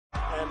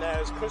And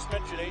as Chris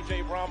mentioned,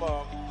 A.J.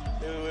 Brahma,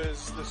 who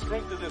is the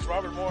strength of this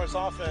Robert Morris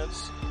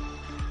offense,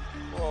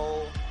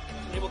 will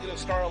be able to get a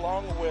start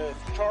along with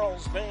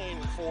Charles Bain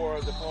for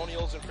the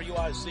Colonials and for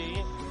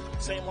UIC.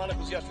 Same lineup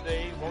as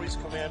yesterday, Maurice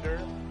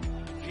Commander,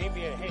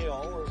 Jamie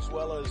Hale, as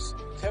well as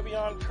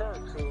Tevion Kirk,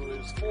 who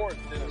is fourth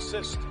in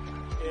assist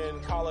in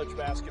college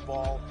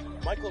basketball,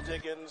 Michael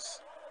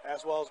Diggins,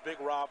 as well as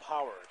Big Rob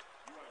Howard.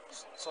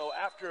 So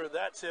after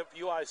that tip,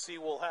 UIC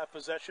will have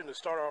possession to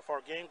start off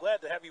our game.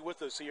 Glad to have you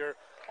with us here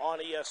on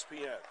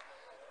ESPN.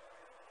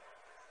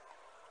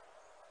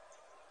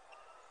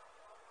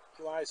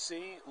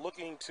 UIC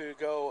looking to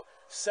go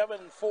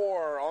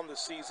 7-4 on the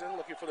season,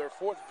 looking for their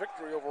fourth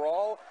victory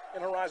overall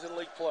in Horizon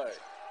League play.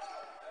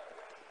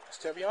 It's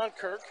Tevion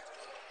Kirk.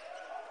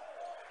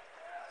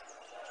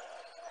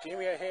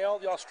 Jamie Hale,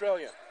 the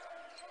Australian.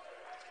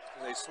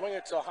 And they swing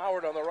it to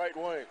Howard on the right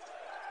wing.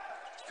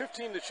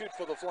 15 to shoot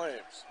for the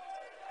Flames.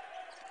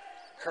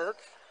 Kirk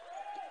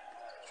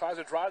tries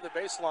to drive the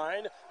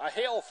baseline. A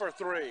Hale for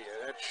three.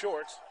 That's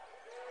short.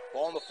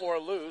 Ball on the floor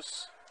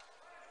loose.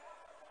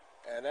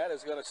 And that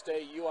is going to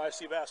stay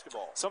UIC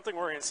basketball. Something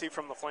we're going to see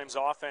from the Flames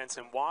offense,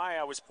 and why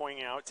I was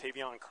pointing out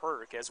Tevion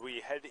Kirk as we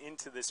head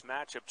into this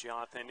matchup,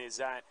 Jonathan, is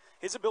that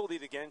his ability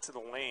to get into the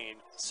lane,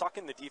 suck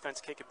in the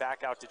defense, kick it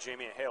back out to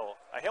Jamie Hale.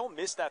 Hale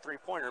missed that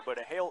three-pointer, but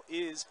Hale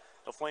is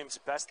the Flames'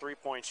 best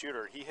three-point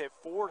shooter. He hit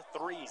 4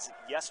 threes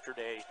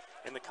yesterday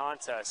in the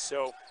contest.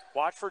 So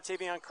watch for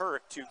Tevion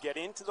Kirk to get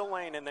into the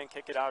lane and then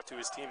kick it out to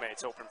his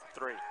teammates open for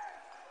three.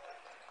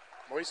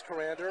 Maurice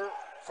Commander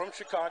from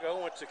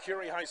Chicago, went to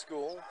Curie High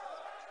School.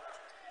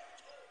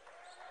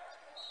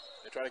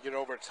 They try to get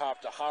over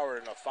top to Howard,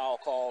 and a foul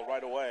call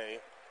right away.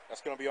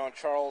 That's going to be on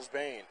Charles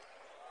Bain.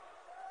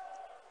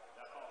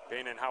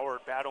 Bain and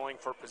Howard battling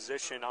for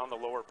position on the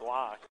lower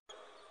block.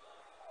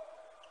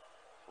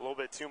 A little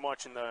bit too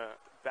much in the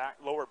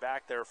lower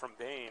back there from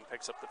Bain,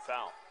 picks up the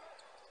foul.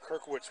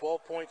 Kirk with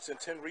 12 points and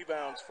 10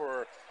 rebounds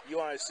for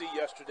UIC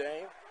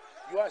yesterday.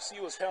 UIC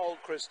was held,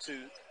 Chris,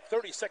 to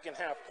 32nd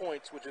half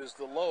points, which is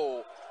the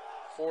low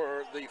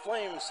for the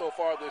Flames so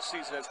far this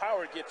season. As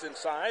Howard gets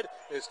inside,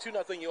 it's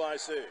 2-0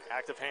 UIC.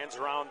 Active hands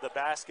around the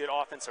basket,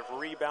 offensive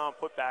rebound,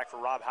 put back for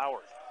Rob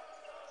Howard.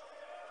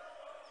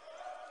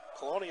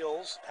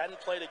 Colonials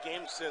hadn't played a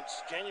game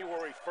since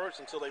January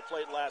 1st until they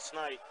played last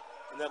night,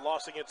 and then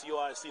lost against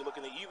UIC,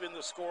 looking to even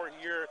the score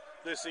here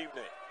this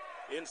evening.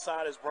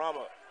 Inside is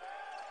Brahma.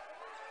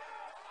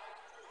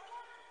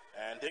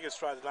 And Diggins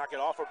tries to knock it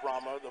off of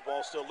Brahma. The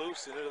ball still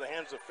loose and into the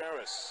hands of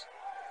Ferris.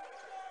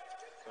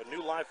 A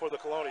new life for the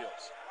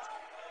Colonials.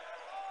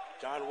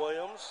 John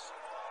Williams.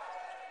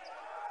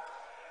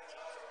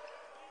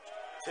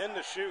 10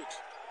 to shoot.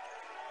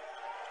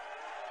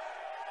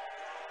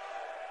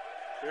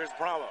 Here's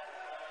Brahma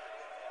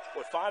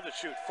with 5 to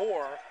shoot.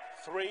 4,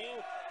 3,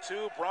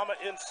 2. Brahma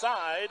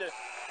inside,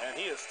 and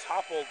he is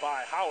toppled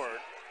by Howard.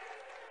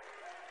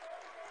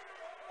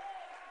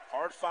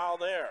 Hard foul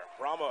there.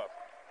 Brahma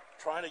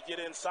trying to get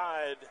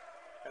inside,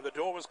 and the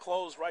door was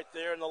closed right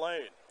there in the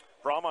lane.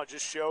 Brahma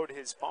just showed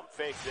his pump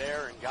fake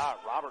there and got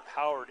Rob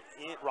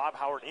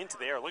Howard into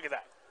the air. Look at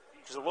that.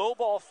 Just a little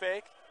ball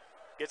fake.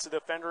 Gets the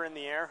defender in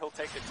the air. He'll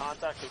take the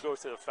contact. He'll go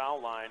to the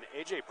foul line.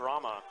 A.J.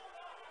 Brahma,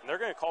 and they're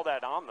going to call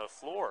that on the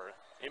floor.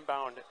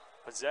 Inbound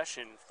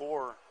possession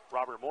for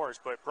Robert Morris.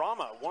 But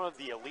Brahma, one of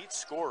the elite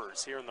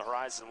scorers here in the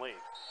Horizon League.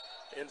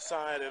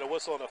 Inside, and a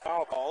whistle and a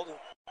foul called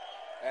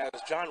as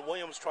John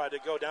Williams tried to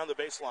go down the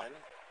baseline.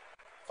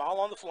 Foul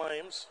on the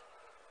Flames.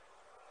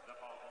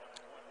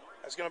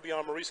 That's going to be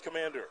on Maurice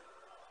Commander.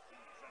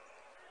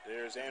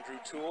 There's Andrew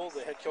Toole,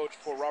 the head coach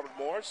for Robert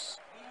Morris.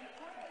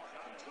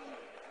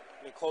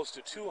 Getting close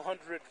to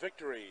 200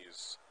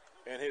 victories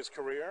in his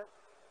career.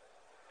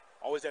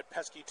 Always that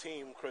pesky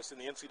team, Chris, in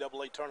the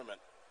NCAA tournament.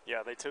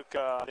 Yeah,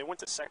 they went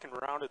to second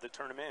round of the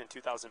tournament in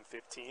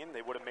 2015.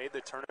 They would have made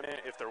the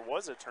tournament if there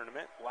was a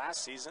tournament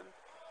last season,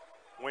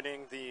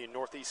 winning the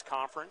Northeast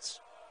Conference.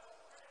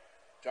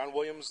 John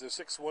Williams, the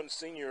 6'1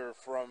 senior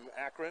from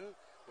Akron,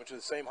 went to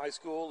the same high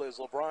school as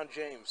LeBron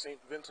James, St.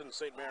 Vincent,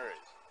 St. Mary's.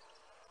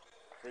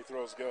 Free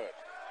throw's good.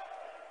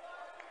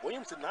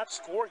 Williams did not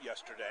score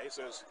yesterday,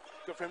 so it's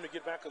good for him to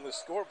get back on the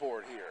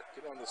scoreboard here,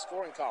 get on the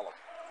scoring column.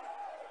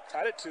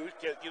 Tied at 2,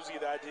 gives you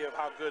the idea of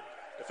how good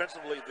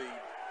defensively the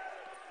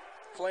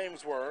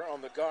Flames were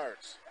on the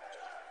guards.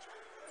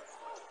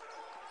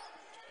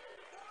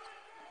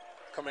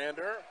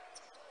 Commander,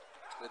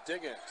 the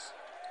Diggins.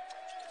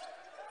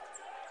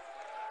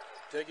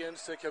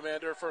 Diggins to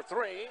Commander for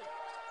 3.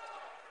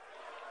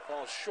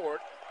 Falls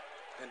short.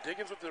 And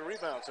Diggins with the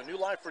rebound. So new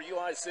life for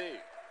UIC.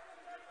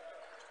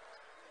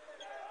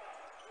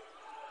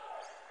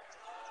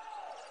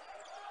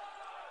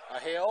 A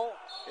Hale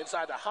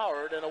inside to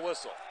Howard and a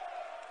whistle.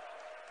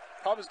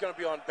 Probably is going to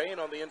be on Bain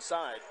on the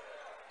inside.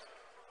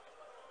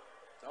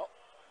 No.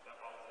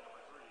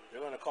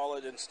 They're going to call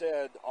it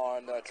instead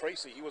on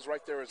Tracy. He was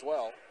right there as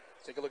well.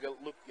 Take a look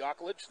at Luke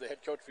Yaklich, the head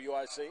coach for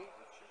UIC.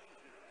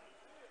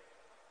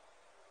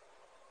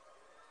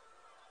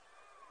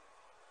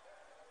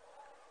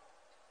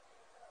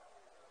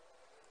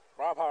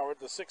 Rob Howard Howard,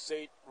 the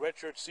 6'8"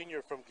 redshirt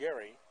senior from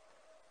Gary.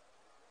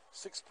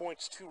 6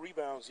 points, 2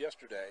 rebounds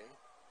yesterday.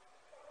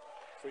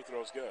 Free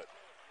throw's good.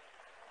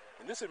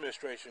 In this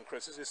administration,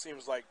 Chris, it just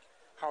seems like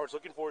Howard's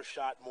looking for a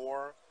shot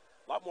more,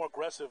 a lot more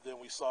aggressive than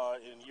we saw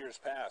in years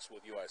past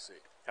with UIC.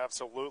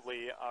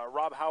 Absolutely.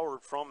 Rob Howard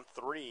from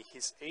 3.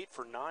 He's 8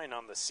 for 9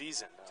 on the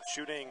season,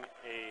 shooting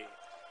a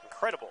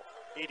incredible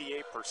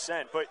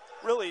 88%. But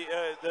really,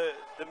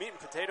 the meat and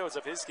potatoes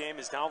of his game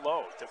is down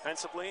low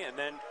defensively, and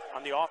then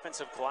on the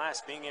offensive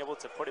glass, being able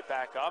to put it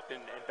back up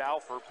and battle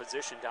for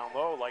position down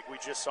low like we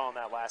just saw in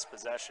that last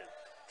possession.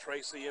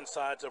 Tracy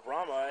inside to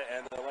Brahma,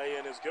 and the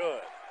lay-in is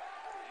good.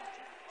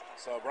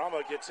 So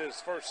Brahma gets his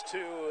first 2,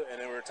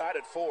 and then we're tied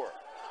at 4.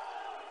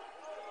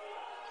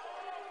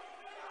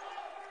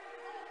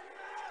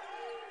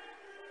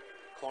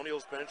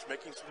 Colonials bench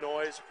making some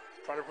noise,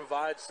 trying to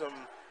provide some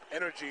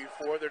energy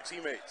for their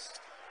teammates.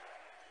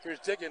 Here's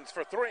Diggins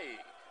for 3.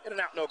 In and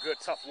out, no good.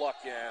 Tough luck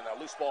and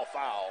a loose ball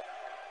foul.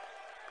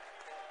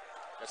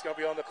 That's going to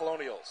be on the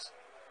Colonials.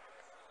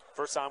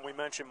 First time we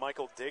mentioned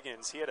Michael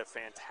Diggins, he had a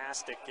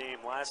fantastic game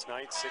last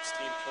night.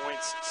 16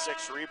 points,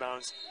 6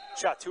 rebounds,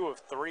 shot 2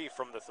 of 3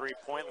 from the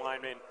three-point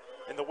line.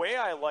 And the way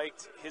I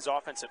liked his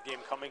offensive game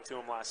coming to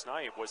him last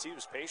night was he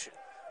was patient.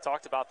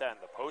 Talked about that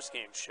in the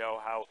post-game show,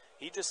 how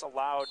he just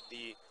allowed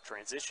the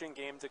transition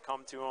game to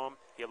come to him.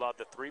 He allowed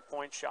the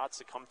three-point shots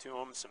to come to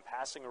him, some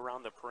passing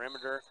around the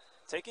perimeter,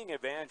 taking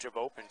advantage of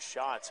open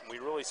shots. And we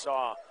really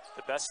saw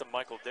the best of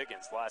Michael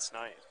Diggins last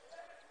night.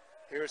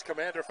 Here's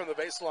Commander from the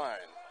baseline,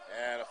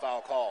 and a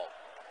foul called.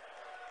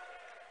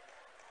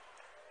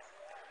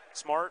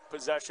 Smart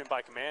possession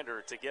by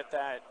Commander to get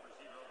that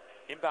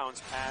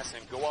inbounds pass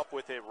and go up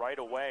with it right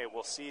away.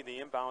 We'll see the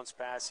inbounds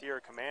pass here.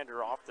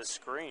 Commander off the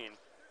screen.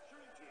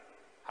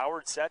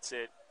 Howard sets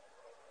it,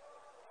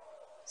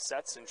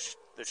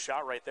 the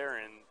shot right there,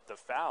 and the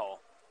foul.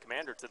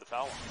 Commander to the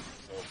foul line.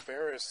 So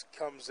Ferris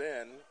comes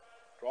in,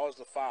 draws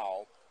the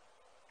foul.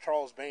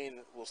 Charles Bain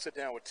will sit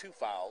down with 2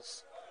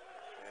 fouls,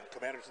 and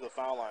Commander to the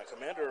foul line.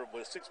 Commander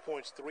with 6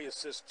 points, 3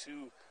 assists,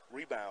 2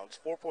 rebounds,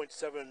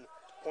 4.7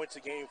 points a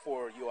game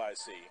for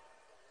UIC.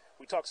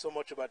 We talk so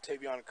much about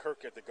Tavion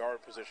Kirk at the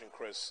guard position,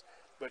 Chris,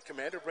 but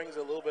Commander brings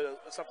a little bit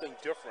of something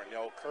different. You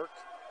know, Kirk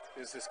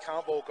is this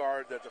combo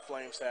guard that the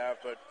Flames have,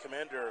 but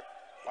Commander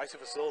likes to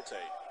facilitate.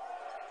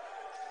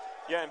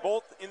 Yeah, and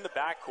both in the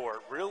backcourt,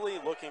 really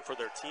looking for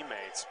their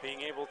teammates,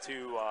 being able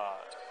to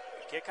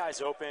get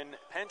guys open,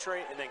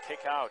 penetrate, and then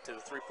kick out to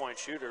the three-point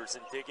shooters,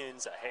 and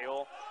Diggins,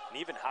 Hale,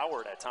 and even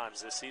Howard at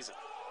times this season.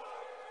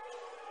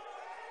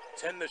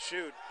 10 to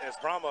shoot as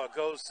Brahma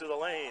goes to the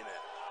lane,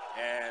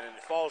 and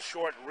falls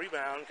short.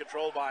 Rebound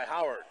controlled by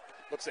Howard.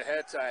 Looks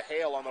ahead to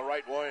Hale on the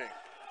right wing.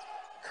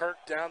 Kirk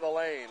down the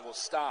lane will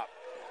stop.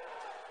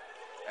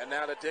 And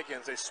now to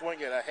Diggins, they swing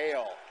it, a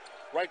Hale.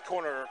 Right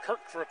corner, Kirk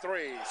for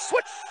 3.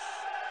 Switch!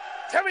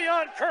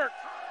 Tavion Kirk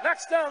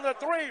knocks down the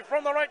 3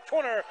 from the right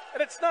corner,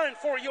 and it's 9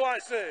 for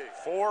UIC.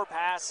 4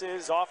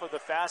 passes off of the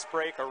fast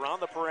break around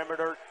the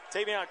perimeter.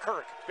 Tavion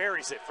Kirk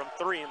buries it from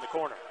 3 in the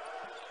corner.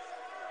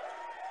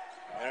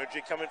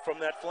 Energy coming from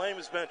that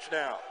Flames bench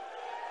now.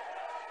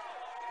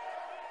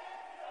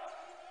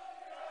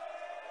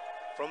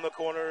 From the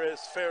corner is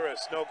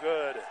Ferris, no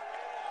good.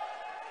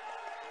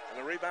 And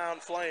the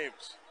rebound,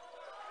 Flames.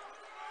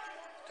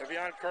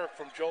 Tavion Kirk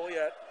from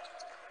Joliet.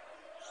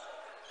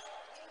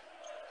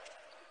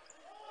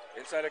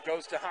 Inside it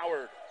goes to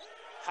Howard.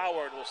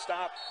 Howard will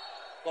stop,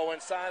 go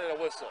inside, and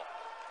a whistle.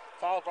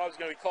 Foul probably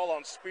going to be called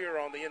on Spear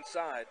on the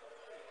inside.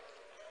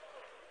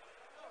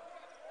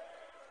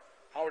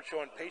 Howard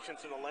showing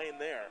patience in the lane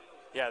there.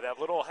 Yeah, that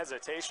little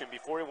hesitation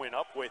before he went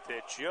up with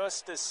it,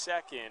 just a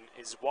second,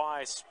 is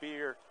why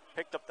Spear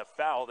picked up the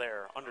foul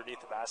there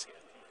underneath the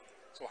basket.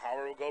 So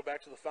Howard will go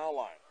back to the foul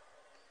line.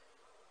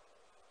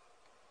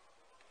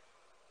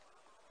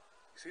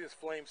 You see this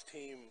Flames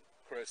team,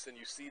 Chris, and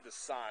you see the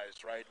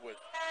size, right? With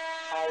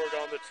Howard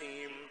on the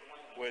team,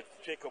 with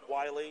Jacob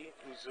Wiley,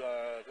 who's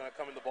going to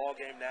come in the ball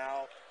game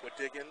now, with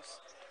Diggins.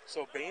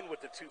 So Bain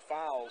with the 2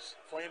 fouls,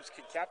 Flames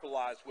can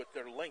capitalize with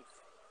their length.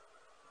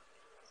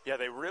 Yeah,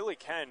 they really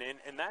can,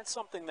 and that's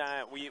something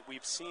that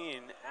we've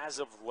seen as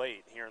of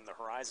late here in the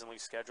Horizon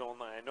League schedule.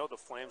 And I know the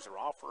Flames are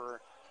off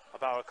for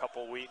about a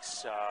couple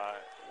weeks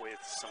with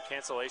some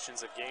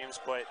cancellations of games,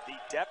 but the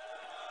depth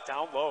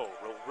down low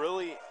will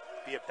really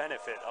be a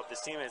benefit of this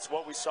team. It's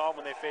what we saw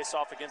when they faced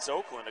off against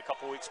Oakland a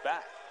couple weeks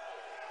back.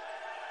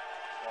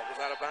 Ball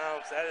goes out of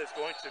bounds. That is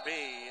going to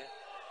be,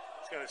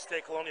 it's going to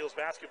stay Colonials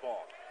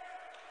basketball.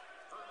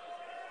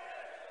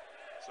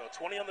 So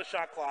 20 on the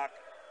shot clock.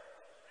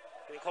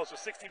 Getting close to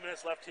 60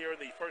 minutes left here in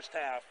the first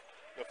half.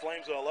 The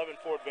Flames are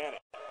 11-4 advantage.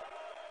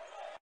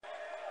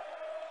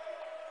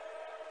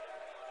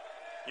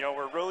 You know,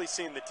 we're really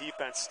seeing the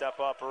defense step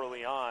up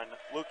early on.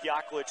 Luke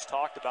Yaklich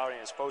talked about it in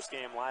his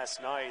postgame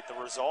last night, the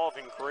resolve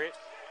and grit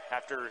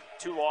after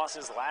 2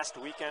 losses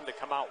last weekend to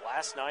come out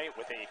last night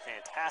with a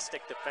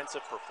fantastic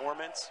defensive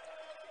performance.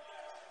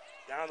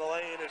 Down the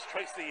lane is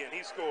Tracy, and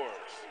he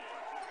scores.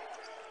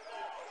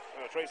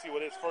 Tracy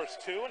with his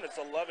first 2, and it's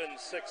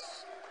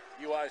 11-6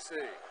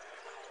 UIC.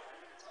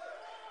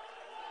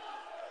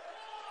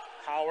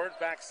 Howard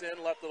backs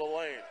in left of the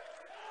lane.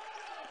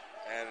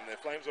 And the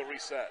Flames will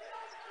reset.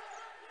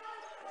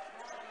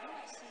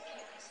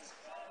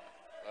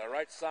 The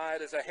right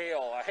side is a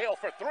Hale. A Hale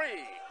for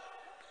three.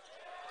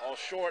 All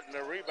short and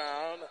a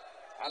rebound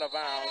out of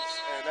bounds.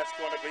 And that's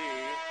going to be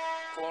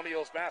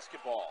Colonials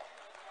basketball.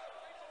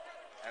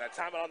 And a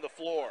timeout on the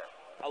floor.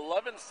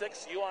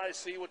 11-6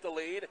 UIC with the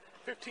lead.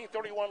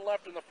 15:31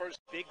 left in the first.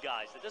 Big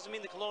guys. That doesn't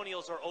mean the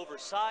Colonials are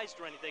oversized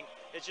or anything.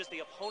 It's just the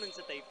opponents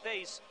that they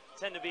face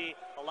tend to be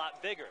a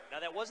lot bigger. Now,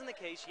 that wasn't the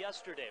case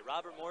yesterday.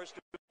 Robert Morris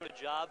did a good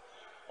job,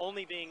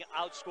 only being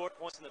outscored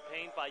points in the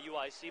paint by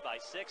UIC by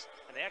 6,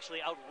 and they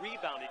actually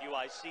out-rebounded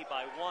UIC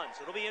by 1.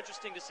 So it'll be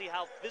interesting to see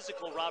how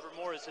physical Robert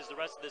Morris is the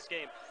rest of this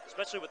game,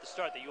 especially with the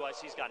start that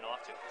UIC's gotten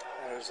off to.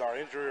 There's our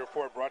injury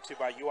report brought to you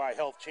by UI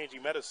Health,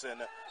 changing medicine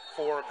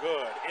for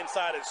good.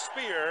 Inside is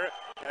Spear,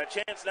 and a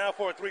chance now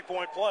for a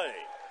three-point play.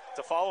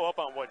 To follow up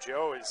on what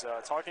Joe is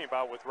talking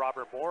about with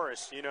Robert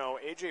Morris, you know,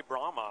 A.J.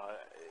 Brahma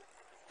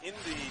in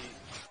the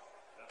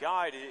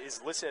guide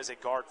is listed as a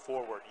guard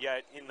forward,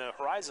 yet in the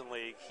Horizon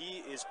League,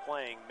 he is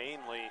playing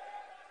mainly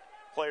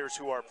players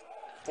who are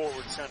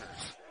forward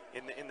centers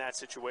in that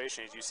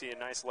situation, as you see a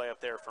nice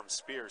layup there from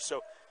Spears.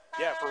 So,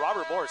 yeah, for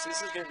Robert Morris,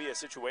 this is going to be a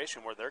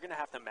situation where they're going to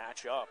have to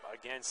match up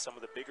against some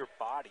of the bigger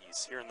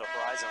bodies here in the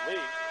Horizon League.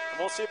 And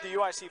we'll see if the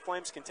UIC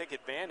Flames can take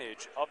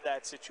advantage of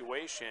that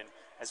situation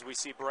as we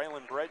see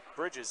Braylon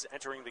Bridges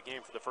entering the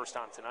game for the first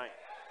time tonight.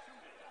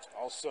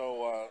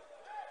 Also,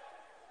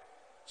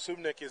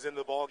 Subnik is in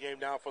the ball game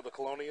now for the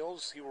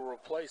Colonials. He will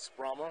replace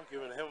Brahma,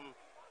 giving him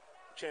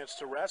a chance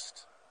to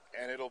rest.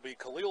 And it'll be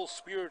Khalil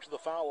Spear to the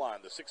foul line,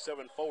 the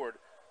 6'7" forward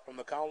from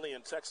the Colony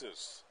in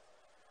Texas.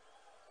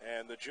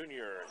 And the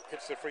junior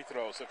hits the free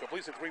throw, so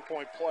completes a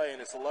three-point play,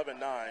 and it's 11-9,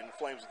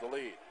 Flames with the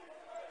lead.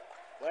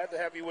 Glad to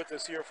have you with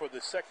us here for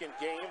the second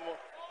game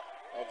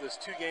of this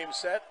two-game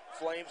set.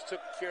 Flames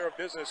took care of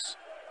business,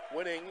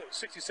 winning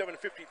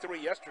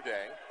 67-53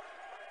 yesterday.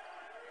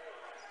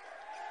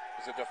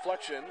 There's a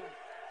deflection,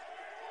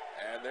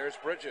 and there's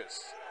Bridges.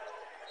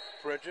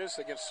 Bridges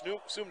against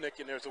Sumnik,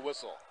 and there's a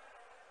whistle.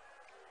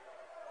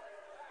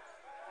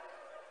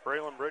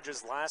 Braylon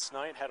Bridges last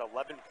night had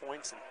 11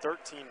 points in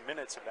 13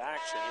 minutes of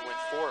action. He went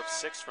 4 of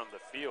 6 from the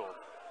field.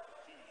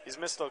 He's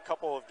missed a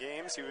couple of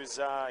games. He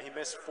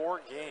missed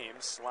 4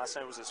 games. Last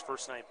night was his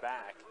first night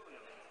back.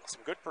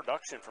 Some good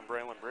production from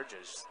Braylon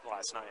Bridges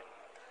last night.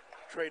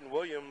 Trayden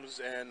Williams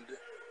and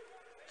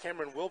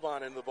Cameron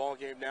Wilbon in the ball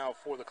game now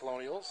for the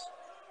Colonials,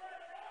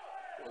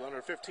 with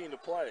under 15 to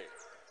play.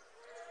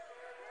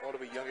 Ought to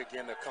be young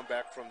again to come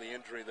back from the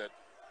injury that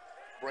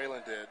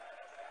Braylon did.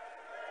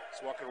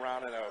 He's walking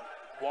around in a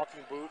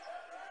walking boot,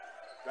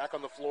 back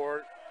on the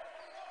floor,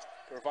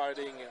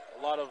 providing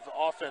a lot of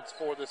offense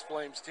for this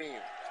Flames team.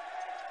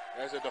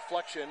 There's a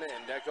deflection,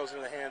 and that goes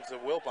into the hands of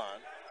Wilbon.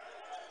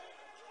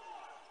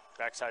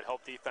 Backside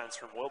help defense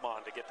from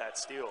Wilbon to get that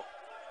steal.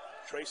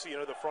 Tracy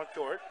into the front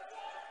court.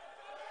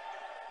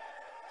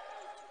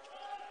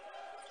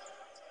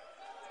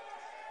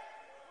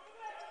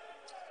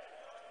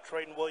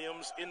 Trayden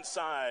Williams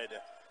inside,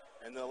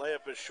 and the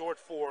layup is short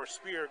for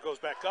Spear. Goes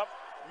back up,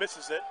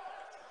 misses it.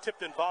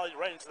 Tipped and volleyed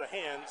right into the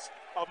hands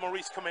of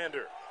Maurice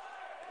Commander.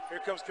 Here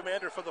comes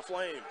Commander for the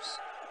Flames.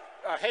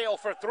 A Hale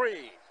for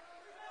 3.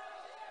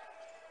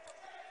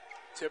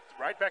 Tipped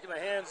right back in the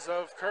hands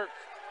of Kirk.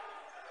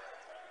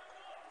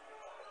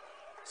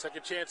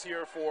 Second chance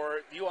here for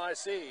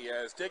UIC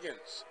as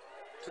Diggins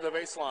to the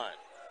baseline.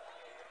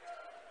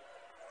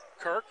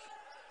 Kirk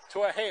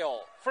to a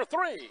Hale for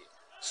 3.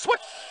 Switch!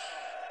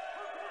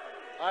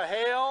 A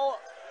Hale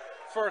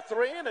for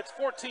 3, and it's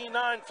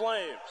 14-9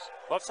 Flames.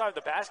 Left side of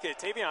the basket,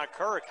 Tavion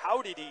Kirk.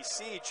 How did he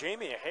see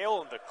Jamie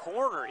Hale in the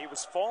corner? He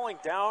was falling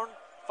down,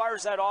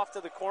 fires that off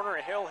to the corner.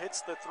 Hale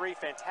hits the 3.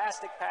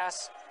 Fantastic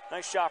pass.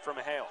 Nice shot from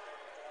Hale.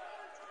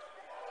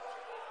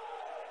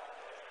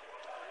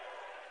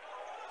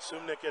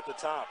 Sumnik at the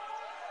top.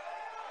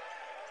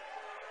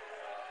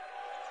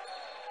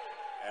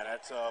 And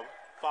that's a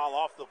foul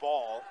off the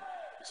ball.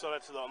 You saw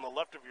that on the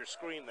left of your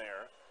screen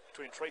there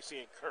between Tracy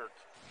and Kirk.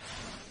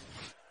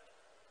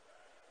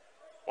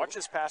 Watch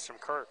this pass from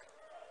Kirk.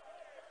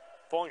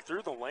 Falling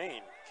through the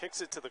lane,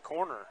 kicks it to the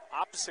corner,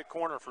 opposite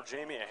corner for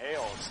Jamie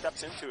Hale,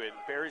 steps into it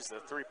and buries the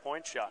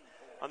three-point shot.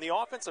 On the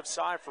offensive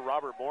side for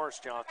Robert Morris,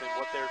 Jonathan,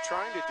 what they're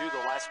trying to do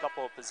the last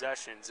couple of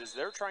possessions is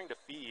they're trying to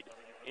feed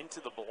into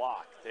the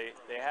block.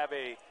 They have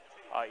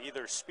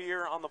either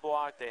Spear on the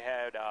block, they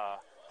had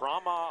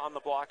Brahma on the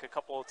block a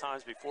couple of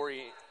times before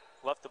he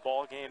left the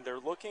ball game. They're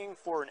looking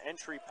for an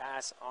entry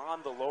pass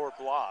on the lower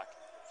block,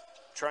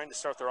 trying to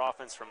start their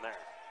offense from there.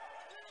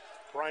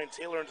 Brian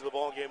Taylor into the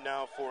ball game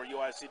now for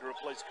UIC to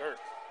replace Kirk.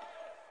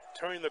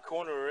 Turning the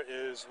corner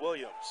is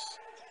Williams.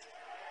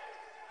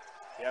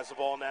 He has the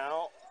ball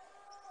now.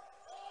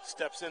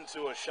 Steps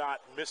into a shot,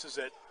 misses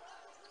it.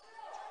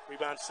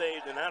 Rebound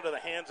saved and out of the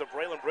hands of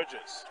Braylon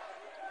Bridges.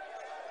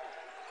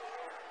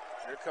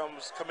 Here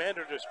comes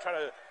Commander to try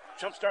to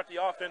jumpstart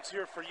the offense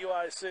here for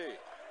UIC.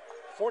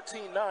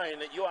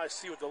 14-9 at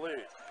UIC with the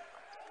lead.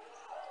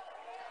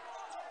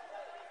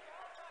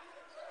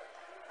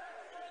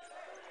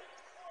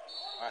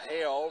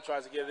 Hale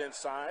tries to get it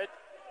inside.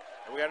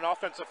 And we got an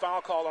offensive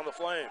foul called on the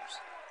Flames.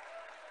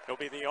 It'll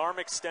be the arm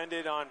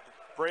extended on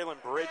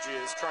Braylon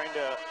Bridges, trying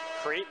to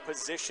create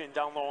position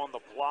down low on the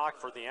block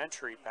for the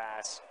entry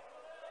pass.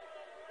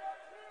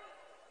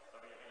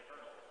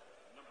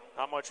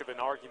 Not much of an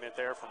argument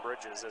there from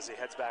Bridges as he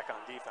heads back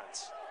on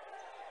defense.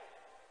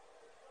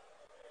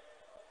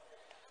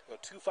 So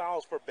 2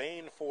 fouls for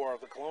Bain for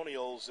the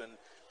Colonials and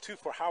 2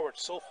 for Howard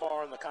so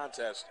far in the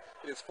contest.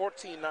 It is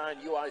 14-9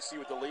 UIC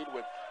with the lead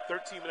with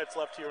 13 minutes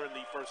left here in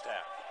the first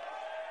half.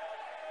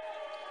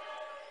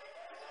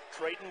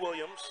 Trayton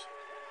Williams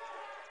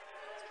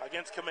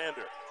against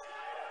Commander.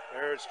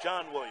 There's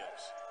John Williams.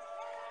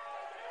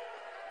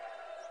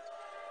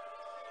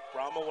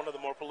 Brahma, one of the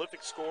more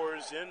prolific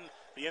scorers in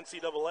the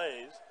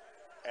NCAAs,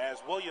 as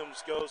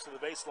Williams goes to the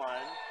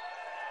baseline.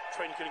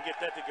 Trayton couldn't get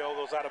that to go,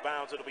 goes out of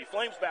bounds. It'll be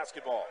Flames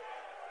basketball.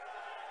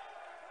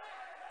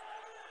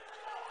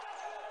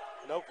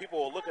 I know people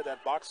will look at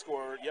that box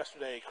score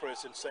yesterday,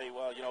 Chris, and say,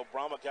 well, you know,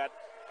 Brahma got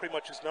pretty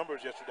much his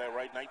numbers yesterday,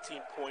 right?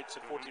 19 points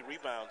and 14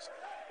 rebounds.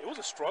 It was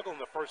a struggle in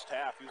the first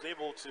half. He was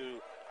able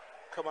to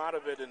come out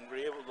of it and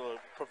be able to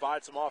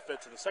provide some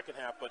offense in the second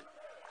half, but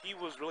he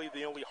was really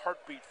the only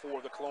heartbeat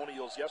for the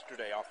Colonials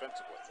yesterday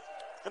offensively.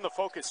 And the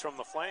focus from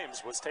the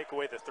Flames was take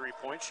away the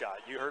three-point shot.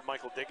 You heard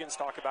Michael Diggins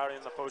talk about it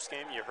in the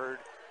postgame. You heard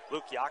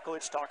Luke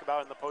Yakulich talk about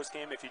it in the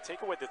postgame. If you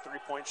take away the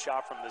three-point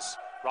shot from this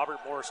Robert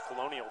Morris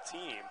Colonial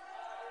team,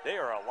 they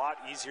are a lot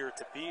easier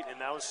to beat, and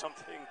that was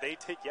something they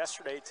did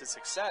yesterday to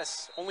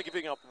success, only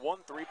giving up 1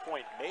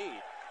 3-point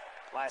made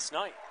last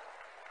night.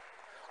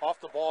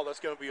 Off the ball, that's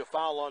going to be a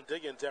foul on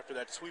Diggins after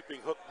that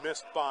sweeping hook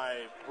missed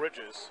by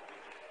Bridges.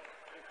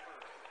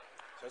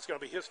 So it's going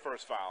to be his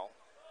first foul.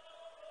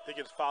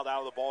 Diggins fouled out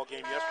of the ball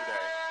game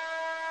yesterday.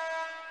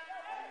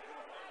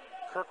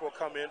 Kirk will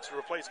come in to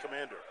replace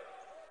Commander.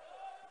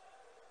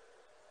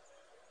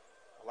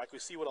 Like we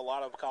see with a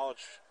lot of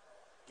college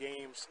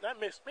games,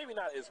 maybe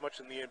not as much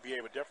in the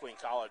NBA, but definitely in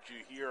college,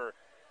 you hear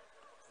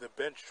the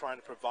bench trying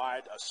to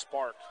provide a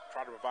spark,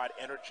 trying to provide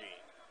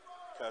energy.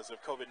 Because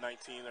of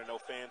COVID-19, there are no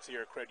fans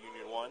here at Credit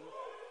Union 1.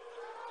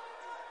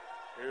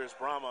 Here's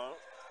Brahma.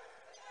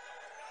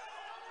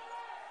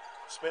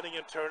 Spinning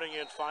and turning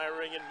and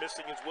firing and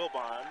missing is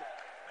Wilbon.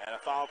 And a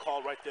foul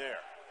call right there.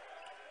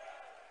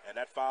 And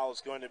that foul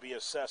is going to be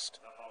assessed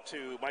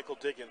to Michael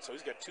Diggins. So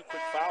he's got 2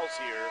 quick fouls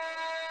here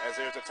as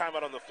there's a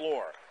timeout on the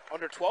floor.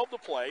 Under 12 to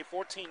play,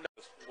 14.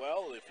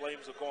 Well, the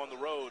Flames will go on the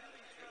road.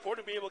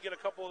 Important to be able to get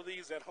a couple of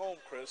these at home,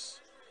 Chris.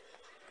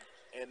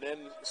 And then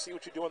see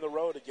what you do on the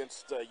road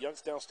against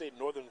Youngstown State,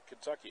 Northern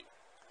Kentucky.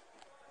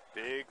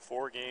 Big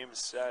 4-game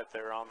set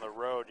there on the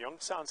road.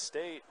 Youngstown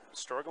State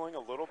struggling a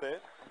little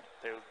bit.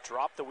 They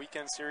dropped the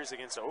weekend series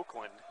against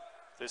Oakland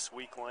this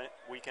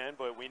weekend,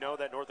 but we know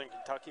that Northern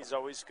Kentucky is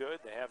always good.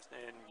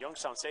 And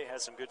Youngstown State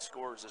has some good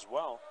scores as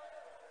well.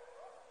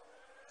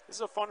 This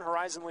is a fun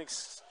Horizon League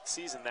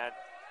season that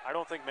I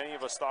don't think many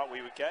of us thought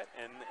we would get,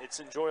 and it's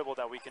enjoyable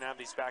that we can have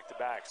these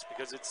back-to-backs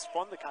because it's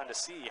fun to kind of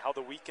see how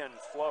the weekend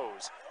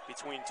flows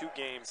between 2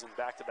 games in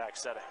back-to-back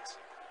settings.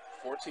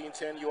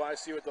 14-10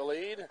 UIC with the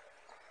lead.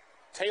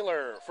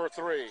 Taylor for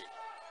 3.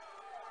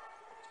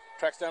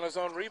 Tracks down his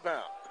own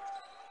rebound.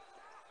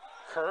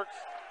 Kirk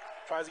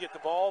tries to get the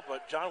ball,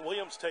 but John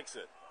Williams takes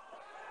it.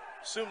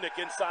 Sumnick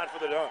inside for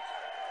the dunk.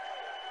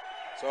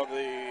 So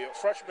the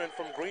freshman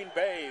from Green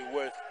Bay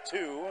with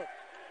 2.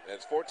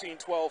 That's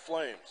 14-12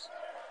 Flames.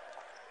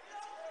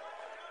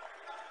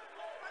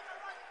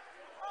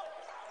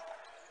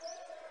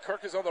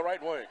 Kirk is on the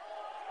right wing.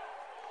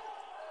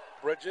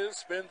 Bridges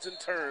spins and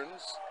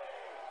turns.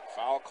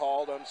 Foul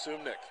called on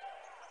Sumnick.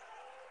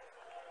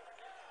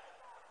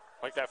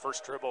 Like that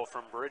first dribble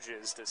from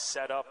Bridges to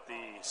set up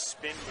the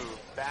spin move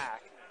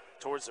back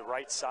towards the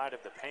right side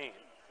of the paint.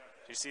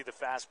 You see the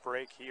fast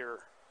break here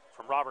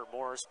from Robert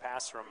Morris,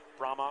 pass from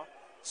Brahma.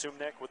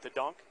 Sumnick with the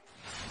dunk.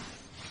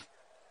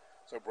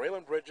 So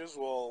Braylon Bridges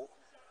will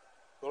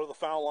go to the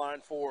foul line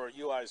for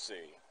UIC.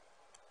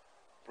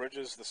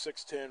 Bridges, the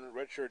 6'10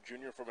 redshirt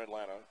junior from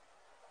Atlanta.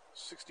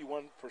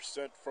 61%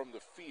 from the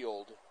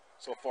field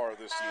so far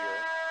this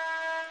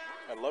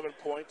year. Had 11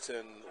 points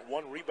and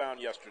 1 rebound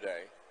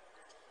yesterday.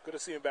 Good to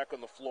see him back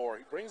on the floor.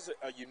 He brings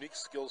a unique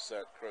skill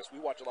set, Chris. We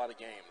watch a lot of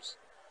games.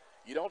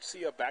 You don't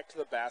see a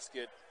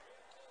back-to-the-basket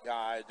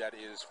guy that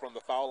is from the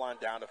foul line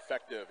down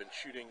effective and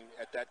shooting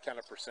at that kind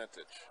of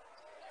percentage.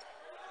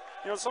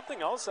 You know,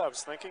 something else I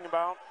was thinking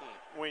about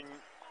when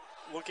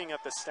looking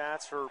at the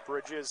stats for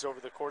Bridges over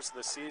the course of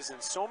the season,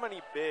 so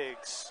many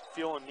bigs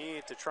feel a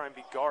need to try and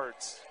be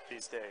guards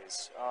these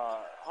days.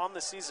 On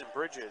the season,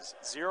 Bridges,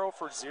 0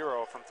 for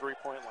 0 from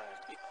three-point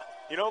land.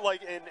 You know,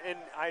 like, and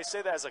I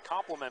say that as a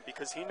compliment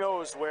because he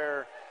knows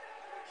where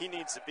he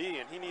needs to be,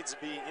 and he needs to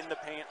be in the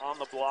paint, on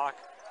the block,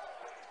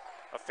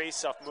 a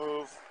face-up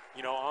move,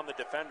 you know, on the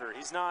defender.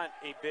 He's not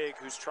a big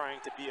who's trying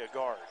to be a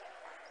guard.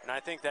 And I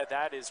think that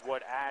that is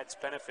what adds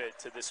benefit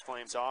to this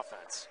Flames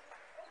offense.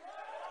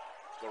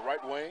 The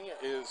right wing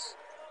is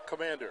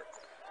Commander.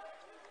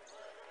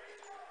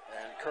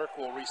 And Kirk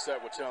will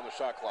reset with 10 on the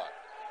shot clock.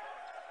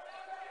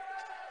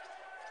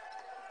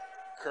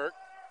 Kirk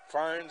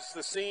finds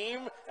the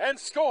seam and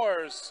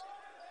scores.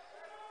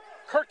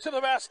 Kirk to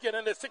the basket,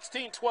 and it's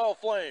 16-12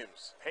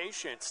 Flames.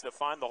 Patience to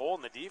find the hole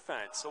in the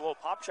defense. A little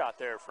pop shot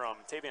there from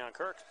Tavion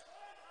Kirk.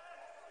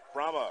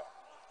 Brahma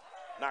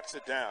knocks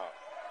it down.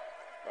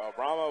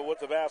 Brahma with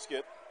the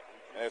basket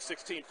at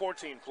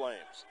 16-14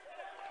 Flames.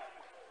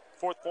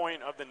 Fourth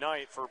point of the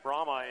night for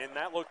Brahma, and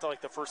that looked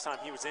like the first time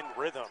he was in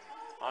rhythm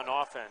on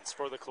offense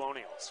for the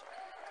Colonials.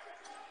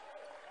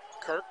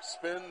 Kirk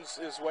spins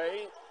his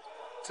way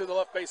to the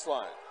left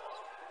baseline.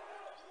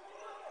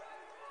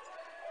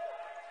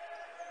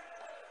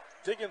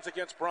 Diggins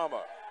against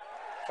Brahma.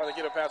 Trying to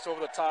get a pass over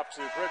the top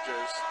to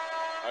Bridges.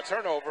 A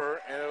turnover,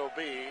 and it'll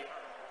be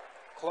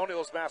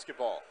Colonials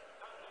basketball.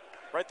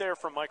 Right there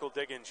from Michael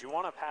Diggins. You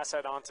want to pass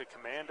that on to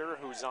Commander,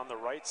 who's on the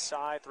right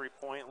side,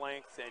 three-point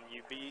length, and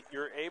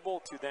you're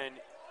able to then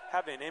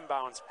have an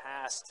inbounds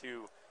pass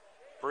to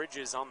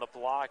Bridges on the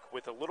block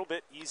with a little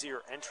bit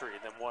easier entry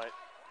than what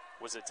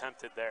was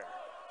attempted there.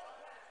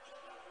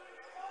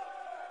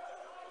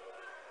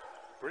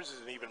 Bridges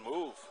didn't even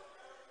move.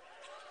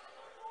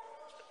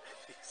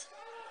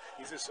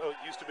 He's just so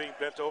used to being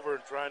bent over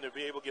and trying to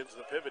be able to get into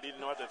the pivot. He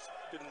didn't know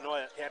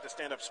he had to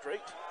stand up straight.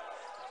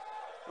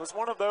 It was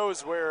one of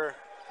those where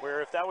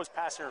if that was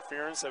pass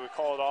interference, they would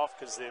call it off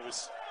because it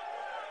was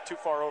too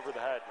far over the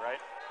head, right?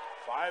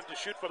 5 to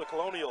shoot for the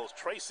Colonials.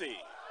 Tracy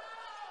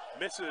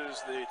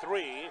misses the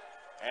three,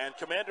 and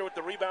Commander with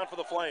the rebound for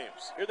the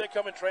Flames. Here they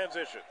come in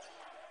transition.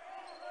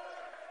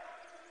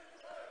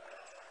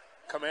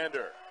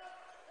 Commander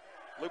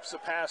loops a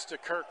pass to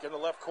Kirk in the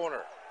left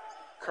corner.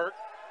 Kirk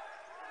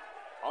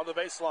on the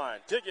baseline.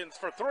 Diggins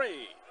for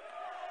three.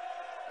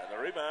 And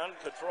the rebound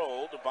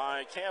controlled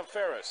by Cam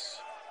Ferris.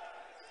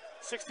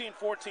 16-14,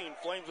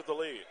 Flames with the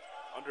lead.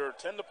 Under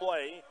 10 to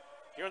play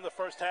here in the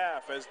first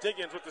half as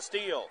Diggins with the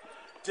steal.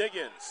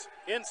 Diggins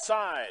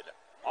inside.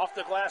 Off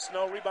the glass,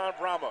 no rebound,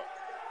 Brahma.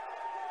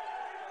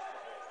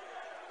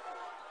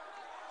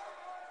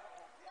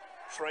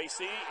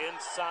 Tracy,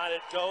 inside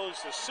it goes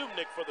to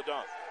Sumnik for the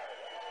dunk.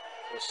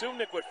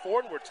 Sumnik with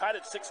 4, and we're tied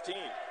at 16.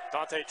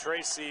 Dante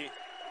Tracy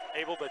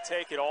able to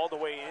take it all the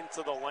way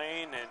into the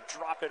lane and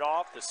drop it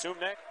off to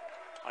Sumnik.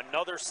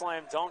 Another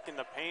slam dunk in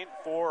the paint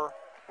for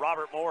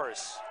Robert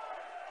Morris.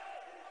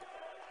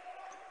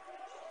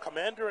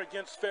 Commander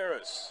against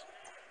Ferris.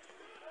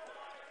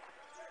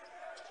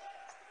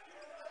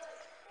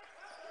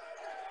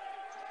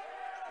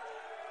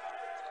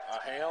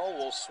 Hale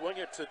will swing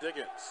it to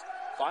Diggins.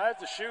 5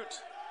 to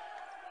shoot.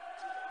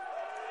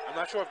 I'm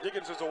not sure if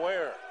Diggins is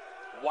aware.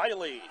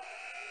 Wiley,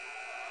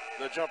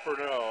 the jumper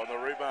no, and the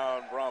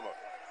rebound Brahma.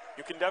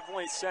 You can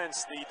definitely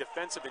sense the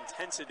defensive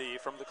intensity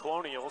from the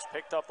Colonials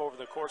picked up over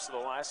the course of the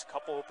last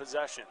couple of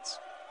possessions,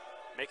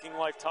 making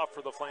life tough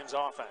for the Flames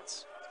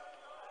offense.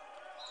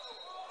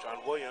 John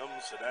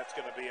Williams, and that's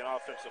going to be an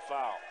offensive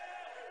foul.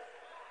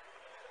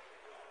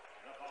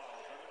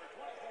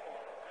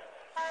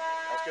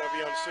 That's going to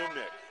be on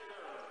Sumnik.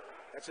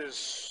 That's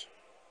his.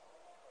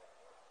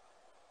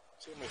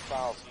 See how many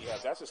fouls he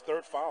has. That's his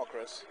third foul,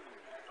 Chris.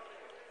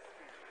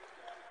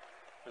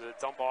 There's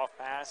a dump off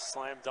pass,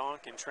 slam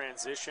dunk in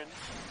transition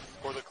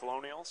for the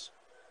Colonials.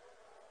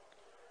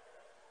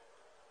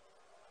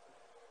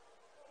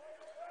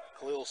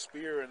 Khalil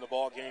Spear in the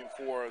ball game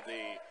for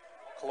the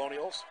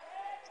Colonials.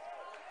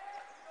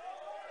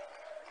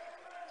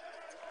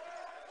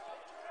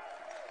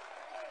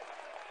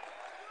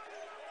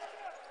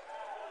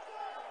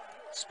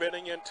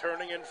 Spinning and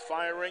turning and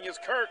firing is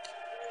Kirk,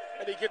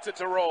 and he gets it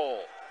to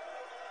roll.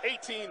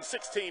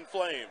 18-16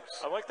 Flames.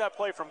 I like that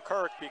play from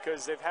Kirk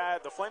because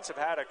the Flames have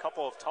had a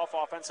couple of tough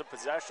offensive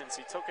possessions.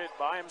 He took it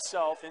by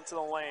himself into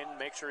the lane,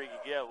 make sure he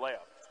could get a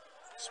layup.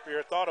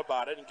 Spear thought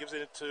about it and gives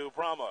it to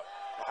Brahma.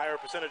 A higher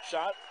percentage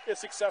shot is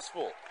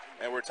successful,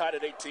 and we're tied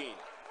at 18.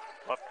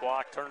 Left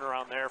block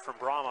turnaround there from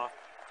Brahma.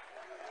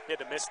 He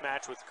had a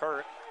mismatch with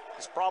Kirk.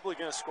 He's probably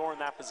going to score in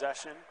that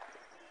possession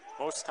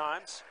most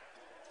times.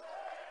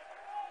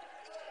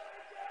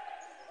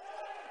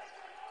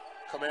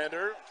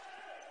 Commander.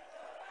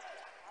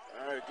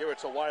 All right, give it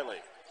to Wiley.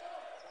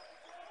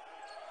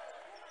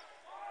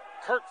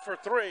 Kirk for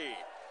three.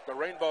 The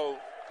Rainbow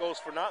goes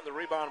for naught. The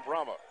rebound,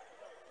 Brahma.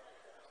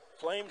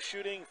 Flames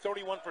shooting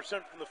 31%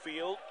 from the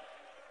field.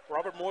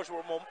 Robert Morris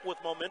with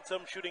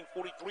momentum shooting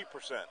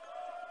 43%.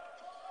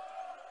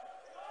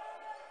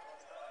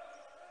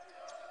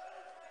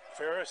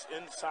 Ferris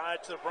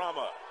inside to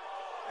Brahma.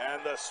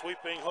 And the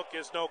sweeping hook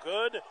is no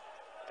good.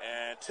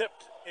 And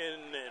tipped in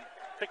and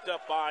picked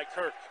up by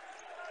Kirk.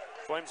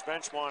 Flames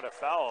bench wanted to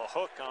foul a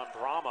hook on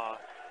Brahma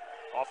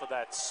off of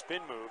that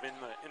spin move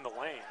in the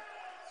lane.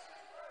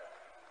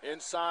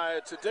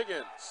 Inside to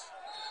Diggins.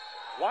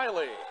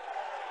 Wiley.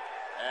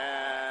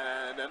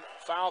 And then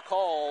foul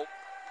call.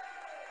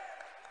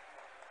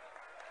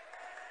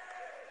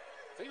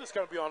 I think it's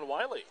going to be on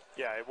Wiley.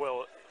 Yeah, it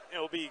will.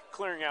 it'll be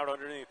clearing out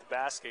underneath the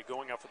basket,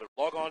 going up for the.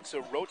 Log on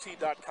to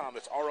roti.com.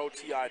 It's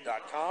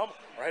ROTI.com.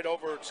 Or head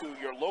over to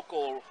your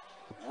local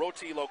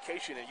Roti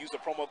location and use the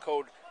promo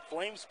code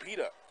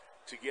FlamesPita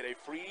to get a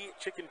free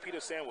chicken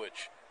pita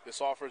sandwich.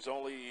 This offer is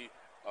only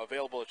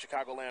available at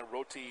Chicagoland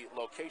Roti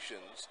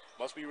locations.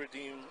 Must be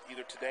redeemed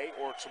either today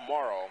or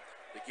tomorrow.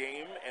 The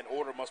game and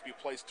order must be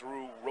placed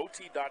through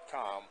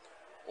roti.com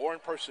or in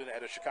person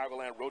at a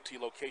Chicagoland Roti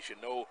location.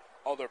 No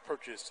other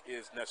purchase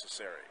is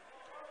necessary.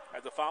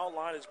 At the foul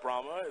line is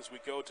Brahma as we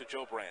go to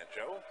Joe Brand.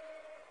 Joe?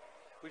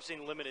 We've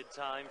seen limited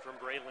time from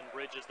Braylon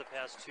Bridges the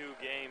past 2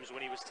 games.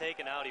 When he was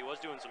taken out, he was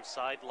doing some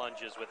side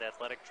lunges with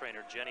athletic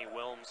trainer Jenny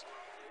Wilms.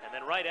 And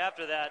then right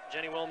after that,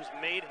 Jenny Wilms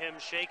made him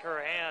shake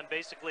her hand,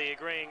 basically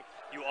agreeing,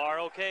 you are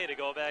okay to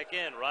go back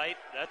in, right?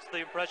 That's the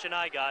impression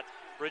I got.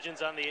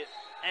 Bridges on the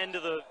end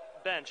of the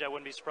bench. I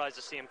wouldn't be surprised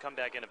to see him come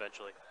back in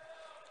eventually.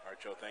 All right,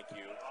 Joe, thank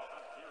you.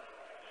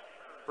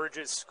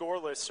 Bridges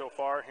scoreless so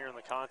far here in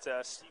the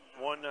contest.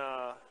 1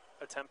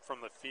 attempt from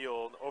the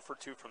field, 0 for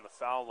 2 from the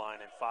foul line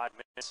in 5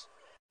 minutes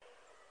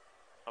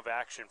of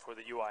action for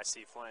the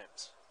UIC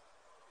Flames.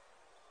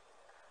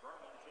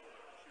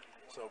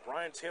 So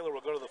Brian Taylor will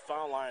go to the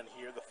foul line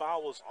here. The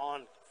foul was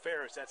on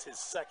Ferris. That's his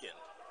second.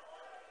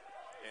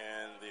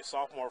 And the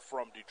sophomore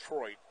from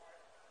Detroit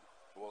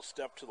will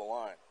step to the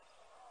line.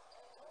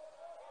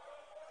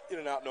 In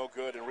and out, no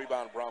good, and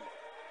rebound Brahma.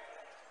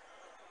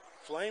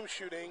 Flames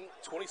shooting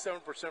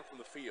 27% from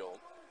the field,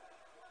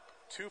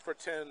 2 for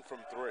 10 from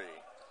 3.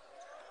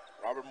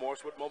 Robert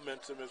Morris with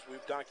momentum, as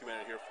we've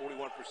documented here,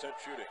 41%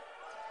 shooting.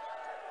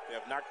 They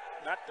have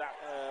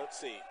let's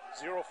see,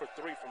 0 for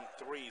 3 from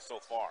 3 so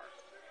far.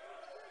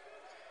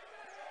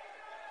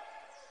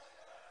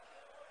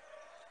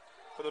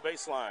 For the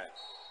baseline,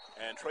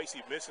 and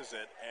Tracy misses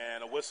it,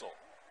 and a whistle.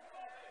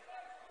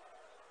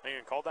 They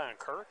can call that on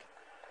Kirk?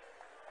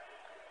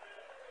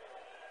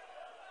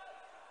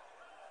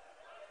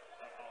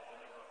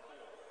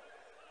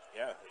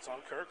 Yeah, it's on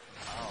Kirk.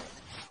 Wow.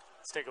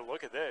 Let's take a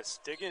look at this.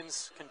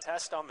 Diggins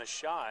contest on the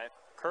shot.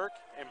 Kirk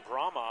and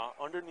Brahma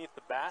underneath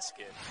the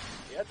basket.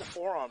 He had the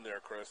forearm there,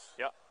 Chris.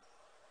 Yep.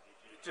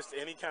 Just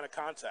any kind of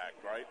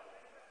contact, right?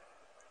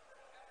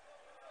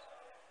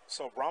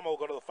 So Brahma will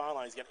go to the foul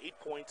line. He's got 8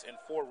 points and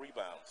 4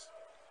 rebounds.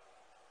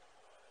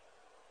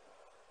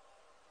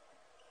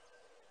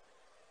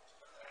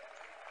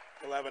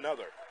 He'll have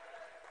another.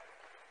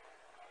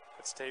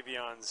 That's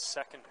Tavion's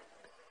second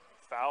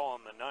foul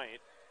on the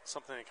night.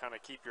 Something to kind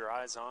of keep your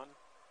eyes on.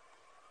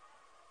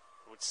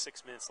 With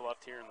 6 minutes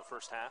left here in the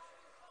first half.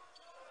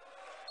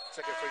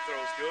 Second free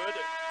throw is good.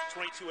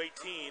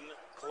 22-18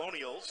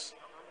 Colonials.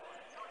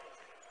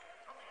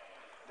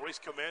 Maurice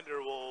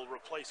Commander will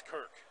replace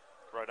Kirk.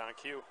 Right on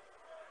cue.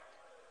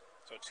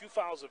 So 2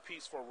 fouls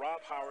apiece for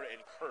Rob Howard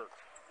and Kirk.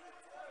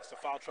 That's the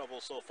foul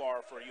trouble so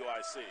far for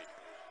UIC.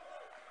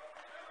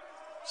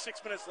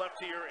 6 minutes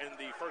left here in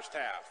the first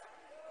half.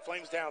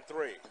 Flames down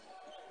 3.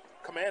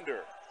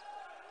 Commander.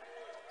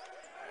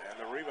 And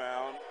the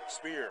rebound,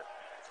 Spear.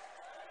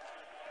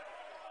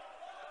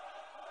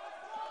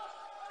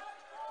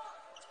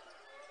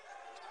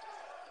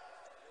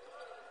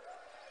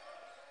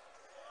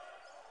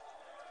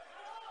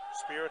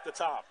 Spear at the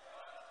top.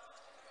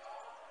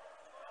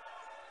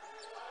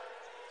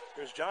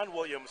 Here's John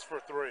Williams for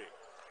 3.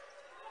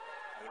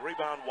 And the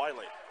rebound,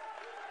 Wiley.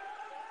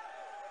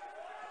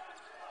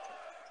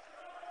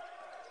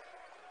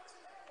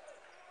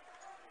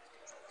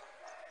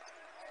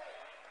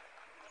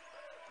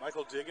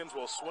 Michael Diggins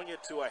will swing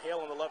it to a Hale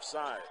on the left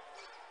side.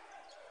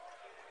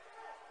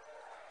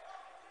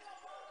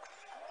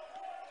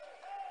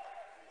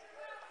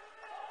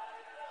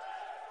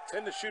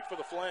 Ten to shoot for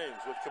the Flames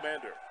with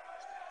Commander.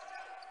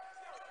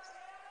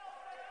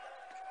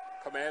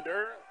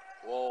 Commander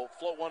will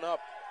float one up.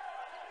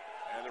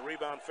 And the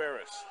rebound,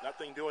 Ferris.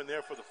 Nothing doing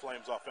there for the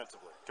Flames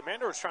offensively.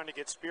 Commander was trying to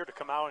get Spear to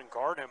come out and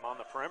guard him on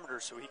the perimeter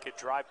so he could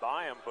drive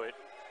by him, but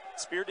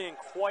Spear didn't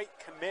quite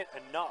commit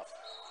enough.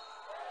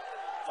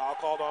 Foul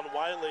called on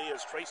Wiley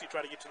as Tracy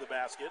tried to get to the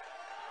basket.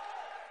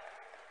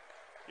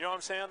 You know what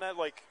I'm saying? That,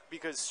 like,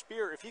 because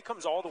Spear, if he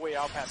comes all the way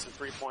out past the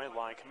three-point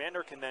line,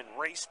 Commander can then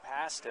race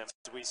past him.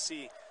 As we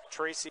see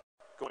Tracy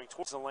going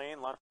towards the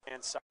lane,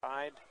 left-hand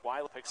side.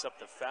 Wiley picks up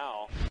the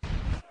foul.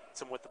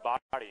 Hits him with the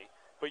body.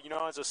 But, you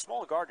know, as a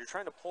small guard, you're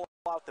trying to pull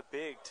out the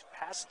big to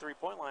pass the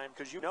three-point line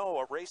because you know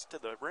a race to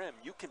the rim,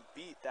 you can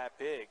beat that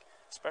big,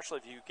 especially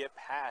if you get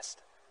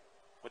past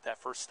with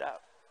that first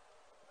step.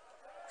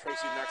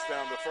 Tracy knocks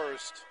down the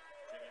first.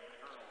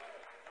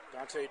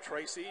 Dante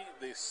Tracy,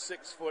 the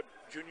 6-foot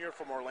junior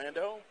from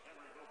Orlando,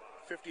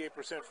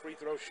 58% free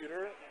throw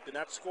shooter, did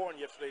not score in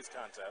yesterday's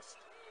contest.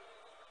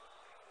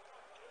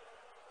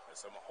 And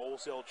some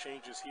wholesale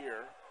changes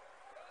here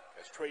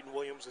as Trayden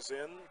Williams is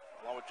in,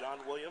 along with John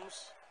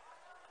Williams.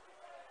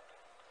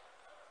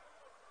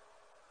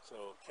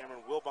 So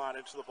Cameron Wilbon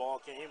into the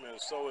ball game, and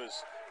so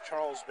is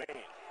Charles Bain.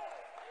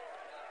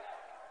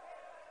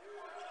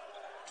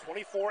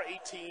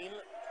 24-18,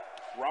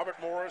 Robert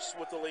Morris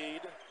with the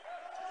lead.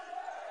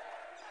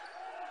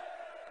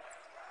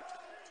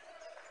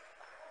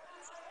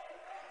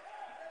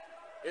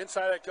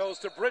 Inside it goes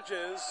to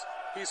Bridges.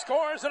 He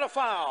scores and a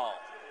foul.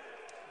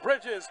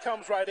 Bridges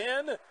comes right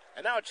in,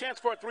 and now a chance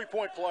for a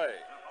three-point play.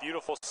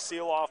 Beautiful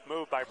seal-off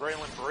move by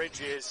Braylon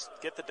Bridges.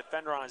 Get the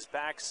defender on his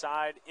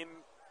backside.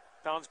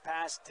 Inbounds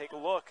pass, take a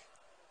look.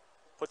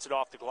 Puts it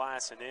off the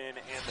glass and in,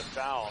 and the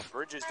foul.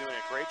 Bridges doing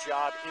a great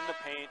job in the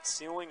paint,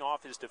 sealing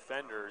off his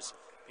defenders,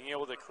 being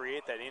able to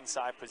create that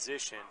inside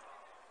position.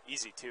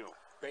 Easy, too.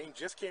 Bain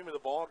just came to the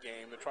ball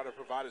game to try to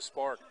provide a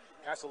spark.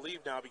 Has to leave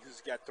now because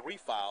he's got 3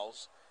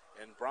 fouls,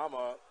 and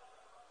Brahma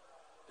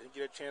didn't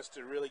get a chance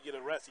to really get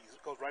a rest. He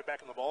goes right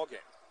back in the ball game.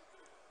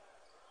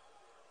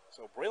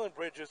 So Braylon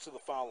Bridges to the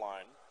foul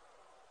line.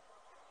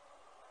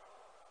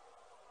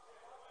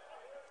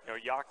 You know,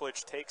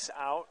 Yaklich takes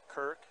out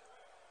Kirk.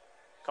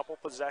 Couple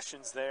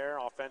possessions there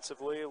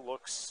offensively.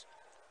 Looks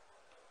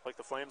like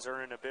the Flames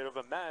are in a bit of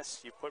a mess.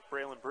 You put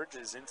Braylon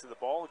Bridges into the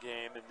ball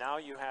game, and now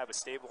you have a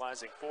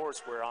stabilizing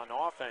force where on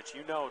offense,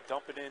 you know,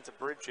 dump it into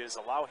Bridges,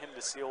 allow him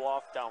to seal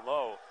off down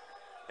low,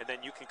 and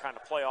then you can kind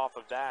of play off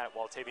of that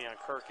while Tavion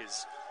Kirk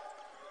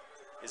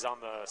is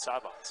on the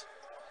sidelines.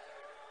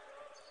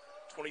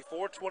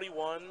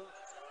 24-21,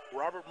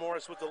 Robert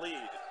Morris with the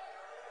lead.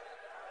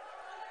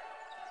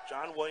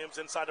 John Williams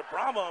inside of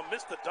Brahma,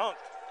 missed the dunk.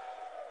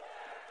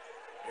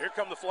 Here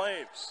come the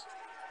Flames.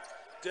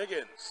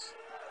 Diggins.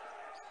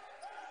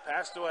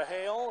 Pass to a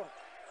Hale.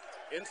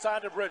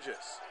 Inside to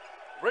Bridges.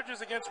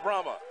 Bridges against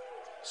Brahma.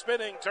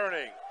 Spinning,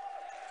 turning,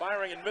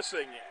 firing and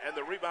missing, and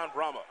the rebound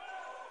Brahma.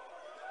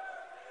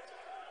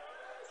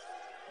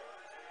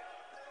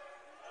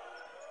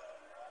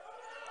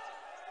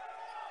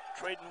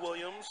 Trayden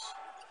Williams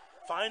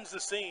finds the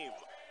seam,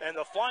 and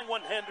the flying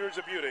one-hander is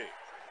a beauty.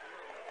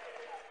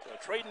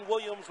 So Trayden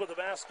Williams with the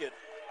basket.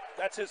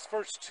 That's his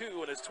first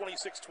 2, and it's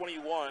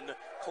 26-21.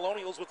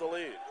 Colonials with the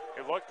lead.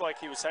 It looked like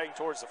he was heading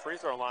towards the free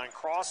throw line.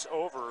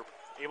 Crossover,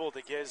 able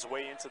to get his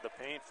way into the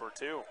paint for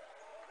 2.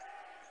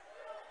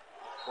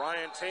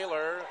 Brian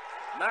Taylor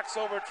knocks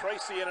over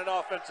Tracy in an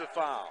offensive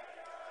foul.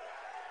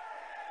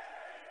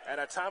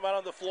 And a timeout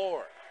on the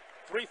floor.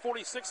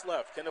 3:46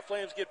 left. Can the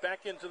Flames get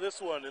back into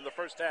this one in the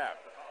first half?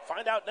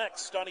 Find out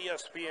next on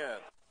ESPN.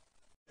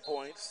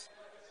 Points.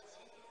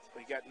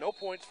 We got no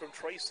points from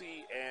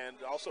Tracy and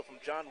also from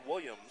John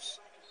Williams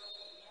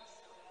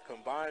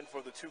combined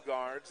for the 2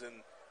 guards,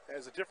 and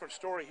has a different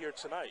story here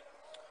tonight.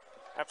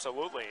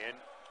 Absolutely, and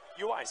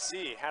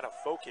UIC had a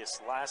focus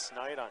last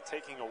night on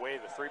taking away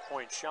the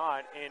three-point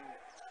shot, and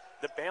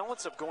the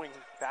balance of going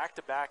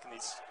back-to-back in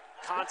these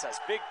contests.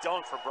 Big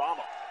dunk for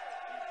Brahma.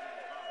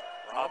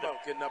 Brahma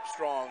getting up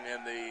strong,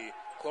 and the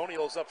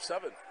Colonials up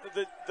 7.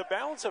 The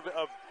balance of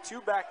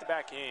 2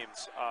 back-to-back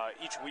games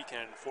each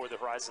weekend for the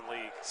Horizon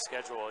League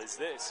schedule is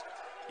this.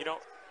 You know,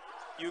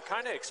 you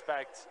kind of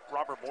expect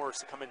Robert Morris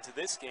to come into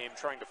this game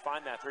trying to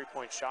find that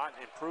three-point shot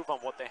and improve on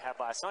what they had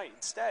last night.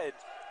 Instead,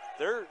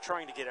 they're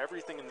trying to get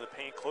everything in the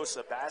paint close to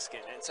the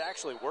basket, and it's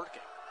actually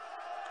working.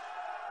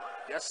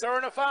 Yes, sir,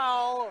 and a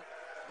foul.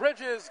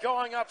 Bridges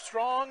going up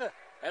strong,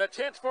 and a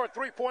chance for a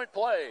three-point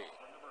play.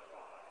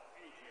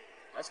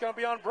 That's going to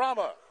be on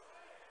Brahma.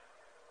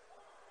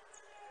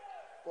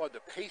 Boy,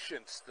 the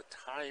patience, the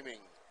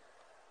timing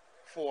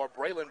for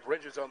Braylon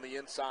Bridges on the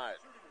inside.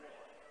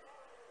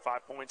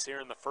 5 points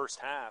here in the first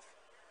half.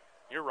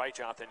 You're right,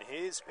 Jonathan.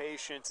 His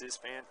patience is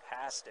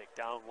fantastic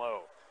down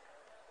low.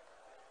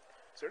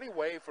 Is there any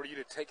way for you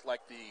to take,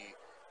 like, the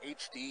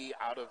HD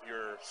out of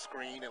your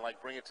screen and, like,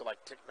 bring it to, like,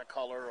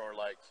 Technicolor or,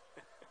 like,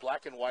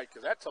 black and white?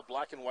 Because that's a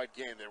black and white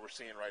game that we're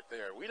seeing right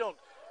there. We don't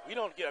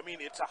get, I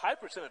mean, it's a high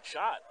percentage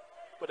shot.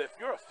 But if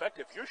you're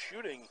effective, you're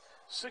shooting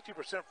 60%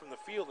 from the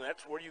field, and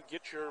that's where you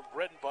get your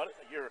bread and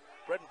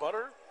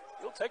butter,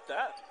 you'll take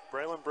that.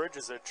 Braylon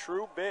Bridges, a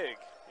true big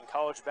in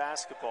college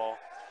basketball.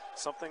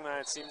 Something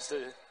that seems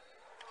to...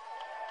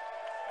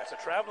 That's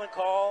a traveling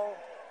call.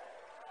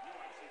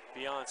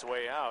 Be on its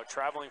way out.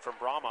 Traveling from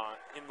Brahma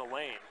in the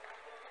lane.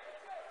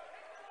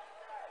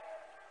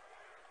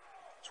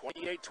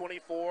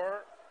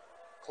 28-24.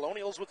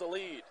 Colonials with the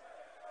lead.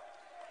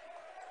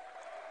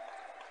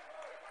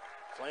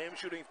 Flames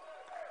shooting.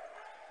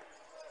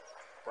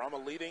 Brahma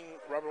leading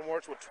Robert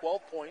Morris with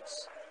 12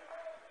 points.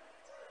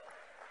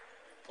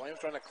 Flames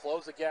trying to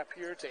close the gap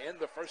here to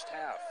end the first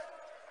half.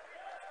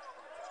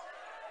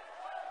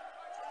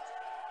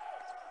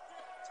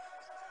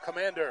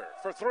 Commander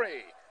for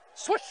 3.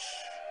 Swish!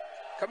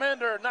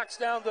 Commander knocks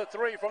down the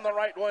 3 from the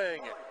right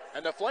wing.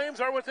 And the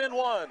Flames are within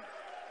 1.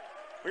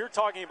 We were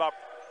talking about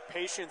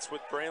patience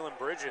with Braylon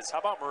Bridges. How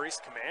about Maurice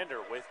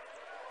Commander with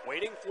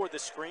waiting for the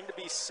screen to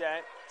be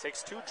set,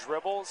 takes 2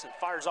 dribbles, and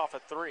fires off a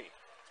 3.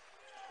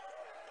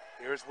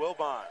 Here's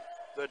Wilbon.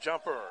 The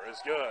jumper is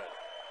good.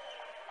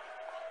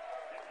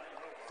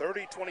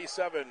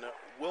 30-27.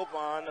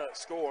 Wilbon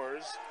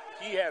scores.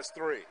 He has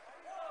 3.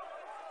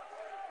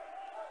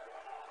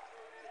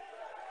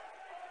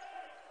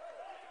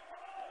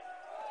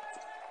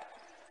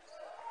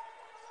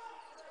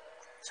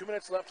 Two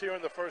minutes left here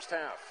in the first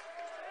half.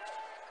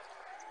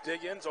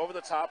 Diggins over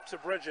the top to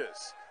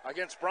Bridges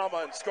against Brahma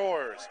and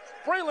scores.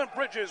 Braylon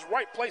Bridges,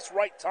 right place,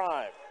 right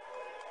time.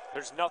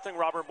 There's nothing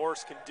Robert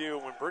Morris can do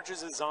when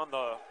Bridges is on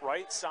the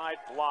right side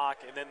block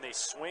and then they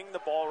swing the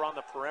ball around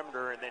the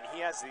perimeter and then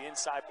he has the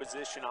inside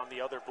position on the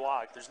other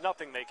block. There's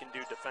nothing they can do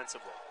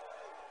defensively.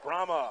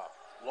 Brahma,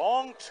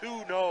 long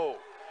 2-0.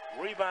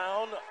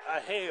 Rebound, a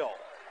Hale.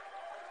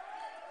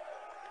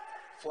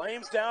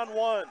 Flames down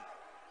 1.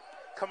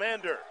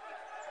 Commander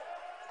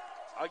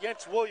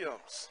against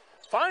Williams.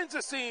 Finds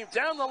a seam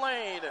down the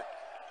lane.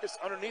 It's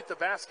underneath the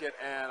basket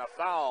and a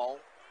foul.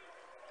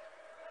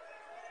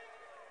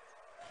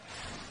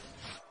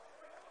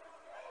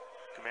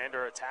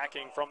 Commander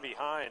attacking from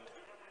behind.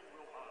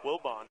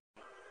 Wilbon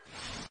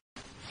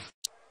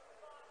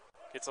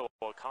gets a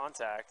little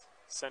contact,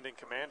 sending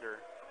Commander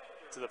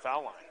to the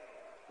foul line.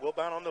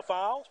 Wilbon on the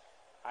foul.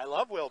 I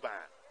love Wilbon.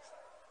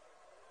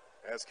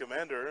 As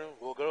Commander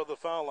will go to the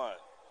foul line.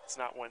 It's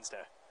not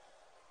Wednesday.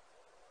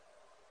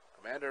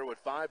 Commander with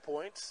 5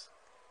 points.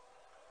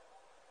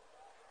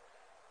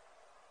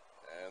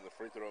 And the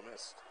free throw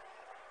missed.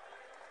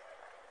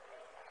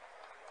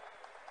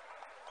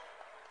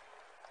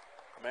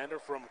 Commander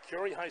from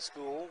Curie High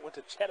School, went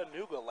to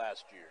Chattanooga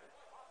last year.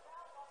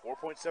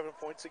 4.7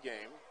 points a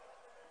game.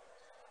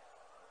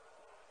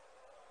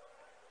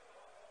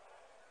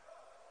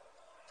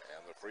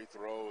 And the free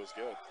throw is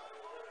good.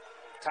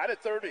 Tied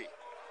at 30.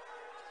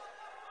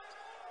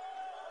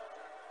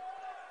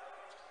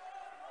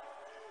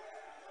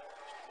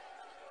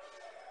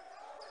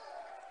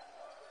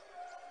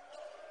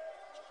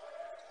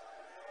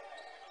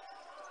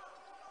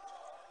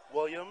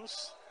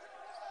 Williams.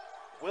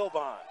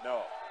 Wilbon,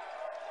 no.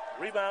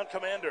 Rebound,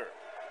 Commander.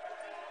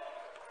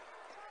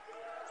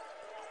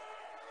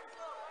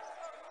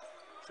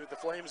 See what the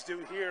Flames do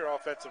here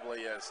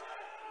offensively as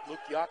Luke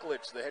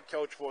Yaklich, the head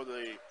coach for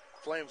the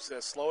Flames,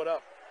 says slow it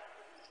up.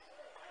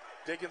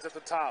 Diggins at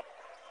the top.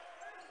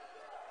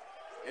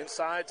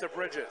 Inside to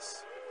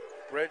Bridges.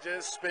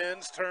 Bridges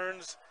spins,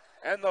 turns,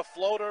 and the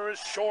floater is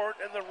short,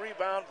 and the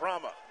rebound,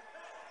 Brahma.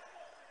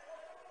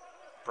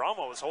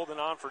 Brahma was holding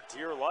on for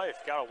dear life,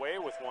 got away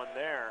with one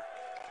there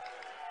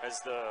as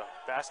the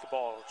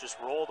basketball just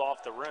rolled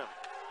off the rim.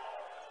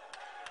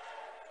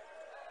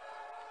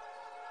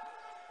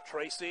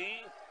 Tracy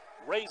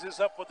raises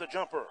up with the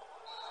jumper.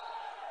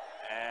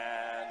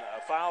 And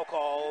a foul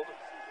called.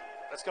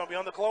 That's going to be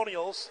on the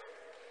Colonials.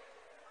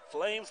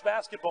 Flames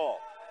basketball.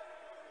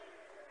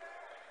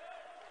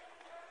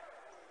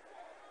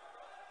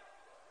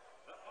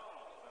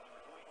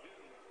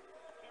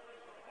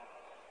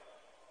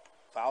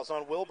 Fouls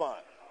on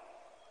Wilbon.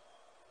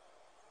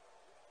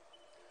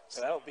 So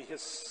that'll be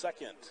his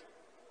second.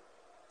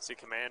 See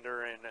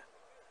Commander and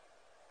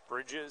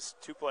Bridges,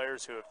 two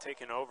players who have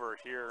taken over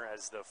here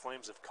as the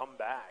Flames have come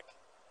back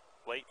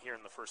late here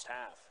in the first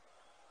half.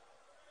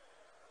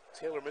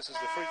 Taylor misses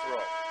the free throw.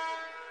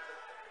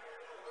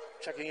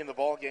 Checking in the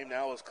ball game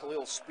now is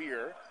Khalil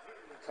Spear.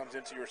 Comes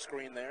into your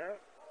screen there.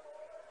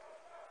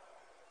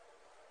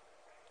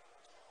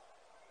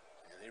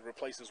 And he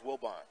replaces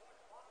Wilbon.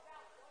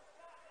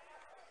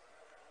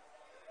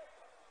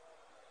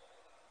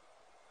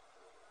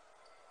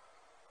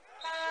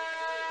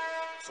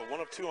 So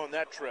 1 of 2 on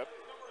that trip.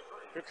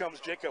 Here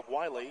comes Jacob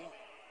Wiley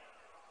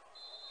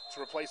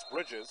to replace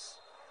Bridges.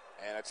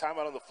 And a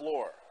timeout on the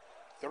floor.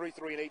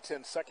 33 and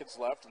 8/10 seconds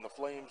left, and the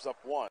Flames up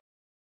 1.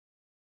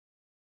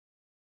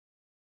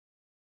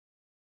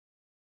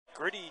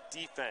 Gritty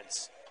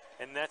defense,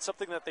 and that's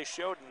something that they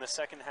showed in the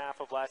second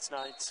half of last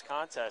night's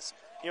contest.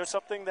 You know,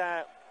 something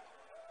that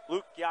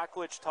Luke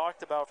Yaklich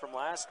talked about from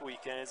last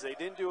weekend is they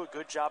didn't do a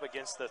good job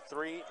against the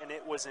three, and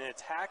it was an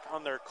attack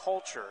on their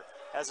culture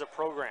as a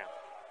program.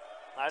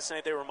 Last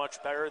night they were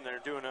much better, and they're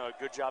doing a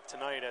good job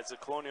tonight as the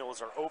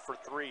Colonials are 0 for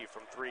 3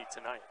 from 3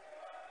 tonight.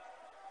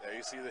 There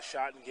you see the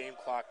shot and game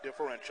clock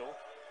differential.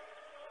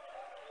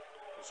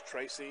 As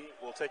Tracy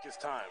will take his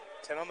time.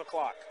 10 on the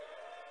clock.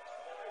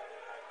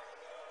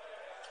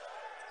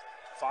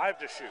 5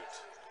 to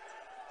shoot.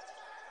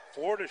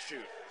 4 to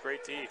shoot.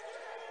 Great D.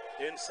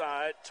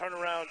 Inside,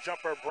 turnaround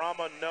jumper,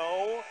 Brahma,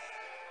 no.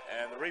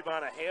 And the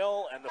rebound, a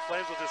Hale, and the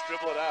Flames will just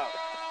dribble it out.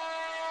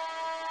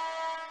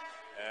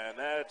 And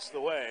that's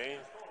the way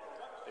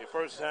the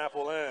first half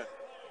will end.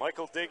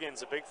 Michael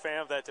Diggins, a big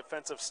fan of that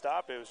defensive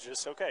stop. It was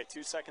just, okay,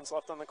 2 seconds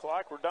left on the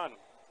clock. We're done.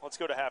 Let's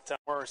go to halftime.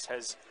 Morris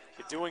has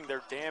been doing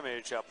their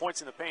damage.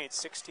 Points in the paint,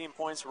 16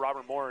 points for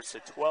Robert Morris to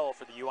 12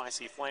 for the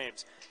UIC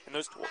Flames. And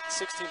those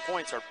 16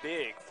 points are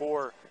big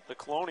for the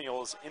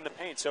Colonials in the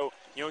paint. So,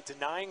 you know,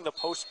 denying the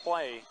post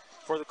play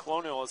for the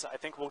Colonials, I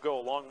think will go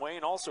a long way.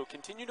 And also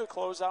continue to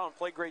close out and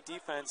play great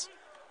defense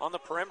on the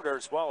perimeter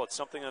as well. It's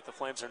something that the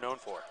Flames are known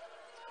for.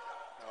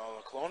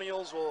 The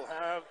Colonials will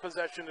have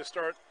possession to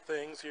start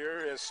things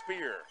here as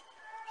Spear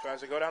tries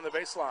to go down the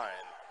baseline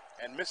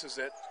and misses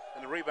it.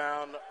 And the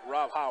rebound,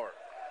 Rob Howard.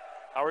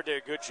 Howard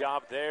did a good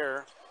job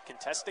there,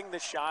 contesting the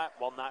shot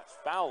while not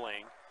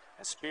fouling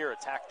as Spear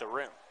attacked the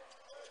rim.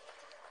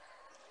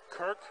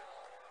 Kirk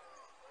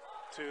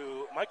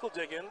to Michael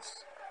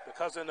Diggins, the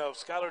cousin of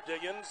Skylar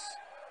Diggins,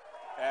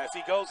 as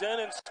he goes in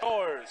and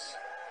scores.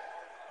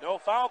 No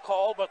foul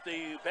call, but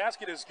the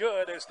basket is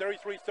good. It's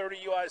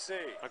 33-30 UIC.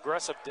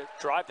 Aggressive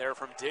drive there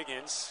from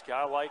Diggins.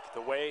 Gotta like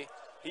the way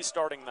he's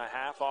starting the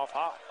half off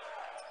hot.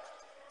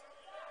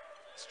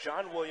 It's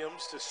John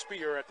Williams to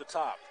Spear at the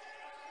top.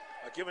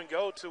 A give and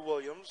go to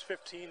Williams,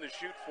 15 to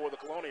shoot for the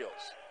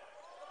Colonials.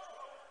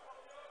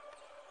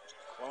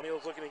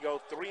 Colonials looking to go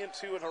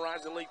 3-2 in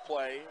Horizon League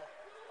play.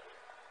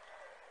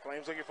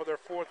 Flames looking for their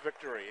fourth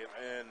victory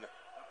in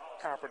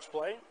conference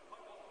play.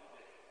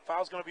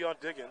 Foul's going to be on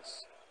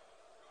Diggins.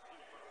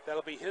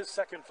 That'll be his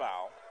second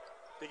foul.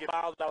 They get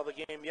fouled out of the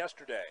game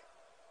yesterday.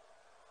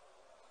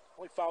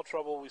 Only foul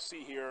trouble we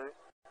see here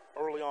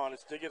early on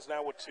is Diggins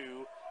now with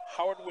 2,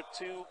 Howard with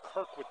 2,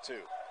 Kirk with 2.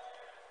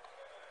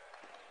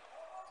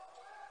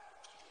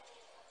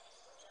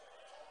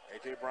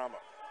 A.J. Brahma,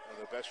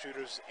 one of the best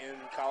shooters in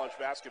college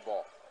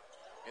basketball.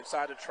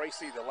 Inside to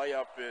Tracy, the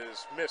layup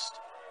is missed,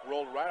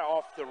 rolled right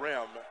off the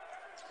rim,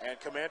 and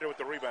Commander with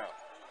the rebound.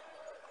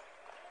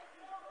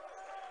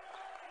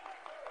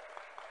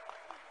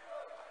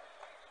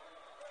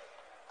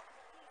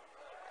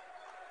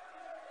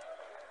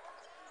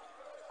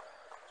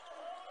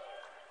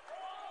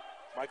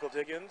 Michael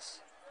Diggins.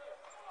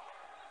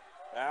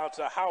 Now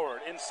to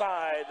Howard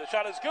inside. The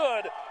shot is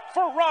good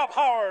for Rob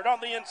Howard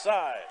on the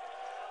inside.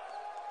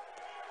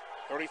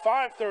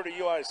 35-30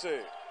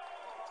 UIC.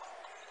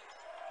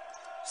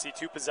 See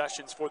 2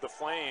 possessions for the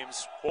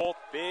Flames. Both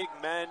big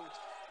men.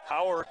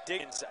 Howard,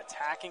 Diggins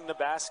attacking the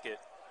basket.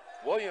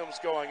 Williams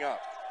going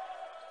up.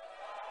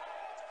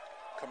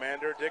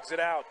 Commander digs it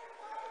out.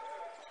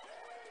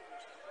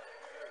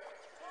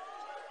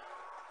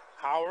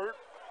 Howard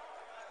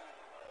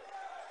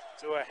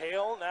to a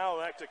Hale. Now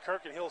back to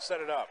Kirk, and he'll set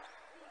it up.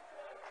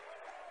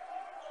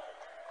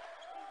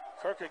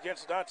 Kirk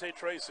against Dante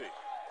Tracy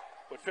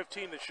with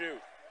 15 to shoot.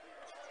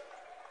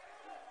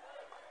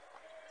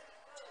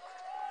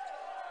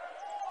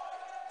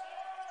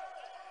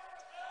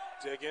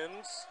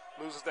 Diggins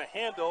loses the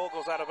handle,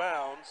 goes out of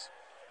bounds.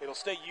 It'll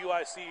stay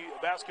UIC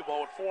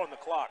basketball with 4 on the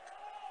clock.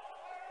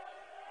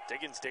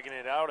 Diggins digging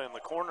it out in the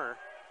corner,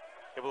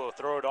 able to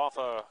throw it off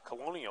a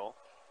Colonial.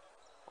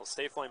 Will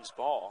stay Flames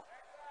ball.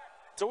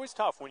 It's always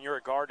tough when you're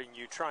a guard and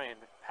you try and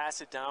pass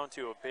it down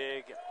to a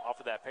big off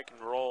of that pick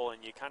and roll,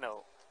 and you kind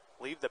of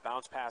leave the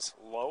bounce pass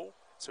low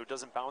so it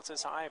doesn't bounce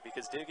as high,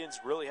 because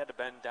Diggins really had to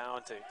bend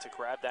down to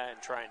grab that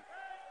and try and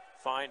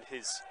find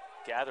his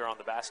gather on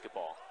the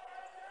basketball.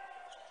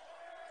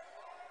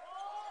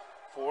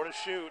 4 to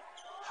shoot.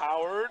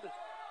 Howard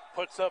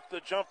puts up the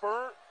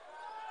jumper.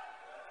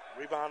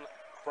 Rebound,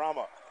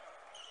 Brahma.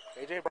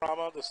 A.J.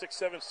 Brahma, the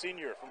 6'7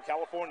 senior from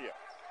California.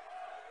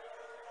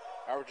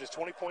 Averages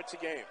 20 points a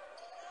game.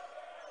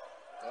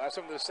 I'll have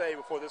something to say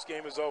before this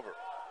game is over.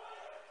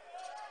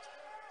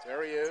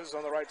 There he is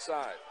on the right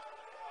side.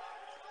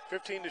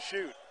 15 to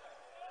shoot.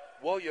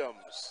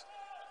 Williams.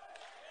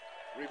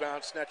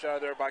 Rebound snatch out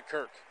of there by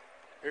Kirk.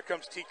 Here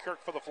comes T.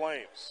 Kirk for the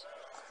Flames.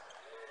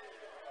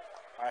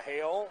 A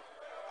Hale.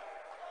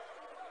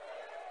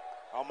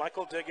 Now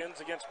Michael Diggins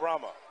against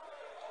Brahma.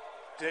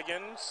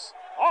 Diggins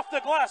off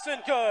the glass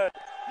and good.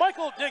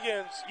 Michael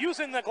Diggins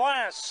using the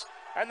glass,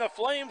 and the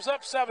Flames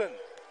up 7.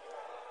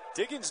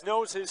 Diggins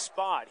knows his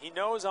spot. He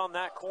knows on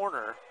that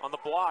corner, on the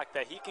block,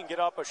 that he can get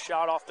up a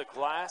shot off the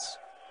glass.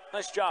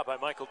 Nice job by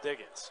Michael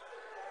Diggins.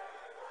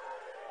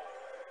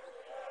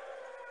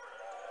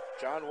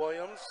 John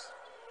Williams.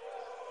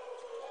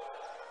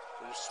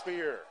 There's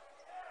Spear.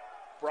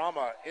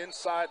 Brahma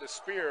inside the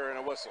Spear and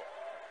a whistle.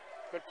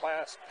 Good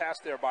pass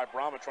there by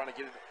Brahma, trying to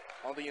get it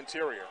on the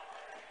interior.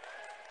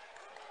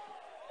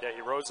 Yeah,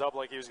 he rose up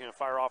like he was going to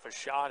fire off a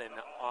shot, and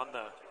on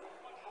the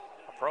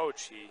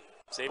approach, he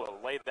was able to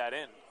lay that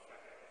in.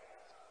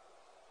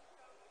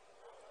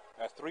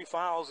 That's 3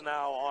 fouls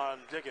now on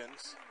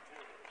Diggins.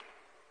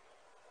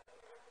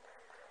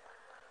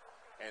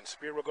 And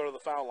Spear will go to the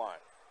foul line.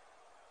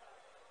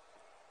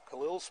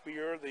 Khalil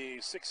Spear, the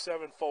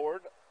 6'7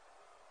 forward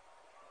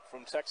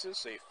from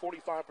Texas, a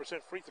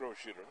 45% free throw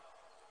shooter.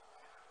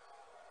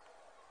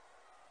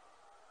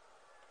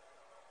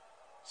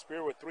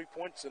 Spear with 3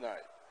 points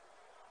tonight.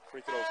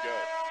 Free throw's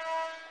good.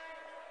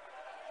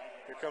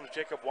 Here comes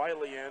Jacob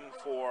Wiley in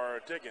for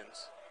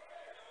Diggins.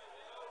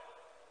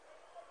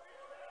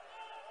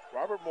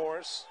 Robert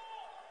Morris,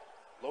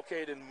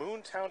 located in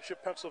Moon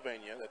Township,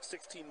 Pennsylvania. That's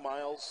 16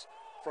 miles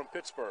from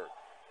Pittsburgh.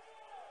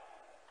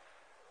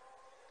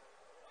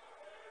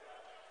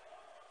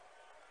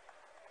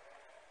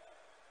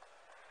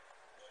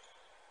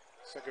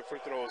 Second free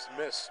throw is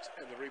missed,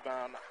 and the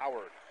rebound,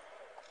 Howard.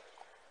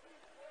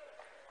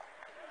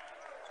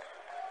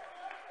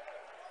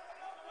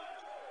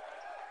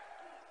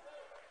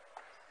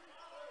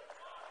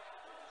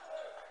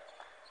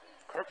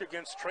 Kirk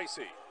against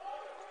Tracy.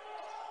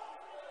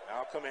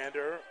 Now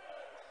Commander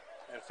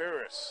and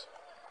Ferris.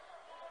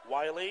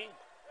 Wiley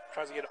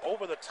tries to get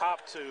over the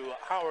top to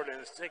Howard, and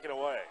it's taken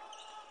away.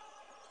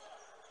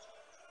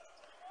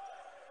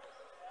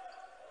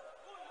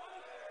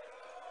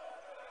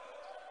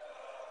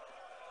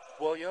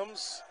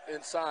 Williams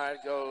inside,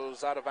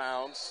 goes out of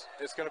bounds.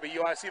 It's going to be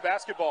UIC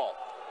basketball.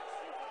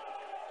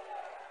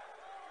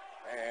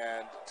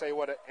 And tell you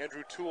what,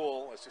 Andrew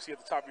Toole, as you see at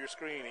the top of your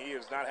screen, he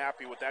is not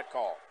happy with that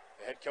call.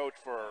 The head coach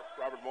for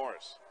Robert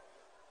Morris.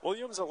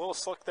 Williams a little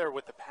slick there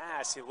with the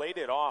pass. He laid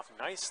it off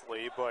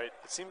nicely, but it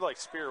seemed like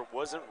Spear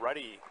wasn't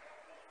ready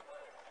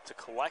to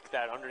collect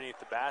that underneath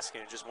the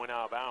basket and just went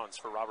out of bounds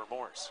for Robert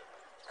Morris.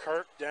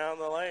 Kirk down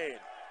the lane.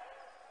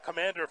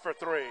 Commander for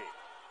three.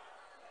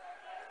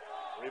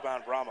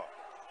 Rebound Brahma.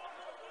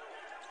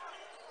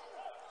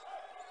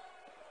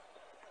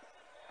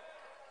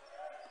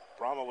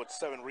 Brahma with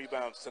 7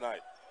 rebounds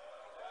tonight.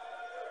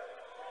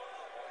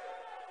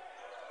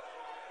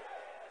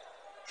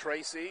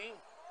 Tracy.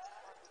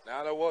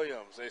 Now to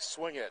Williams. They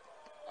swing it.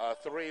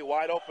 3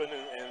 wide open,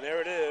 and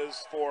there it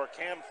is for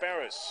Cam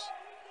Ferris.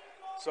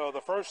 So the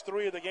first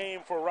 3 of the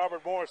game for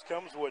Robert Morris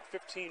comes with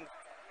 15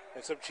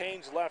 and some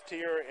change left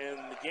here in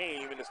the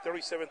game, and it's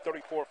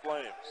 37-34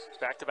 Flames.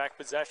 Back-to-back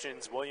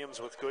possessions.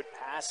 Williams with good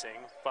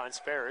passing finds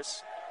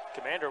Ferris.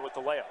 Commander with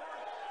the layup.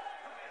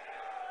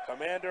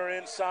 Commander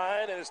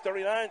inside, and it's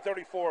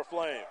 39-34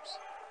 Flames.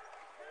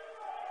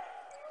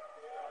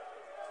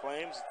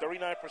 Flames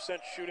 39%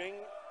 shooting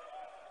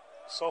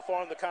so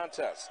far in the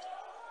contest.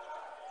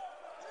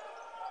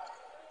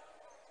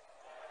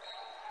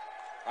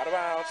 Out of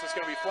bounds. It's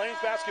going to be Flames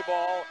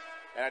basketball,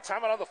 and a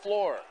timeout on the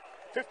floor.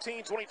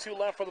 15:22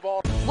 left for the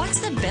ball.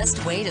 What's the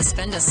best way to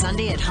spend a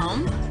Sunday at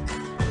home?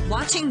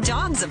 Watching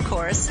dogs, of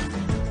course.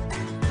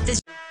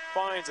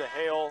 Finds a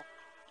Hale.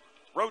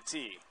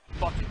 Roti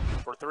bucket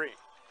for 3.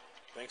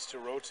 Thanks to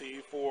Roti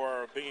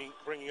for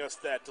bringing us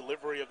that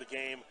delivery of the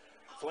game.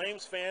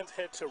 Flames fans,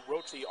 head to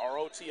Roti,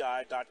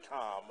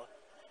 ROTI.com,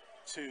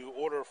 to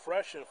order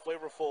fresh and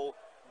flavorful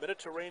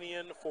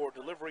Mediterranean for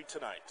delivery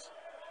tonight.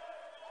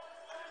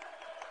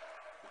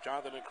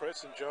 Jonathan and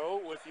Chris and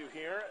Joe with you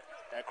here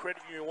at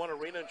Credit Union One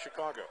Arena in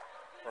Chicago.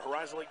 For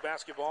Horizon League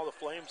basketball, the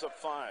Flames up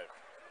 5.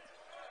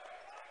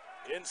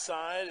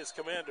 Inside is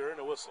Commander and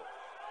a whistle.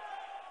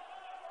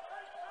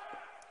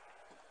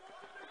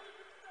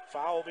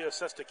 Foul will be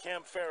assessed to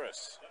Cam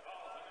Ferris.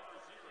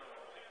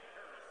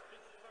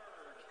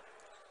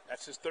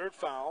 That's his 3rd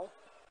foul.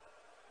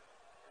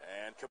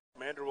 And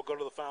Commander will go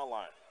to the foul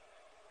line.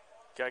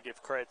 Gotta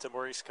give credit to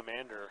Maurice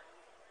Commander.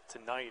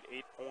 Tonight,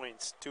 8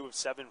 points, 2 of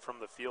 7 from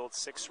the field,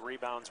 6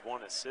 rebounds,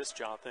 1 assist,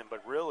 Jonathan.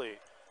 But really,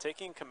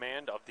 taking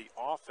command of the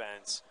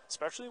offense,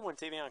 especially when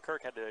Tavion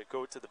Kirk had to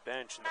go to the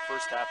bench in the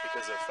first half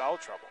because of foul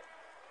trouble.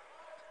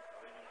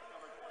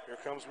 Here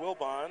comes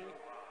Wilbon,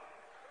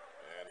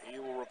 and he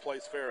will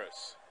replace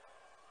Ferris.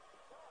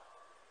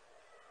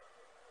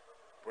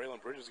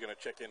 Braylon Bridges is going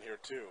to check in here,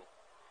 too.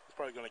 He's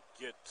probably going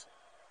to get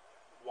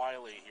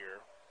Wiley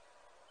here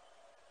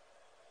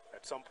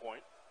at some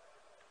point.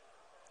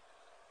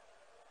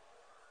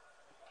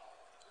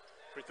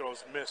 Free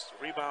throws missed.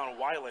 Rebound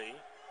Wiley.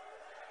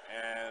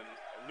 And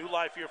a new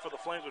life here for the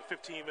Flames with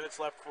 15 minutes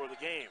left for the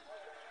game.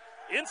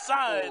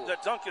 Inside, the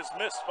dunk is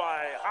missed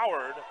by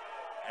Howard.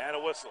 And a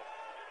whistle.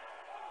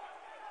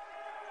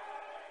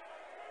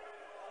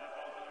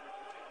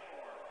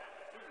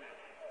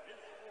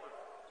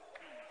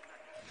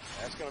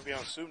 That's going to be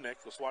on Sumnik.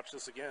 Let's watch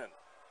this again.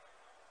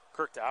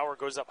 Kirk to Howard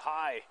goes up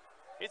high.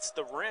 It's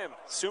the rim.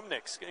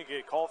 Sumnik's going to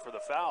get called for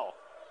the foul.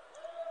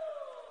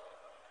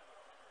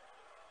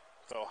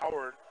 So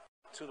Howard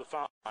to the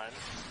foul line.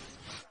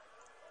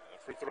 And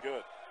a free throw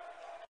good.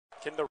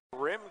 Can the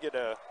rim get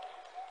a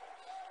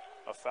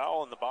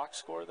foul in the box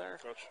score there?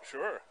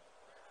 Sure.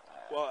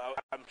 Well,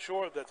 I'm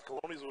sure that the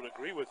Colonials would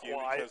agree with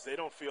you because they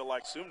don't feel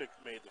like Sumnik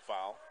made the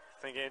foul.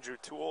 I think Andrew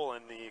Toole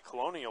and the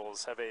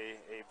Colonials have a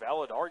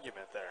valid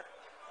argument there.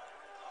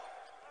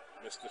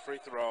 Missed the free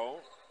throw.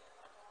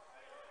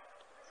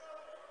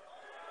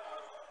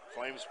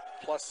 Flames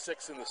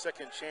 +6 in the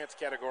second chance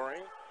category.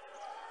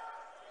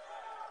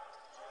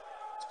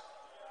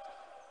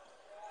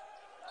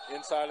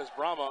 Inside is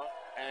Brahma,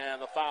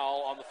 and the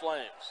foul on the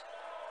Flames.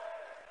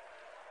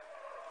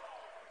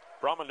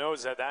 Brahma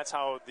knows that that's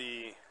how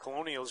the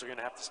Colonials are going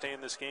to have to stay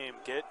in this game.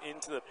 Get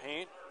into the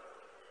paint,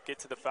 get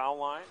to the foul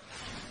line.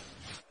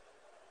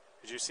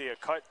 As you see a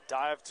cut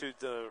dive to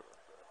the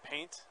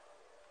paint,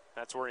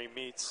 that's where he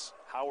meets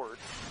Howard,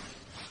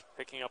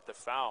 picking up the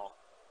foul.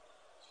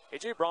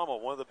 A.J. Brahma,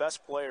 one of the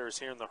best players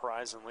here in the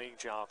Horizon League,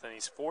 Jonathan.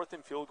 He's 4th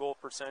in field goal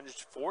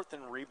percentage, 4th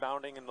in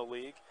rebounding in the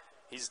league.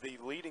 He's the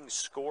leading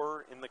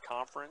scorer in the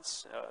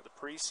conference, the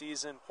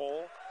preseason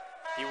poll.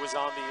 He was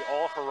on the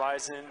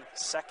All-Horizon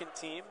second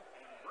team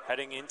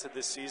heading into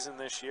this season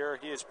this year.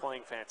 He is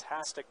playing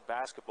fantastic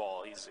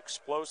basketball. He's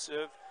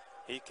explosive.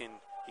 He can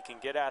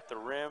get at the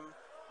rim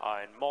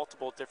in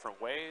multiple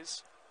different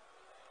ways.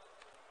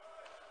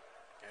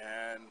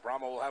 And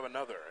Brahma will have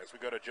another as we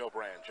go to Joe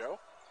Brand. Joe?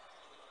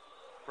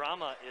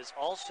 Brahma is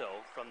also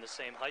from the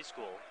same high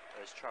school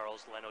as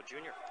Charles Leno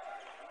Jr.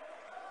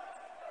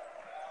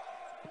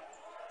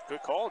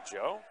 Good call,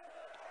 Joe.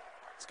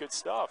 It's good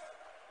stuff.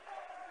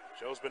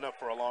 Joe's been up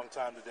for a long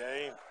time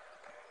today.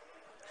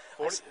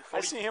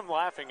 I see him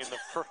laughing in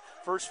the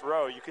first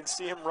row. You can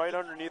see him right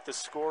underneath the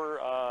score,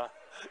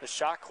 the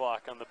shot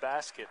clock on the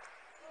basket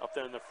up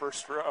there in the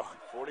first row.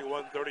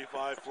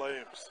 41-35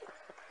 Flames.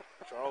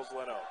 Charles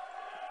Leno.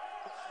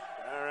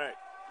 All right.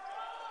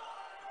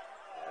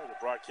 The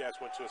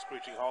broadcast went to a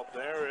screeching halt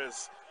there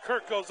as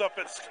Kirk goes up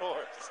and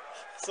scores.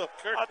 So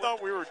Kirk, I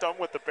thought we were done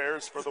with the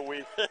Bears for the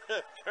week.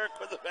 Kirk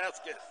with the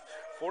basket.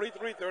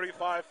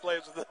 43-35,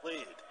 Flames with the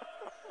lead.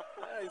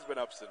 He's been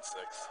up since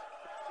 6.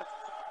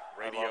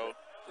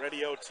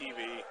 Radio,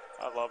 TV.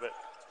 I love it.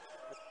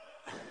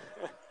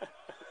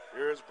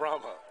 Here's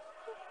Brahma.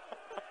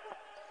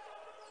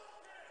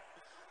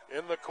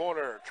 In the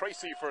corner,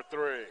 Tracy for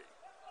 3.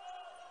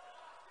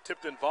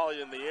 Tipped in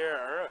volley in the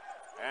air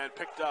and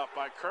picked up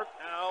by Kirk.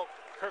 Now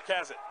Kirk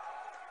has it.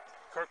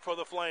 Kirk for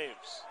the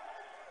Flames.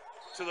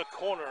 To the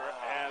corner,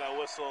 and a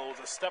whistle. Was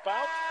a step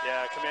out?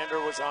 Yeah, Commander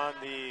was on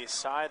the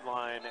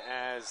sideline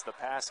as the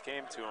pass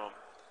came to him.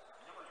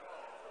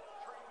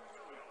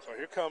 So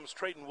here comes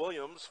Trayton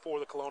Williams for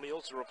the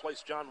Colonials to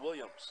replace John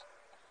Williams.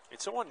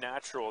 It's so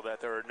unnatural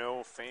that there are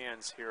no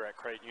fans here at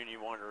Credit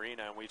Union One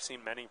Arena, and we've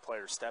seen many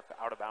players step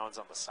out of bounds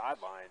on the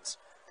sidelines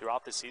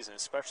throughout the season,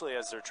 especially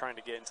as they're trying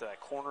to get into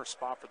that corner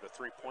spot for the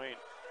three-point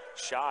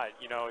shot.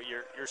 You know,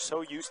 you're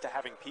so used to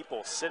having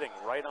people sitting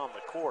right on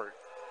the court.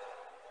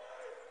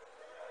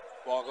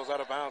 Ball goes out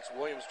of bounds.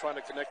 Williams trying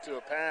to connect to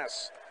a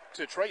pass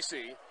to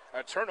Tracy.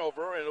 A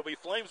turnover, and it'll be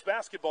Flames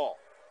basketball.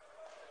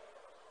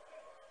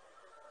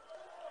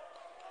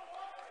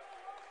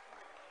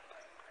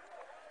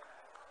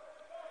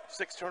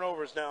 Six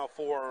turnovers now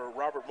for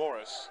Robert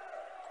Morris.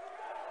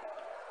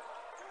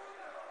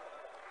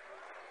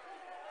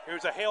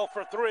 Here's a Hale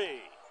for 3.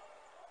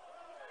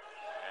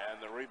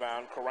 And the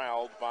rebound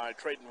corralled by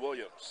Trayton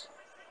Williams.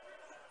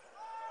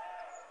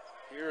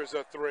 Here's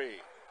a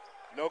 3.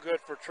 No good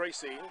for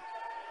Tracy.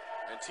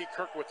 And T.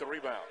 Kirk with the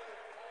rebound.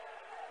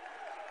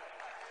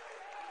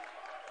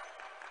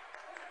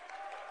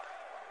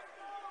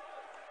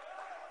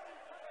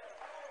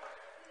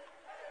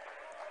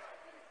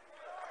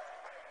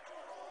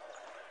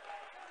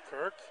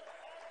 Kirk.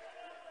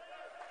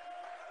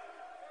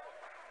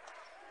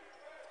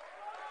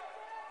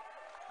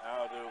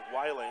 Now to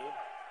Wiley.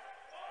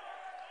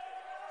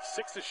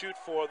 6 to shoot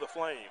for the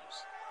Flames.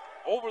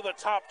 Over the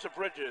top to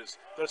Bridges.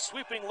 The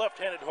sweeping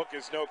left-handed hook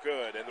is no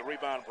good, and the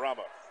rebound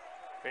Brahma.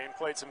 Bain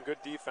played some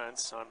good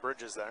defense on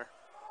Bridges there.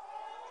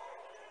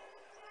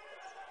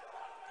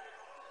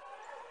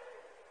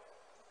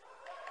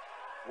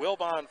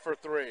 Wilbon for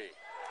 3.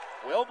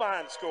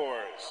 Wilbon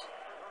scores.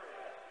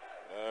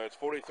 It's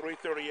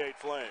 43-38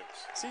 Flames.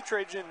 See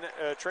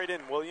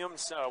Trayton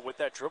Williams with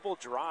that dribble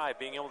drive,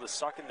 being able to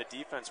suck in the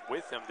defense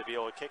with him to be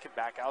able to kick it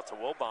back out to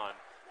Wilbon.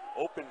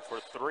 Open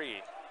for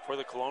 3 for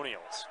the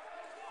Colonials.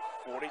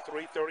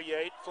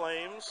 43-38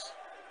 Flames.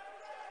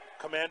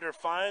 Commander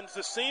finds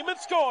the seam and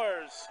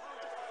scores.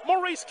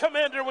 Maurice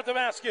Commander with the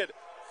basket.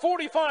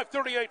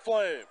 45-38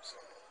 Flames.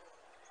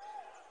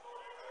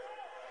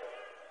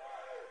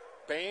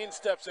 Bain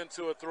steps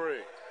into a 3.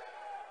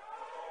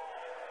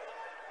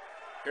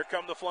 Here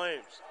come the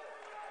Flames.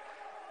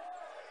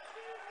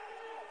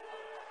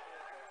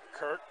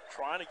 Kirk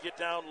trying to get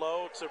down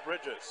low to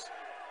Bridges.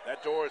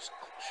 That door is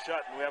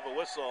shut and we have a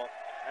whistle.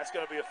 That's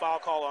going to be a foul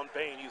call on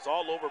Bain. He's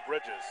all over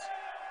Bridges.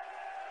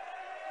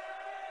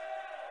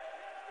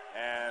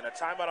 And a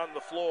timeout on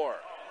the floor.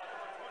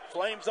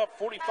 Flames up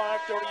 45-38.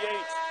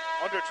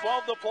 Under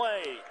 12 to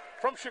play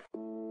from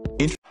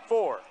Chicago.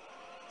 4.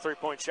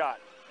 3-point shot.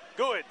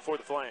 Good for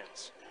the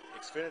Flames.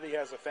 Xfinity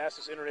has the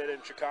fastest internet in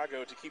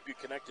Chicago to keep you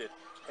connected.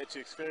 Head to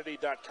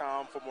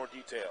Xfinity.com for more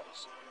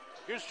details.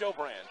 Here's Joe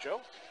Brand.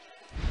 Joe?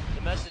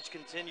 The message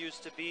continues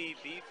to be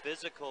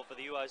physical for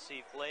the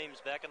UIC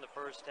Flames. Back in the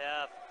first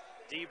half,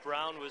 D.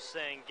 Brown was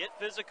saying, get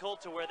physical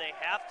to where they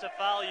have to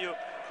foul you.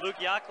 Luke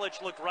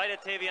Yaklich looked right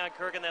at Tavion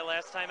Kirk in that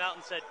last time out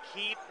and said,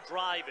 keep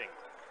driving.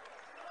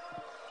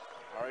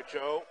 All right,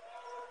 Joe.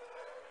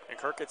 And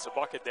Kirk gets a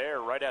bucket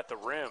there right at the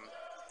rim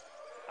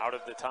out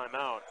of the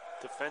timeout.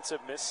 Defensive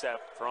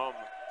misstep from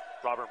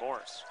Robert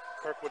Morris.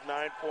 Kirk with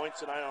 9 points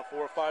tonight on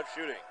 4 of 5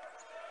 shooting.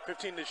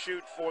 15 to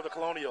shoot for the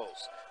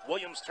Colonials.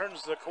 Williams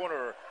turns the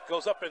corner,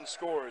 goes up and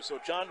scores. So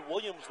John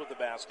Williams with the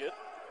basket.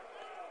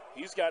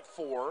 He's got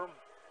 4,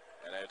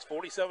 and it's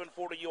 47-40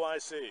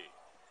 UIC.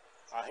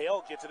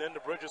 Hale gets it into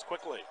Bridges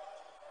quickly.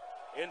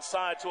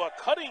 Inside to a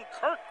cutting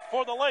Kirk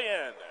for the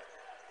lay-in.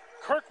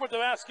 Kirk with the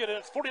basket, and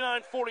it's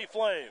 49-40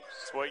 Flames.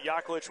 That's what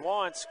Yaklich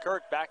wants.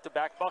 Kirk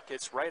back-to-back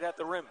buckets right at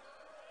the rim.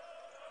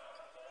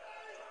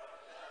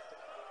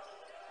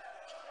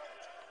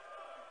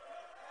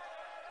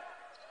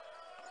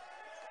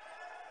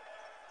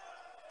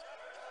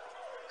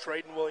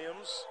 Trayton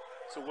Williams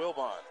to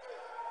Wilbon.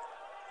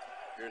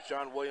 Here's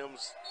John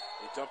Williams.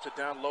 He dumps it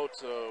down low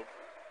to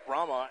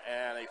Brahma,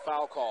 and a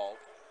foul call.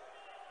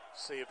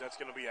 See if that's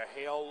going to be a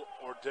Hale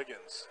or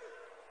Diggins.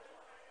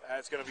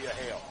 That's going to be a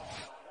Hale.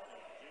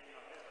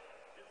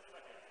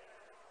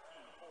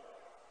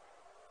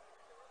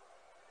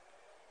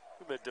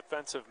 The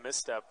defensive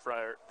misstep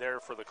there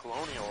for the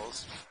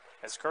Colonials,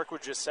 as Kirk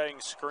was just setting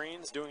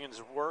screens, doing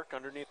his work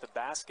underneath the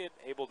basket,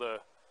 able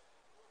to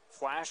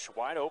flash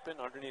wide open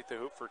underneath the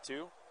hoop for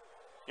 2.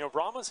 You know,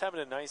 Brahma's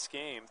having a nice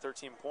game,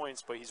 13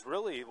 points, but he's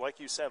really, like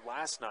you said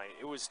last night,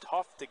 it was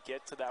tough to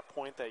get to that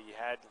point that he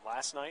had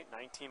last night,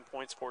 19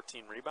 points,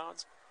 14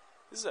 rebounds.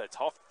 This is a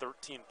tough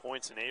 13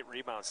 points and 8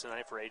 rebounds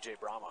tonight for A.J.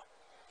 Brahma.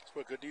 That's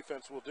what good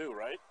defense will do,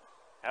 right?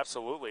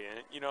 Absolutely.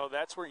 And, you know,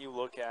 that's where you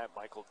look at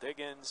Michael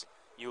Diggins,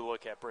 you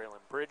look at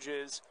Braylon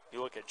Bridges,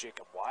 you look at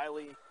Jacob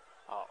Wiley,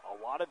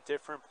 a lot of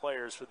different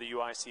players for the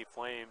UIC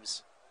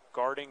Flames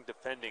guarding,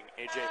 defending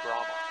A.J.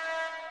 Brahma.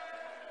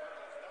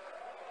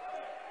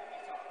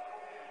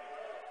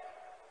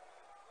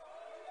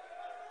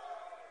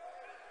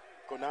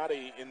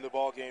 Gonati in the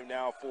ball game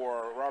now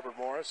for Robert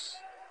Morris.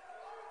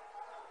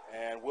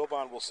 And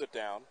Wilbon will sit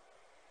down.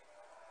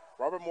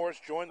 Robert Morris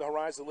joined the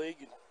Horizon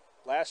League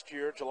last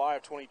year, July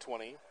of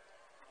 2020.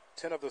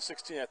 10 of the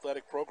 16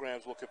 athletic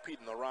programs will compete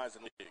in the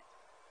Horizon League.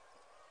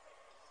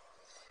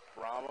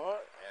 Brahma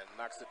and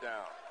knocks it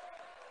down.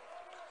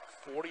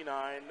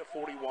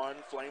 49-41,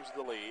 Flames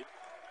the lead.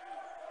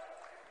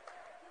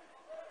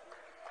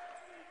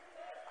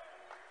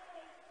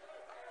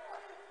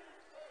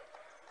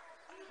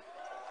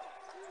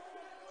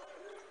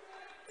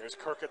 There's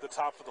Kirk at the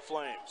top for the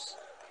Flames.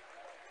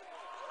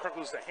 Kirk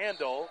loses the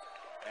handle,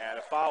 and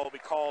a foul will be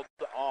called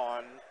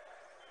on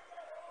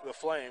the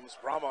Flames.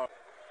 Brahma,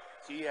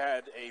 he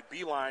had a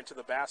beeline to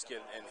the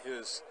basket, and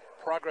his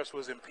progress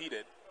was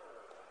impeded.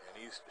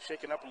 And he's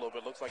shaken up a little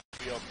bit. Looks like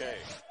he'll be okay.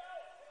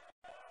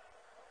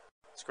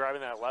 He's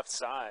grabbing that left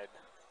side.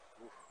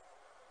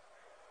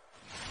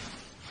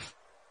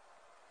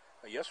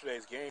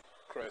 Yesterday's game,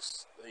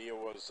 Chris, it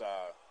was,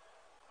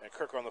 and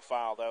Kirk on the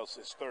foul. That was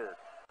his third.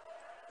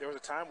 There was a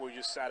time where he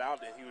just sat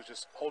out and he was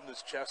just holding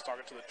his chest,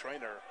 talking to the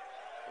trainer.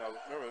 You know,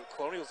 remember,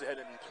 Colonials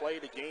hadn't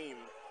played a game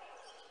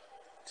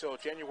until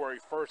January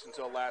 1st,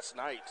 until last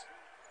night.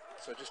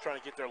 So just trying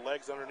to get their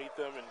legs underneath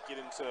them and get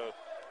into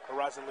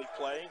Horizon League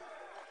play.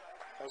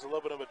 That was a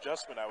little bit of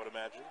adjustment, I would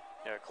imagine.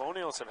 Yeah,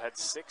 Colonials have had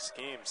 6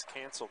 games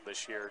canceled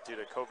this year due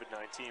to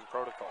COVID-19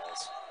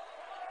 protocols.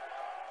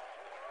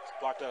 It's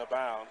blocked out of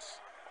bounds.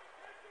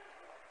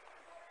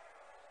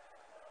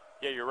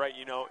 Yeah, you're right.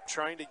 You know,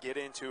 trying to get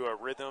into a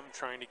rhythm,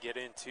 trying to get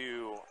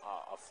into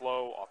a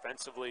flow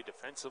offensively,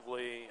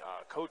 defensively,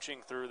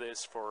 coaching through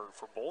this for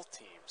both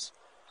teams,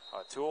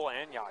 Toole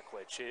and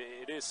Yaklich.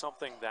 It is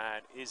something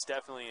that is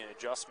definitely an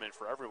adjustment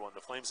for everyone.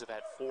 The Flames have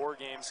had 4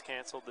 games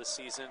canceled this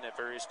season at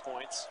various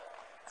points.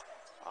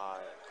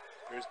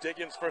 Here's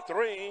Diggins for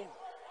 3.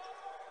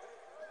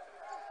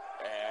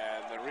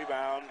 And the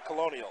rebound,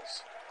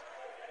 Colonials.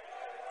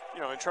 You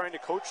know, and trying to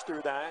coach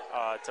through that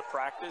to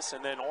practice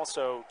and then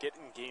also get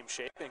in game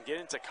shape and get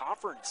into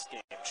conference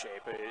game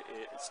shape.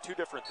 It's 2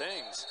 different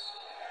things.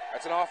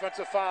 That's an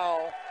offensive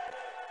foul.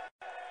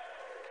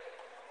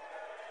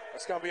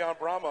 That's going to be on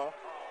Brahma.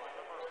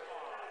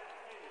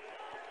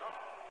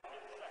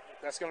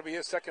 That's going to be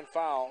his second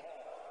foul.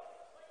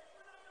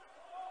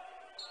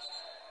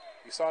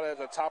 You saw that at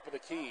the top of the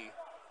key.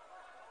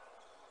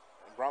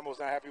 And Brahma was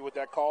not happy with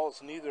that call,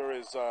 as neither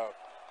is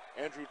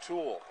Andrew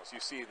Toole, as you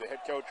see, the head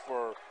coach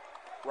for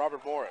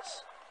Robert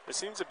Morris. There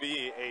seems to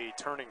be a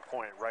turning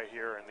point right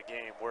here in the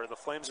game where the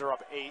Flames are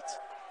up 8,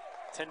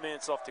 10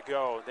 minutes left to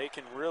go. They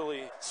can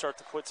really start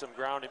to put some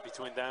ground in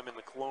between them and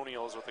the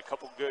Colonials with a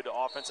couple good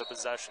offensive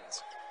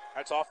possessions.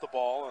 That's off the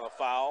ball and a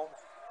foul.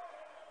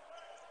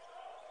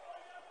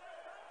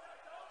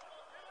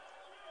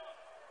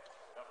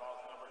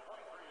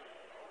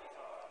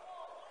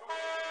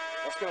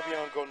 That's going to be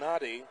on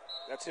Gonati.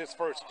 That's his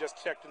first. He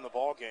just checked in the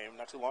ball game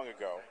not too long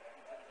ago.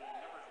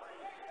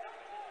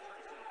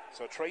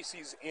 So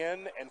Tracy's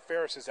in and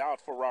Ferris is out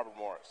for Robert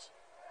Morris.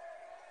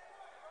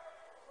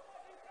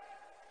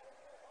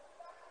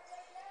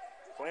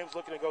 Flames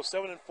looking to go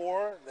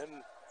 7-4,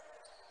 then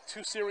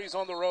 2 series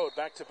on the road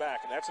back to back,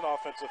 and that's an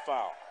offensive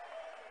foul.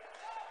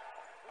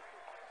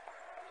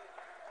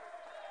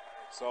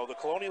 So the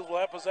Colonials will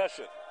have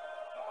possession.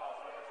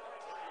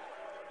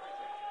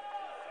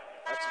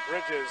 That's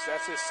Bridges.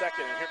 That's his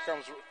second, and here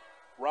comes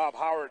Rob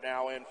Howard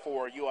now in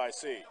for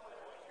UIC.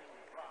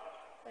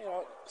 You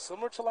know,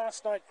 similar to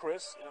last night,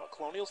 Chris, you know,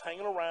 Colonials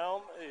hanging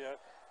around. You know,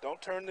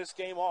 don't turn this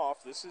game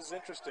off. This is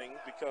interesting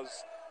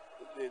because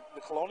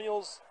the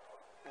Colonials,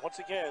 once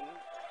again,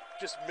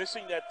 just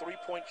missing that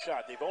 3-point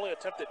shot. They've only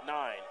attempted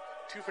 9,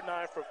 2 for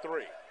 9 from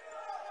 3.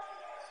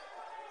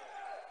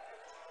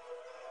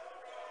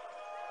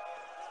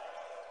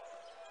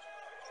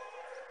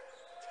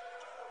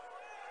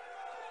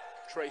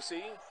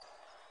 Tracy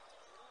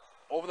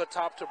over the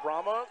top to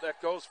Brahma.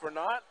 That goes for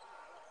naught.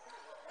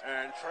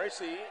 And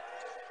Tracy,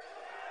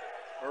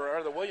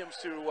 or the Williams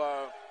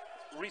to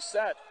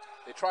reset.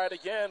 They try it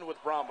again with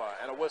Brahma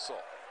and a whistle.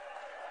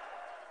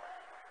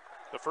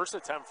 The first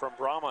attempt from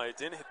Brahma, it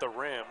didn't hit the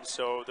rim,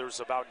 so there's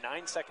about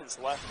 9 seconds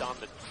left on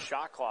the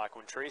shot clock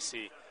when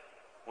Tracy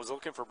was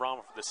looking for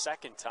Brahma for the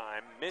second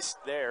time. Missed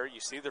there.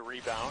 You see the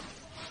rebound.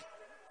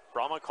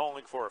 Brahma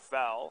calling for a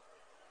foul.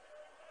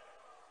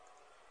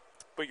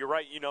 But you're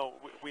right, you know,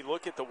 we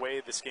look at the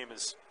way this game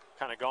has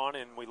kind of gone,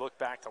 and we look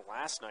back to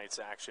last night's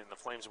action, the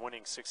Flames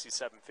winning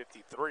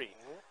 67-53.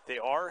 They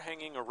are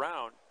hanging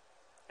around,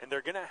 and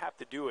they're going to have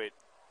to do it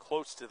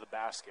close to the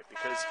basket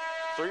because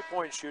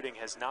three-point shooting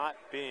has not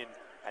been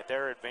at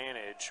their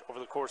advantage over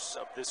the course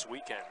of this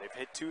weekend. They've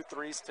hit 2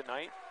 threes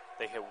tonight.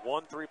 They hit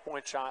 1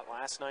 3-point shot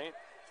last night.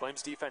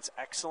 Flames defense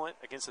excellent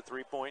against the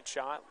 3-point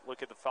shot.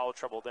 Look at the foul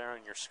trouble there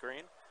on your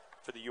screen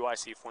for the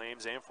UIC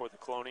Flames and for the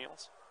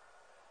Colonials.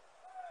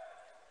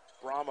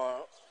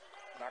 Brahma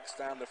knocks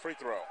down the free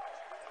throw.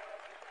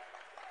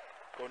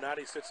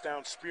 Bonatti sits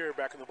down Spear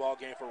back in the ball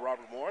game for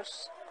Robert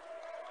Morris.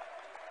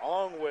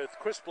 Along with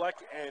Chris Bleck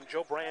and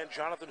Joe Brand,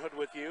 Jonathan Hood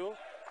with you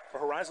for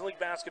Horizon League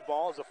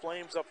basketball as the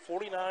Flames up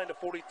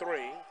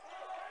 49-43.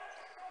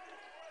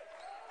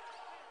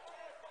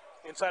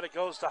 Inside it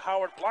goes to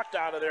Howard, blocked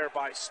out of there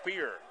by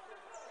Spear.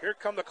 Here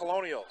come the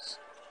Colonials.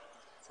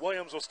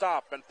 Williams will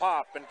stop and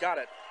pop and got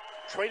it.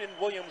 Trayden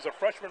Williams, a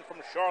freshman from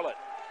Charlotte,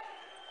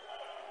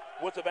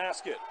 with the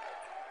basket.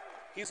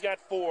 He's got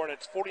 4, and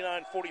it's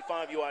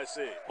 49-45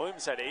 UIC.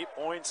 Williams had 8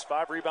 points,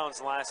 5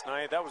 rebounds last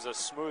night. That was a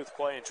smooth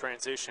play in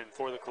transition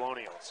for the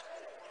Colonials.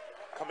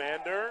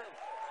 Commander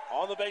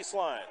on the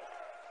baseline.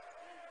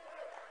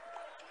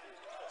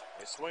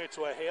 They swing it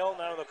to a Hale,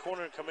 now in the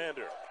corner,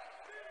 Commander.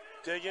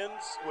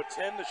 Diggins with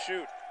 10 to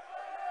shoot.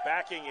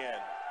 Backing in.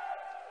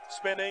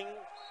 Spinning.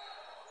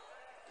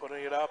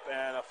 Putting it up,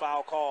 and a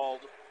foul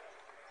called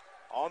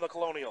on the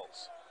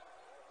Colonials.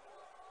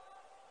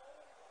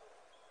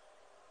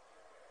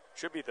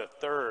 Should be the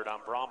 3rd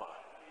on Brahma.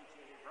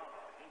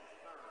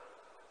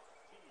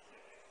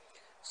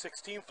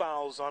 16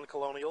 fouls on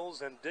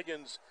Colonials, and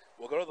Diggins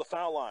will go to the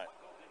foul line.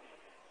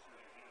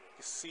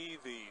 You see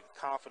the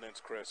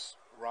confidence, Chris,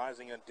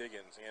 rising on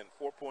Diggins, and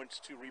 4 points,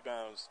 2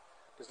 rebounds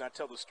does not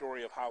tell the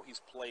story of how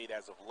he's played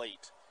as of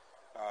late.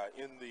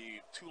 In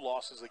the 2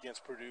 losses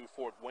against Purdue,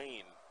 Fort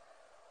Wayne,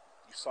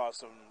 you saw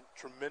some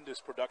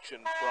tremendous production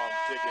from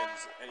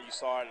Diggins, and you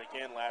saw it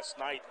again last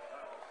night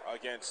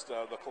against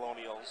the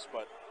Colonials.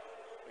 But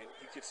I mean,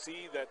 you could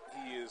see that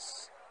he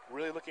is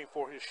really looking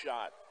for his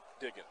shot,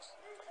 Diggins.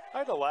 I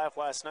had to laugh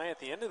last night at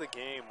the end of the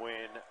game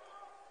when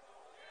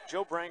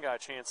Joe Brand got a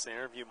chance to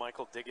interview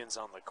Michael Diggins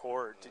on the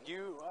court. Did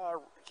you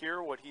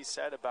hear what he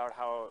said about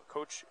how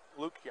Coach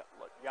Luke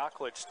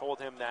Yaklich told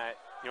him that,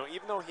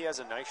 even though he has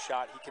a nice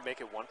shot, he can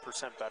make it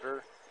 1%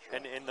 better?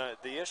 And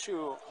the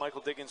issue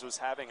Michael Diggins was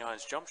having on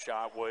his jump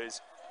shot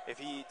was if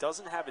he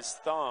doesn't have his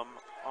thumb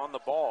on the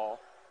ball,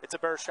 it's a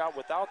better shot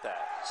without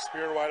that.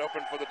 Spear wide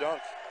open for the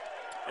dunk.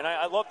 And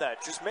I love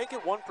that. Just make it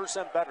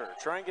 1% better.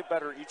 Try and get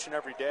better each and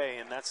every day,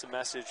 and that's the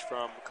message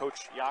from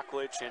Coach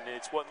Yaklich, and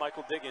it's what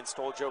Michael Diggins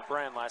told Joe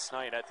Brand last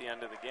night at the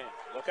end of the game.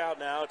 Look out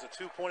now. It's a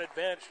 2-point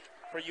advantage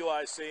for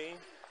UIC.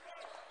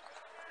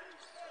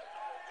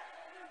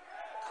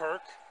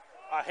 Kirk,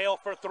 a Hale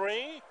for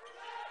 3.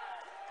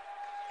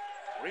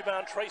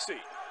 Rebound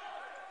Tracy.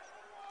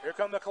 Here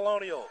come the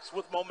Colonials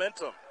with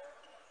momentum.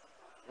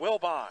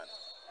 Wilbon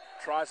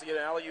tries to get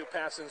an alley-oop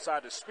pass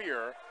inside to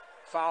Spear.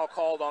 Foul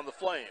called on the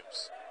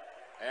Flames.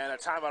 And a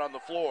timeout on the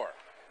floor.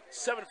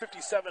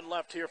 7:57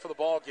 left here for the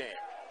ball game.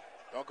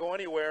 Don't go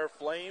anywhere,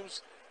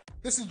 Flames.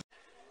 This is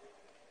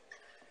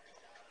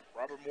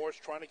Robert Morris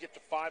trying to get to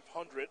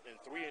 500 and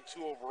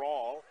 3-2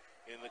 overall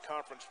in the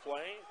conference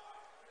play.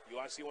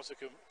 UIC wants to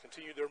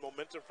continue their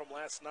momentum from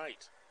last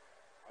night.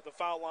 At the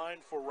foul line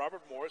for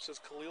Robert Morris is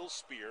Khalil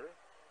Spear,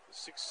 the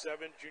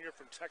 6'7" junior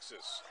from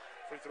Texas.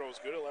 Free throw is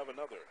good. He'll have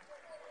another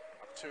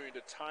opportunity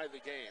to tie the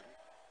game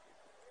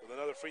with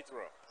another free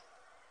throw.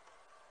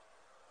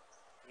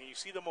 I mean, you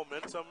see the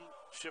momentum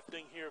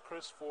shifting here,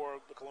 Chris, for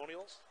the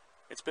Colonials?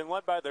 It's been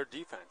led by their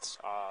defense.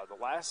 The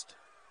last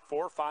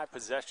 4 or 5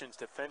 possessions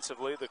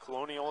defensively, the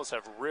Colonials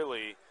have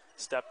really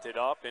stepped it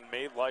up and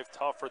made life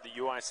tough for the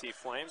UIC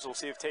Flames. We'll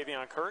see if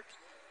Tavion Kirk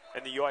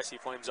and the UIC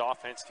Flames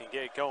offense can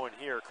get going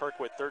here. Kirk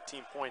with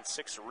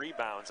 13.6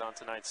 rebounds on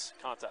tonight's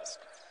contest.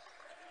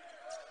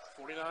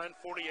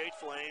 49-48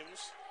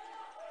 Flames.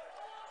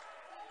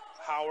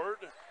 Howard.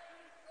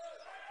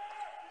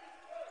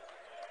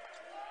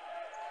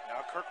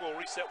 Now Kirk will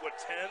reset with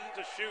 10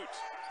 to shoot.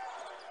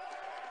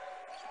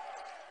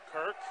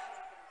 Kirk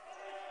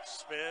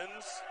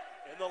spins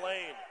in the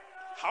lane.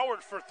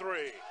 Howard for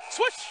 3.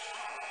 Switch!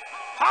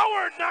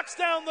 Howard knocks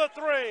down the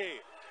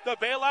 3. The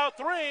bailout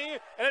 3,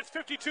 and it's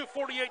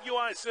 52-48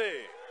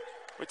 UIC.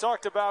 We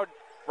talked about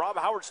Rob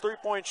Howard's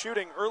three-point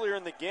shooting earlier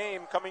in the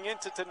game. Coming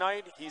into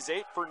tonight, he's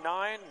 8 for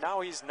 9.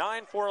 Now he's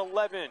 9 for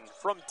 11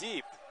 from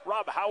deep.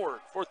 Rob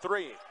Howard for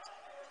 3.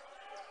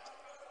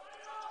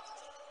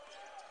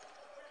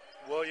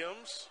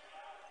 Williams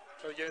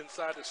trying to get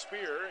inside the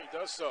Spear. He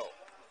does so.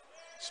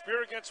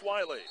 Spear against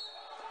Wiley.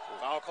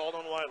 Foul called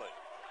on Wiley.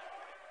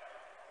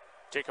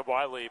 Jacob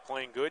Wiley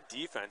playing good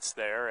defense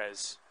there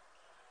as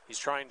he's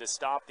trying to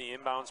stop the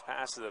inbounds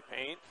pass to the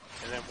paint.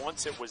 And then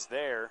once it was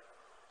there,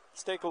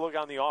 let's take a look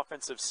on the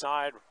offensive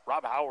side.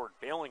 Rob Howard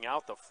bailing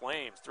out the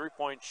Flames.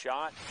 Three-point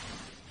shot.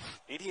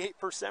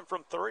 88%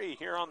 from 3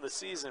 here on the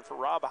season for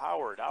Rob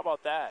Howard. How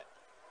about that?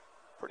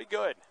 Pretty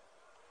good.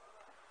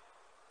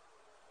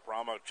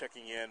 Brahma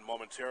checking in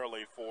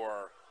momentarily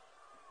for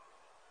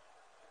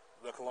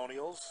the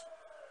Colonials.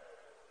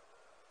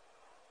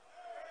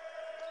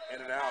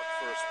 In and out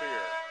for a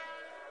spear.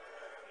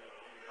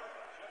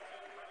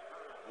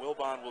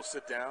 Wilbon will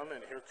sit down,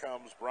 and here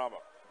comes Brahma.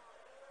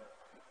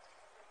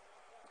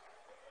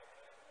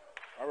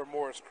 Robert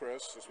Morris,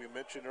 Chris, as we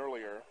mentioned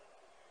earlier,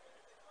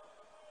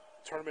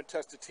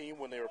 tournament-tested team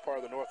when they were part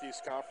of the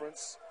Northeast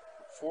Conference.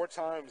 4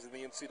 times in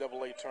the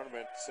NCAA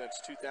tournament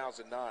since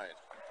 2009.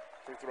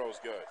 Free throw is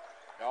good.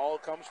 It all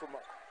comes from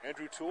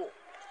Andrew Toole.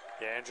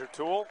 Yeah, Andrew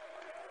Toole.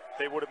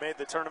 They would have made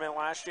the tournament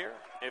last year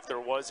if there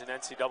was an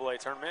NCAA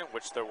tournament,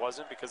 which there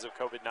wasn't because of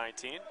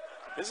COVID-19.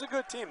 This is a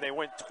good team. They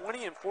went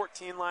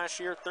 20-14 last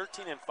year,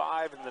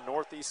 13-5 in the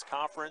Northeast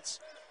Conference.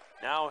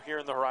 Now here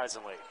in the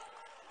Horizon League.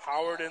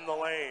 Howard in the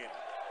lane.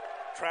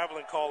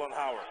 Traveling call on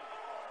Howard.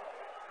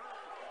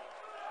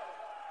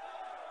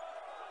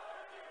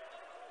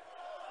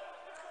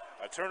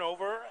 A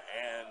turnover,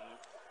 and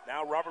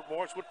now Robert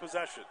Morris with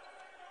possession.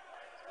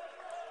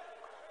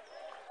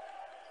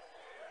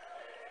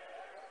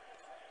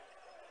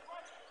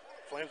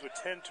 Flames with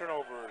 10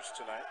 turnovers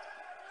tonight.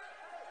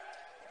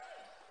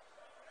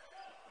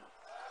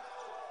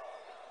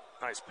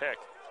 Nice pick.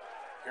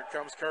 Here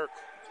comes Kirk.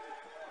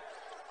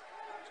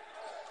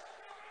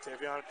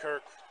 Tavion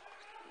Kirk.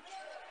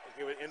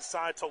 Give it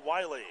inside to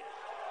Wiley.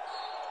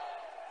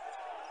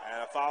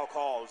 And a foul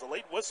call. It was a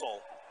late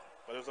whistle,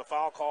 but it was a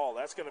foul call.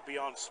 That's going to be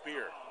on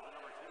Spear.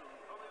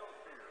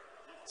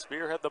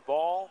 Spear had the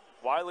ball.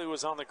 Wiley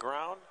was on the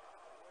ground.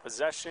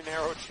 Possession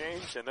arrow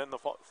changed, and then the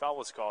foul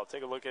was called.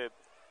 Take a look at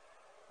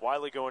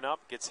Wiley going up,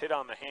 gets hit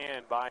on the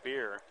hand by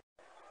Spear.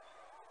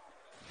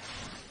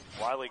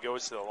 Wiley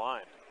goes to the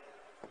line.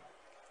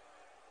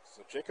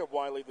 So Jacob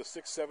Wiley, the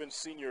 6'7"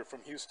 senior from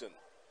Houston.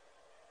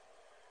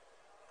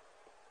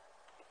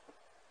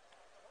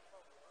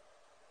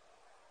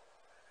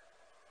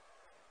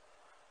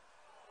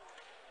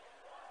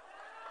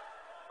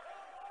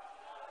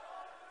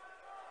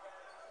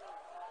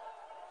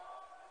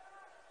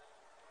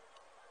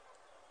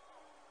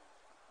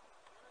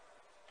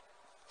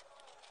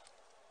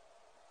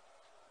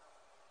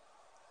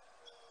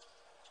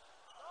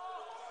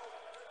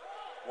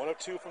 One of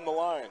 2 from the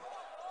line.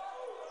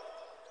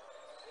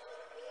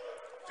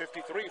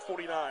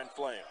 53-49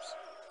 Flames.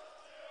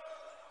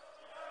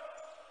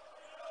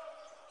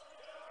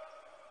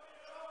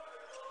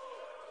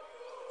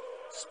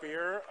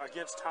 Spear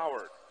against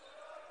Howard.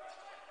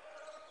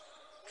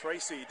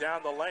 Tracy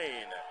down the lane,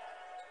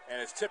 and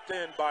it's tipped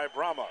in by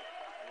Brahma.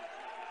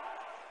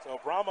 So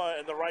Brahma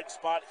in the right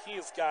spot. He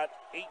has got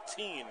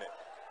 18.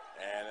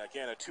 And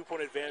again, a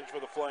 2-point advantage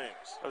for the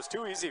Flames. It was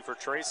too easy for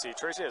Tracy.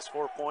 Tracy has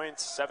 4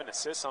 points, 7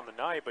 assists on the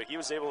night, but he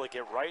was able to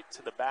get right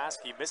to the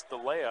basket. He missed the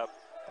layup.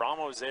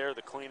 Brahma was there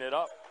to clean it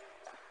up.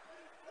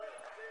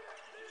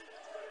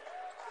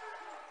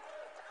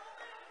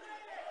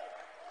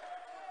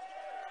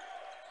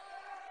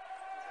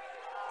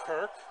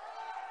 Kirk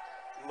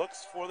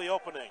looks for the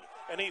opening,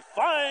 and he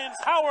finds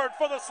Howard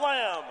for the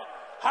slam.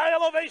 High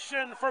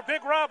elevation for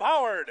Big Rob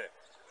Howard.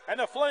 And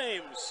the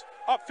Flames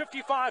up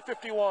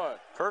 55-51.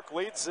 Kirk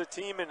leads the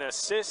team in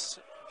assists.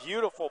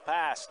 Beautiful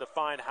pass to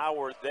find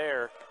Howard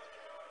there.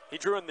 He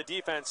drew in the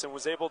defense and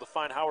was able to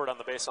find Howard on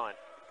the baseline.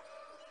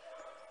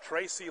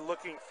 Tracy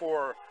looking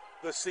for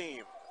the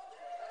seam.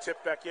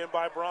 Tipped back in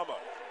by Brahma.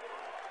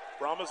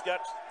 Brahma's got,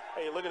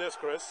 hey, look at this,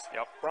 Chris.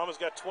 Yep. Brahma's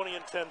got 20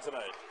 and 10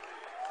 tonight.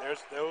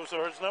 Those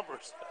are his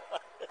numbers.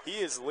 He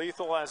is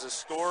lethal as a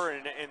scorer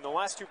in the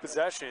last 2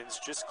 possessions,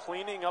 just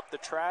cleaning up the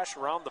trash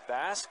around the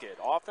basket.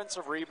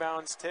 Offensive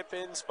rebounds,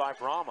 tip-ins by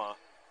Brahma.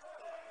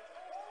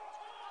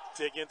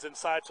 Diggins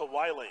inside to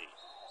Wiley.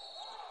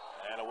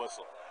 And a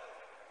whistle.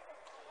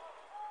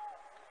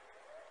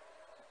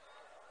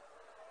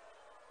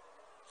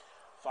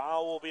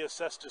 Foul will be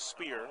assessed to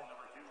Spear.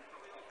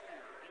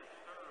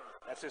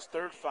 That's his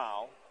 3rd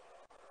foul.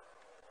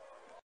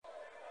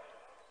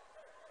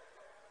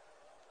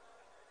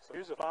 So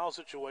here's a foul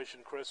situation,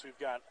 Chris. We've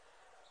got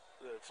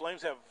the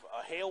Flames have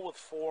Hale with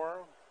 4,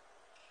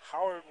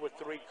 Howard with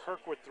 3,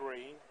 Kirk with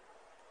 3,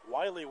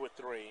 Wiley with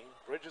 3,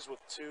 Bridges with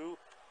 2,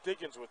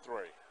 Diggins with 3.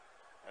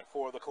 And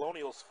for the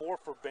Colonials, 4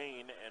 for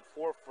Bain and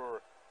 4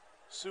 for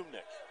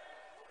Sumnik.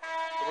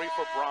 3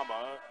 for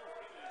Brahma.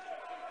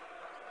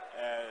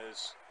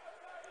 As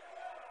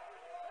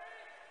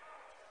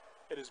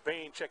it is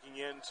Bain checking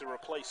in to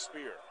replace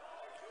Spear.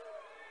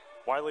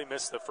 Wiley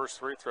missed the first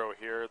free throw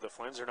here. The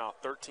Flames are now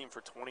 13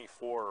 for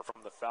 24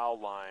 from the foul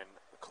line.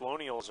 The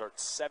Colonials are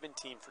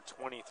 17 for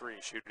 23,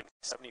 shooting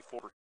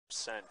 74%.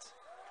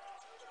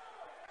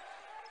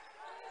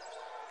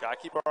 Got to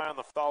keep our eye on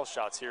the foul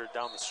shots here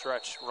down the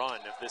stretch run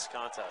of this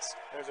contest.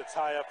 There's a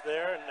tie up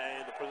there,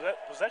 and the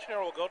possession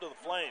arrow will go to the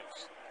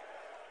Flames.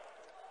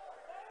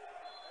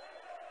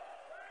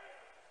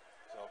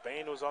 So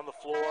Bain was on the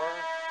floor,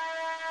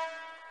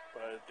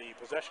 but the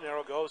possession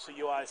arrow goes to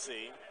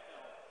UIC.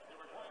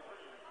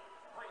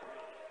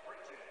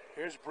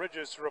 Here's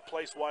Bridges to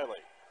replace Wiley.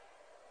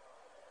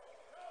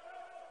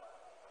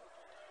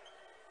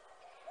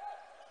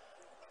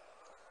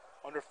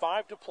 Under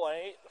 5 to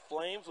play, the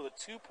Flames with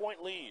a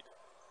 2-point lead.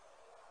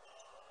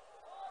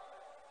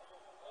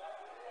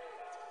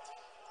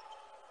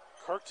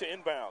 Kirk to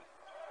inbound.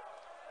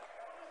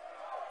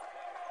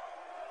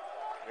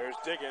 There's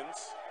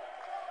Diggins.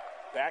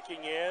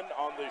 Backing in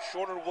on the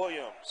shorter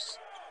Williams.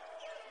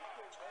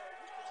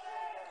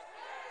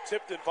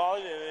 Tipped and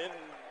volleyed and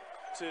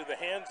into the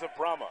hands of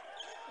Brahma.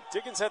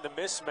 Diggins had the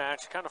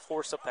mismatch, kind of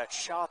forced up that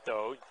shot,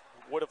 though.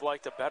 Would have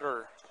liked a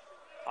better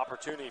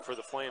opportunity for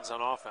the Flames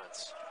on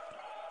offense.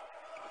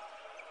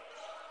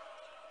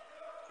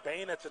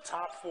 Bain at the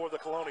top for the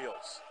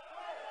Colonials.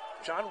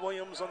 John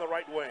Williams on the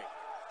right wing.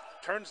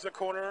 Turns the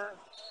corner,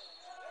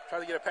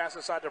 tries to get a pass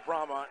inside to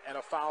Brahma, and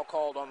a foul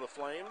called on the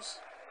Flames.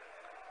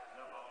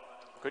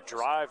 Good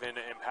drive and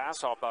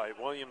pass off by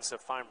Williams to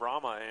find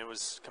Brahma, and it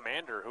was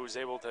Commander who was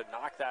able to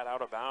knock that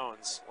out of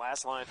bounds.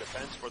 Last line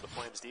defense for the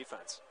Flames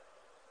defense.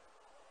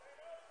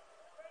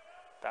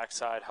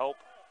 Backside help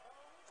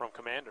from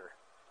Commander.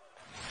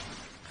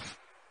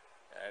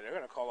 And they're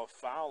going to call a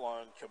foul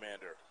on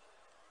Commander.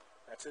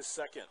 That's his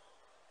second.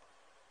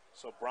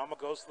 So Brahma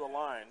goes to the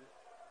line.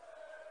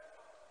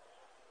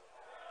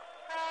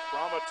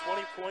 Brahma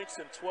 20 points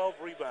and 12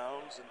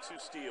 rebounds and 2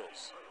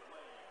 steals.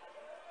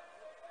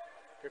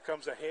 Here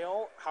comes a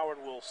hail. Howard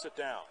will sit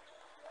down.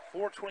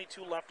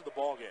 4:22 left of the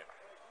ball game.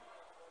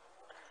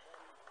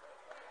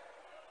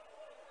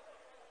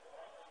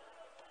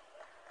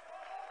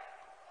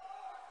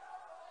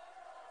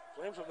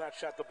 Flames have not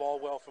shot the ball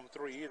well from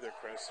 3 either,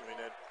 Chris. I mean,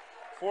 at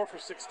 4 for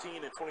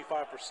 16 and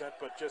 25%,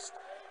 but just,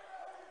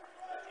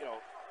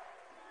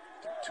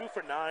 2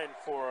 for 9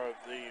 for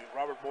the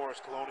Robert Morris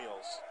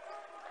Colonials.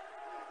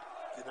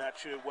 Did not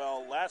shoot it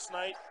well last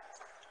night.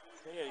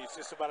 Yeah, it's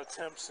just about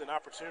attempts and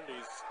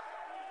opportunities.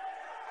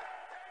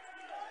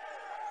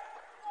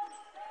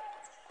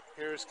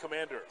 Here's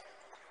Commander.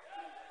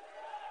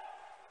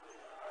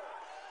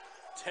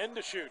 10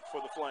 to shoot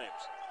for the Flames.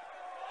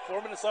 4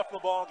 minutes left in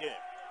the ball game.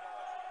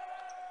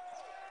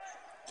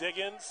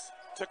 Diggins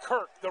to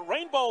Kirk, the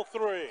rainbow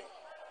 3.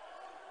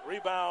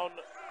 Rebound,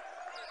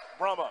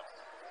 Brahma.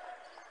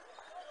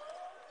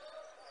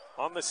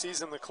 On the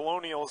season, the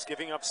Colonials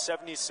giving up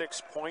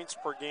 76 points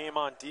per game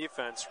on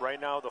defense. Right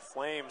now, the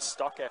Flames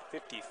stuck at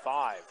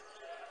 55.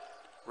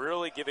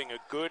 Really giving a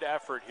good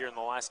effort here in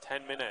the last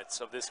 10 minutes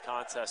of this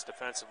contest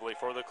defensively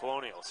for the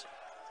Colonials.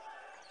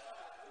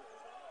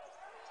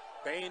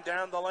 Bain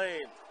down the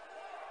lane.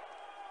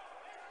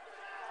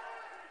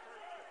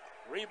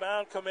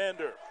 Rebound,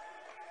 Commander.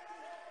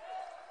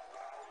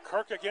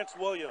 Kirk against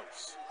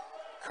Williams.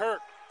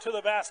 Kirk to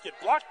the basket,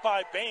 blocked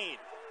by Bain.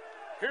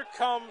 Here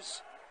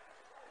comes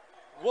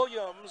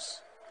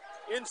Williams.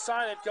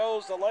 Inside it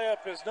goes. The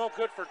layup is no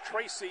good for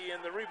Tracy,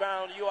 and the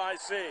rebound,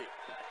 UIC.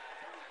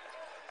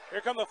 Here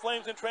come the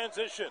Flames in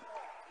transition.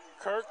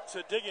 Kirk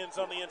to Diggins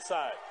on the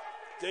inside.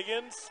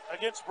 Diggins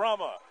against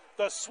Brahma.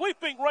 The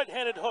sweeping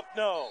right-handed hook,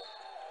 no.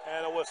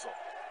 And a whistle.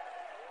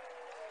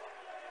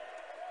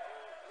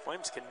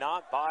 Flames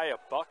cannot buy a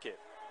bucket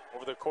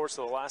over the course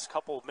of the last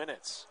couple of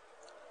minutes.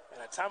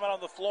 And a timeout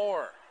on the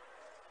floor.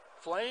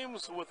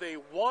 Flames with a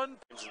 1.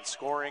 And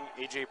scoring,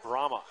 A.J.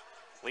 Brahma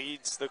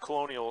leads the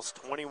Colonials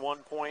 21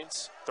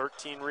 points,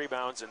 13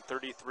 rebounds in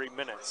 33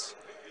 minutes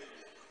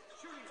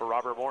for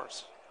Robert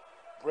Morris.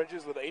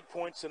 Bridges with 8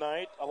 points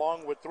tonight,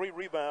 along with 3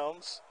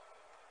 rebounds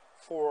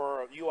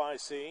for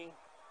UIC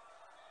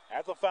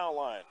at the foul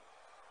line.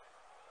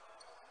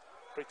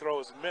 Free throw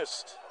is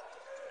missed,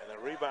 and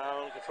the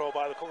rebound controlled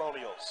by the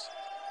Colonials.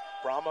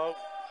 Brahma,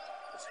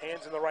 his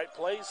hands in the right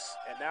place,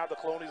 and now the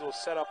Colonials will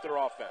set up their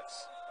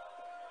offense.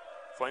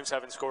 Flames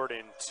haven't scored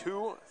in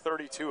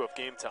 2:32 of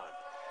game time.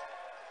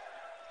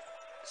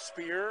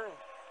 Spear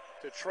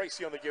to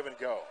Tracy on the give and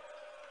go.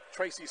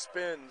 Tracy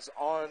spins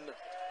on,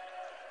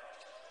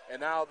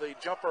 and now the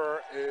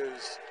jumper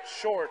is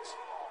short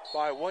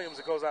by Williams.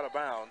 It goes out of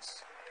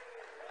bounds.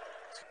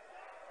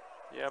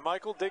 Yeah,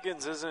 Michael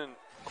Diggins isn't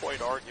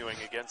quite arguing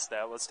against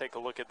that. Let's take a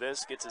look at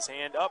this. Gets his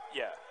hand up.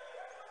 Yeah,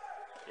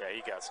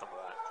 he got some of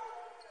that.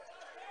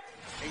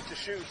 8 to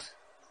shoot.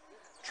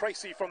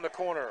 Tracy from the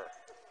corner.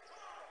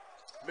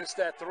 Missed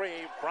that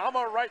 3.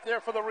 Brahma right there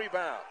for the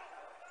rebound.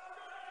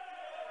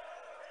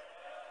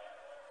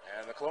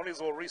 And the Colonials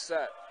will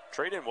reset.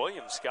 Trayden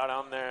Williams got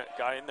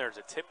in there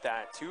to tip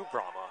that to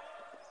Brahma,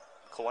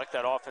 collect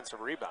that offensive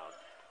rebound.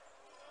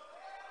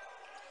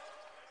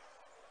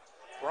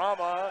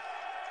 Brahma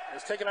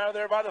is taken out of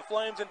there by the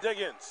Flames and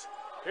Diggins.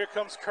 Here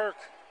comes Kirk.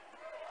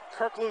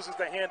 Kirk loses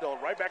the handle,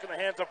 right back in the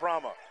hands of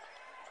Brahma.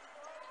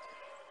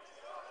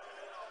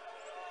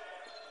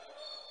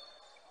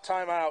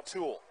 Timeout,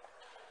 Tool.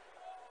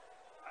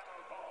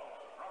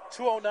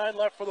 2:09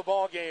 left for the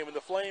ball game, and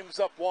the Flames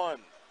up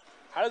 1.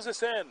 How does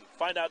this end?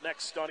 Find out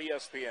next on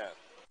ESPN.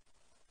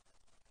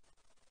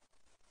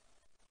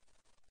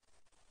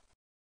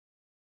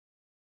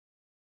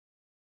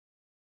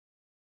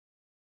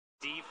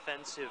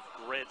 Defensive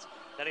grit.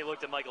 Then he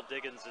looked at Michael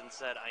Diggins and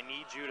said, I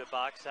need you to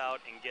box out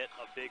and get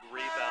a big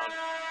rebound.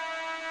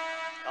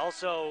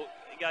 Also,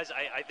 guys,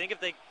 I think if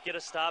they get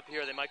a stop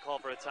here, they might call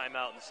for a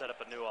timeout and set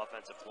up a new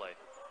offensive play.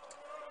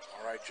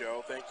 All right,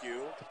 Joe, thank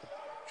you.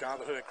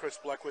 Jonathan Hood and Chris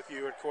Bleck with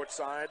you at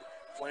courtside.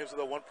 Flames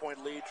with a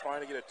 1-point lead,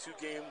 trying to get a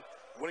 2-game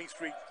winning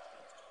streak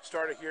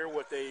started here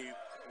with a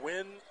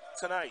win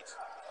tonight.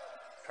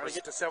 Trying to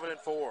get to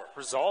 7-4.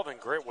 Resolve and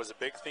grit was a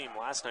big theme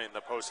last night in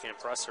the post-game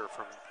presser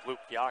from Luke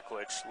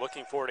Yaklich.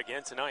 Looking for it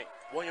again tonight.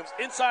 Williams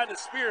inside the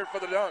spear for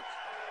the dunk.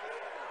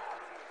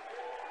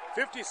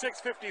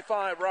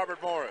 56-55,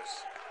 Robert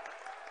Morris.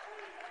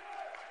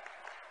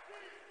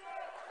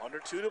 Under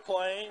 2 to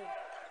play.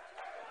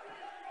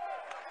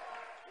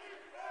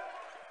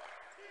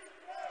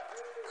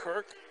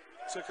 Kirk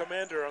to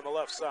Commander on the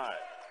left side.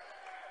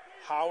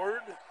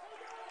 Howard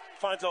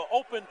finds an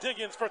open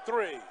Diggins for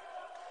 3.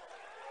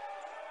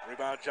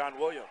 Rebound, John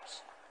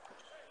Williams.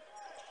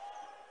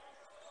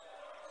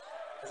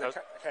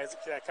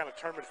 That kind of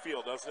tournament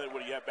feel, doesn't it,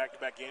 when you have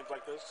back-to-back games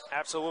like this?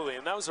 Absolutely,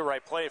 and that was the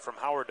right play from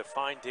Howard to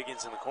find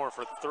Diggins in the corner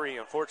for the 3.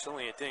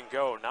 Unfortunately, it didn't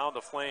go. Now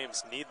the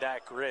Flames need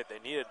that grit. They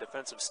need a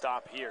defensive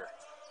stop here.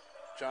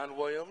 John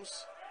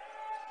Williams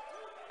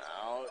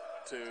now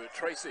to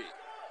Tracy.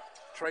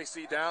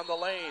 Tracy down the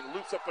lane,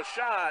 loops up a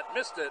shot,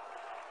 missed it,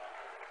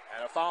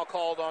 and a foul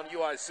called on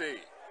UIC.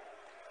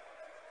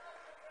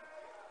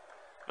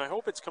 I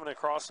hope it's coming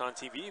across on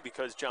TV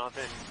because,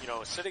 Jonathan,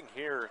 sitting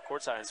here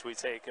courtside as we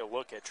take a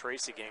look at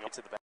Tracy getting up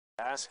to the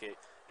basket,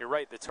 you're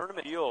right, the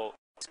tournament feel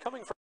is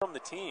coming from the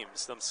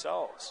teams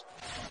themselves.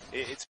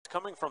 It's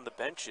coming from the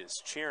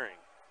benches, cheering,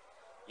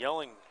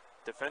 yelling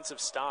defensive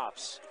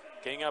stops,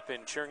 getting up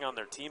and cheering on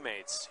their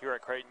teammates here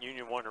at Creighton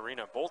Union One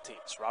Arena, both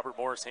teams, Robert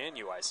Morris and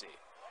UIC.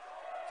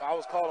 Foul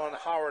was called on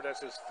Howard,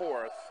 that's his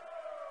 4th.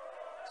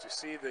 As you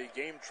see the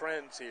game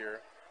trends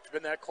here, it's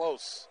been that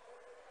close.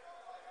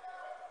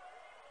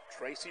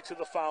 Tracy to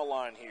the foul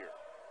line here.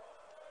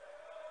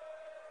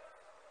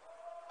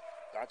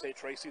 Dante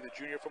Tracy, the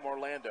junior from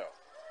Orlando.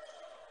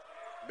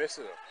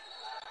 Misses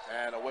it.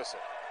 And a whistle.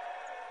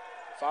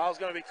 Foul's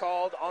going to be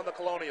called on the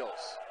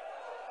Colonials.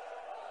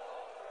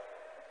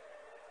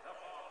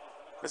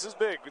 This is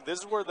big. This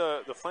is where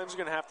the Flames are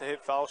going to have to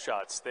hit foul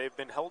shots. They've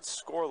been held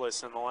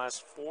scoreless in the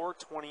last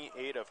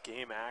 4:28 of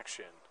game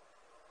action.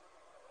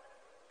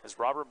 As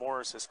Robert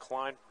Morris has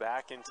climbed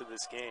back into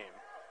this game.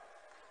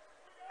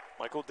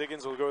 Michael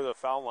Diggins will go to the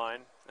foul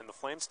line, and the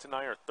Flames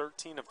tonight are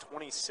 13 of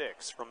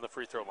 26 from the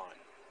free throw line.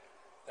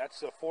 That's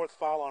the 4th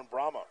foul on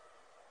Brahma.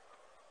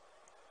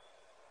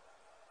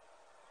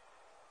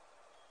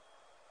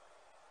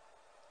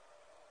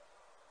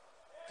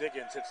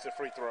 Diggins hits the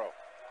free throw.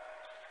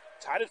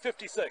 Tied at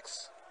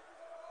 56.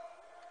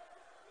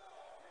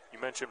 You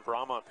mentioned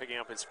Brahma picking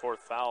up his 4th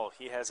foul.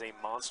 He has a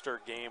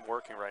monster game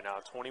working right now.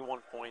 21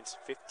 points,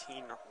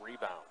 15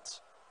 rebounds.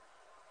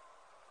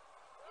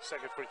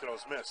 Second free throw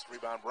is missed.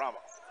 Rebound Brahma.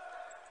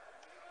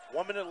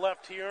 1 minute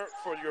left here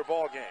for your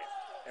ball game,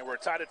 and we're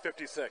tied at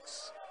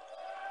 56.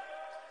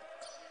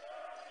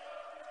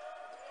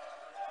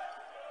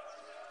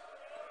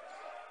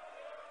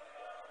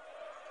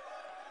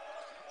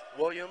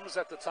 Williams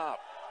at the top.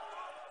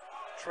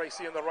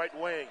 Tracy in the right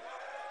wing.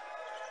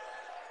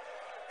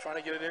 Trying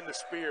to get it into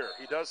Spear.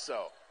 He does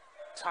so.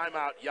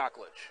 Timeout,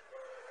 Yaklich.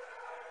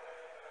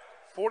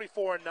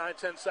 44 and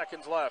 9/10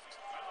 seconds left,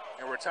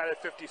 and we're tied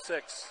at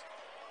 56.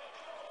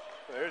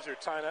 So there's your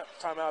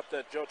timeout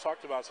that Joe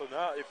talked about. So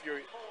now if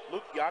you're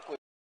Luke Yaklich.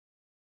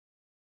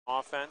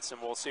 Offense,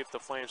 and we'll see if the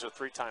Flames with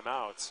 3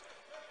 timeouts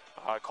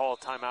call a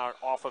timeout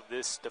off of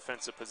this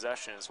defensive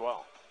possession as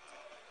well.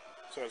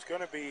 So it's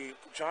going to be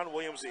John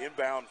Williams the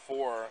inbound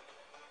for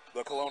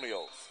the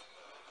Colonials.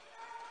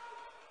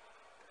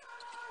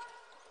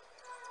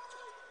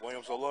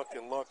 Williams will look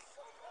and look.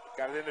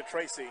 Got it into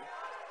Tracy.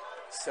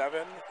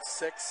 7,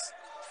 6,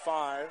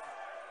 5.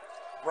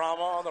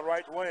 Brahma on the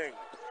right wing.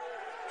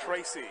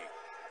 Tracy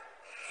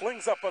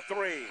flings up a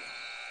 3.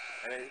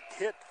 And it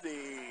hit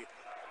the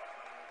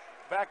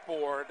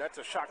backboard. That's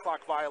a shot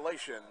clock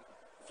violation.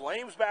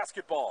 Flames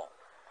basketball.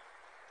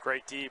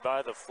 Great D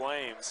by the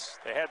Flames.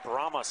 They had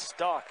Brahma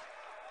stuck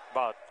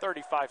about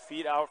 35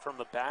 feet out from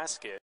the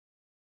basket.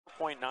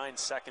 0.9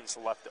 seconds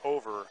left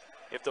over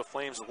if the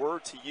Flames were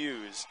to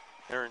use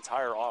their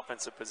entire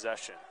offensive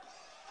possession.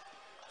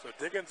 So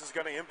Diggins is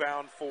going to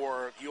inbound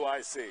for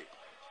UIC.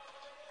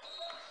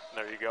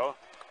 There you go.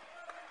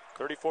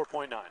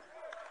 34.9.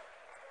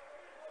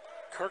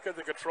 Kirk at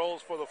the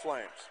controls for the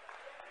Flames.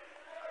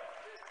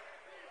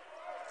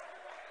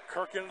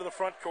 Kirk into the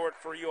front court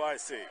for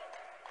UIC.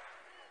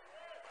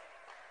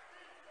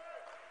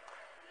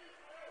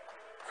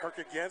 Kirk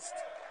against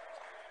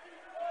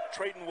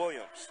Trayton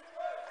Williams.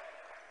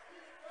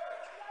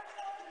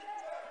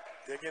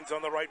 Diggins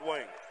on the right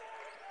wing.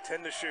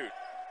 10 to shoot.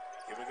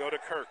 Here we go to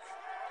Kirk.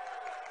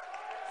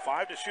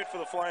 5 to shoot for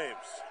the Flames.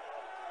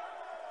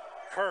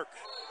 Kirk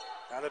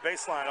on the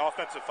baseline,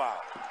 offensive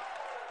foul.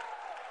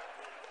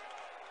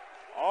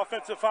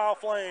 Offensive foul,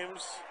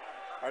 Flames.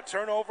 A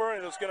turnover,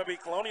 and it's going to be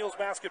Colonials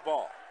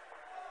basketball.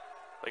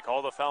 They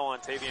call the foul on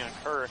Tavion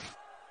Kirk.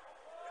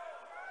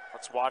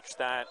 Let's watch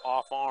that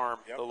off arm,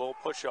 the little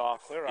push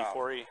off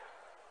before he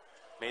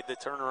made the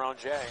turnaround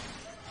J.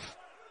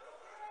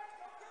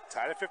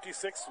 Tied at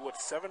 56 with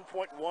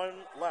 7.1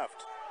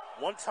 left.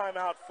 One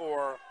timeout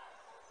for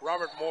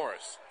Robert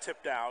Morris.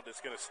 Tipped out, it's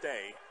going to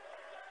stay.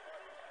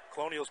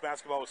 Colonials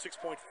basketball with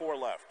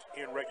 6.4 left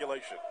in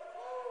regulation.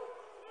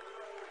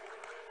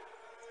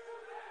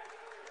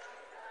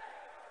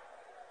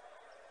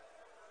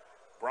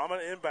 Brahma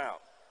inbound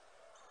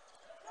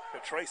to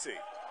Tracy.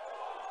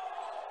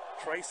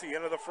 Tracy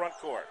into the front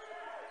court.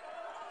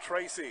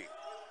 Tracy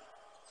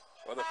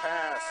with a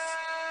pass,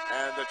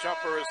 and the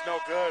jumper is no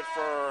good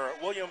for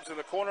Williams in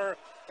the corner,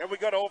 and we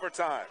go to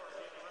overtime.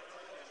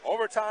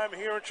 Overtime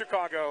here in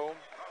Chicago,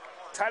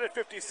 tied at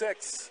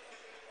 56.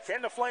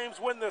 Can the Flames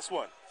win this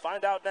one?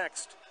 Find out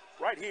next,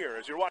 right here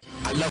as you're watching.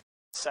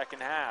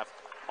 Second half,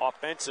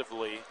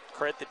 offensively,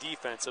 credit the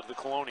defense of the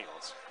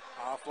Colonials.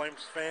 Flames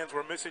fans,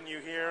 we're missing you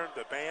here,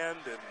 the band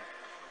and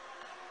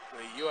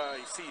the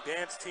UIC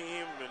dance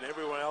team and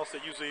everyone else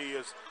that usually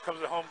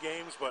comes to home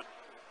games, but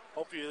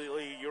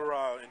hopefully you're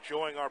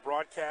enjoying our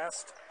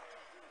broadcast.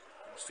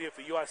 We'll see if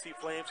the UIC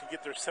Flames can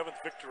get their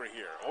 7th victory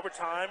here.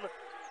 Overtime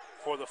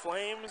for the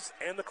Flames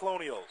and the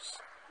Colonials.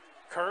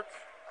 Kirk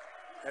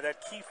had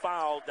that key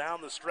foul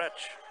down the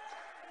stretch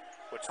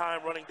with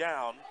time running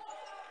down.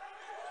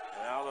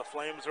 And now the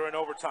Flames are in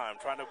overtime,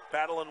 trying to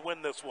battle and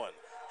win this one.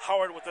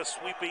 Howard with a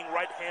sweeping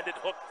right-handed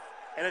hook,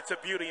 and it's a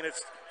beauty, and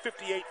it's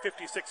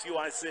 58-56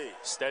 UIC.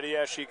 Steady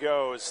as she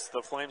goes.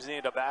 The Flames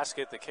need a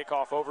basket to kick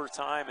off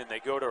overtime, and they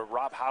go to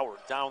Rob Howard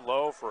down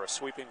low for a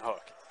sweeping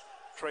hook.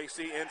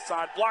 Tracy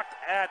inside, blocked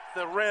at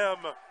the rim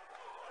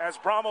as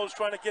Bramo's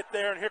trying to get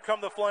there, and here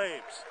come the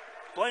Flames.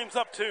 Flames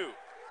up 2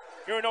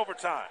 here in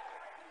overtime.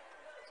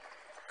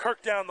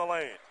 Kirk down the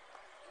lane.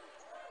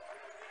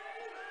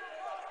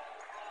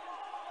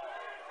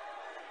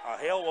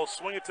 Hale will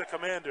swing it to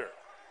Commander.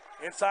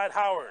 Inside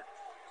Howard.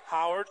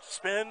 Howard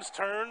spins,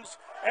 turns,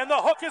 and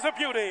the hook is a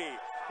beauty.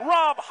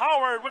 Rob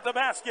Howard with the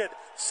basket.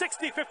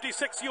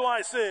 60-56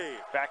 UIC.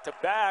 Back to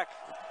back.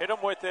 Hit him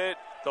with it.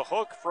 The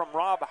hook from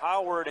Rob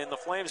Howard, and the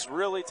Flames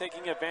really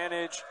taking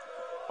advantage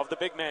of the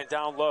big man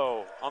down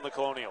low on the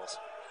Colonials.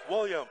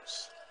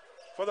 Williams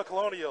for the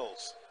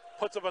Colonials.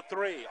 Puts up a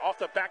 3. Off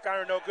the back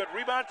iron, no good.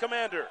 Rebound,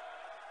 Commander.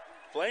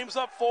 Flames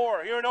up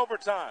 4 here in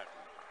overtime.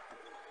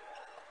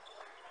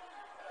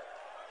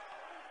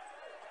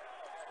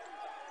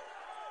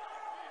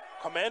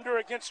 Commander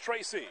against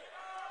Tracy.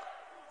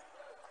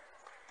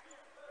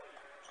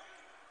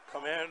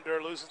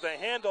 Commander loses the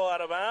handle out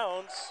of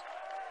bounds.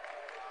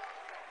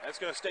 That's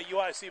going to stay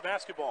UIC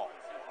basketball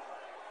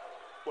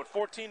with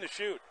 14 to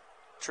shoot.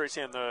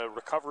 Tracy on the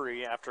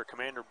recovery after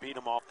Commander beat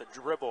him off the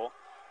dribble,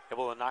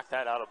 able to knock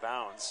that out of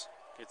bounds.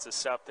 Gets a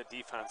step the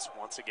defense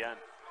once again.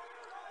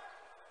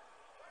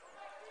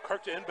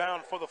 Kirk to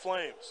inbound for the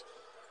Flames.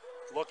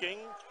 Looking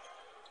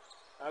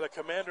at the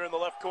Commander in the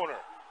left corner.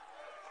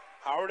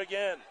 Howard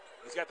again.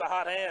 He's got the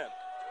hot hand.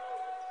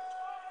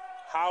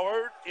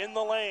 Howard in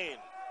the lane.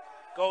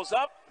 Goes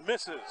up,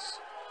 misses.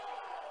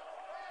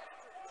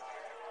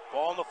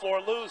 Ball on the floor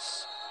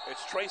loose.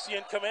 It's Tracy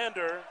and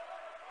Commander.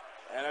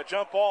 And a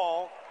jump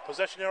ball.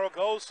 Possession arrow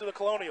goes to the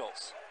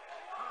Colonials.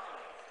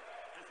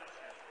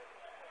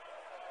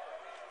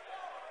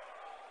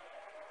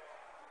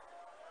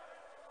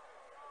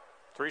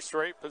 Three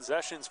straight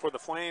possessions for the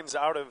Flames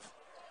out of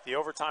the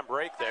overtime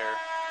break there.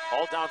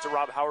 All down to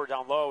Rob Howard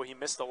down low. He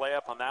missed the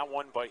layup on that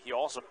one, but he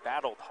also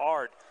battled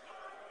hard.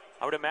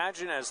 I would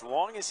imagine as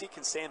long as he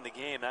can stay in the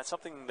game, that's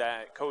something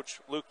that Coach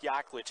Luke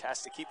Yaklich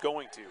has to keep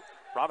going to.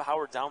 Rob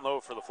Howard down low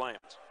for the Flames.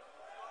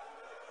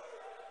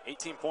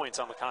 18 points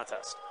on the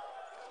contest.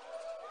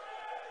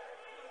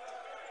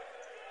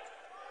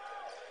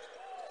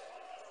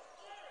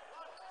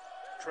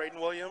 Traden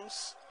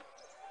Williams.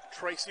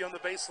 Tracy on the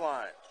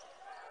baseline.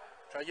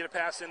 Trying to get a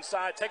pass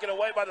inside. Taken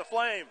away by the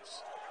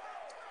Flames.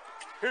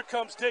 Here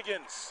comes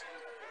Diggins.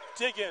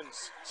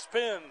 Diggins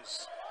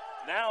spins.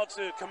 Now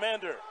to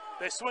Commander.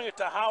 They swing it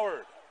to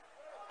Howard.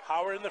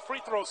 Howard in the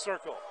free throw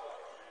circle.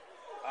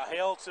 A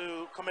hail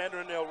to Commander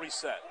and they'll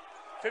reset.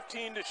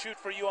 15 to shoot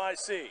for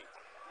UIC.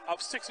 Up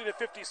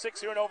 60-56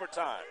 here in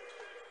overtime.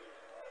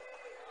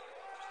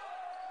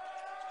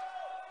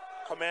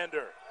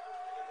 Commander.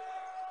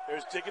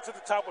 There's Diggins at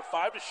the top with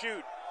 5 to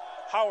shoot.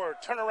 Howard,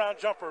 turnaround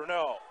jumper,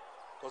 no.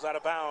 Goes out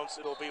of bounds.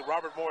 It'll be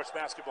Robert Morris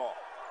basketball.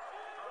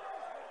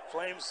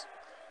 Flames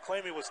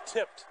claim he was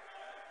tipped.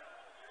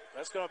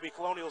 That's going to be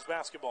Colonials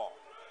basketball.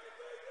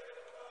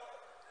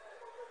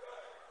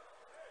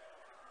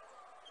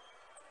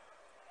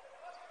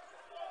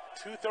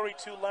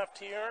 .232 left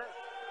here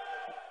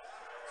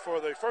for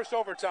the first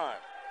overtime.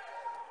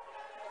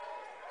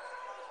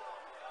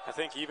 I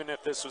think even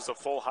if this was a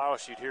full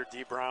house, you'd hear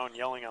D. Brown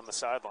yelling on the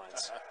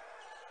sidelines.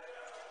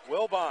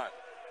 Wilbon.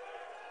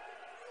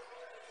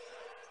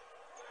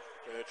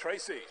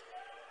 Tracy.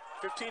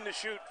 15 to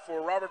shoot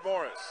for Robert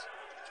Morris.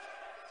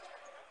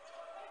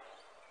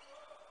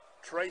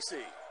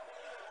 Tracy.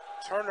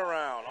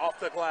 Turnaround off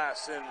the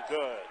glass and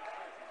good.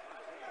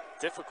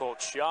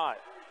 Difficult shot.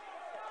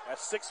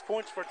 That's 6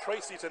 points for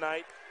Tracy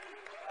tonight.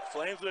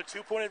 Flames with a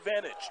 2-point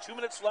advantage. 2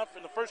 minutes left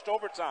in the first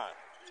overtime.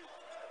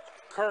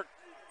 Kirk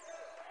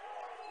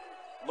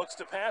looks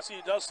to pass.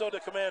 He does so to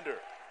Commander.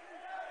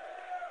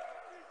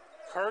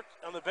 Kirk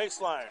on the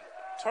baseline.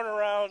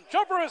 Turnaround.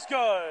 Jumper is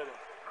good.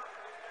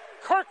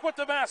 Kirk with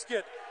the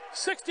basket.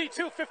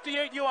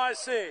 62-58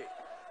 UIC.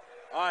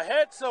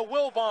 Ahead to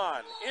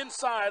Wilbon.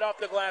 Inside off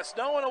the glass.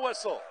 No and a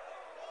whistle.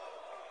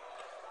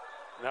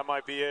 That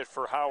might be it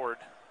for Howard.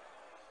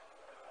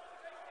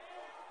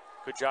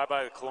 Good job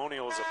by the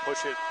Colonials to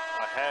push it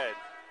ahead.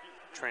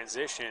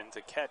 Transition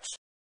to catch.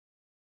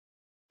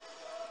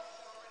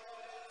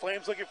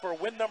 Flames looking for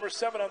win number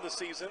 7 on the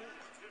season.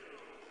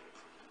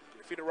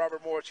 Defeated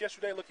Robert Morris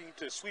yesterday, looking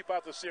to sweep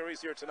out the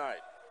series here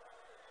tonight.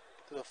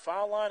 To the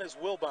foul line is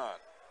Wilbon.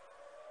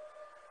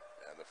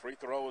 And the free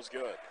throw is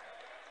good.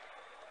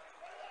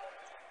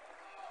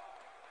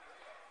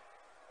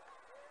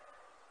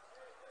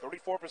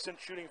 .34%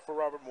 shooting for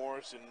Robert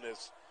Morris, and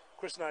as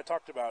Chris and I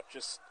talked about,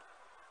 just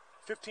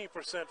 15%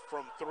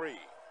 from 3.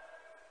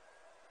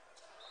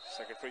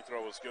 Second free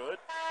throw is good.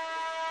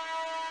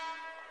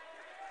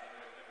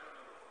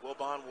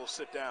 Wilbon will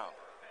sit down.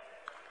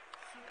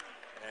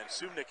 And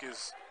Sumnik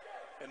is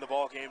in the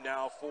ball game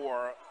now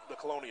for the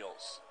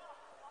Colonials.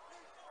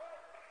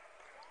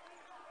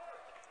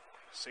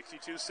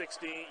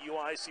 62-60,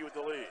 UIC with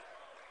the lead.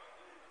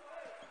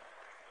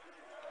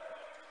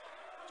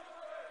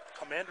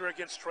 Commander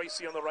against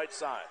Tracy on the right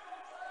side.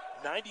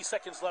 90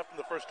 seconds left in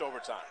the first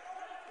overtime.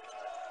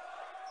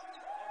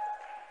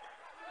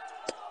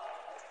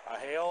 A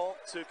hail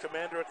to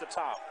Commander at the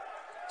top.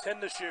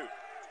 10 to shoot.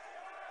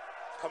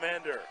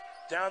 Commander,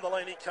 down the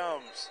lane he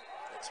comes.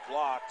 It's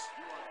blocked,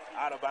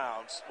 out of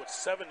bounds. With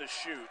 7 to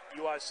shoot,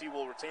 UIC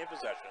will retain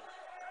possession.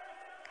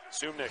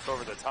 Sumnik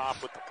over the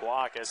top with the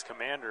block as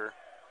Commander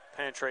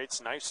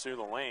penetrates nice through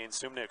the lane.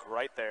 Sumnik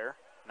right there,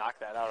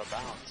 knocked that out of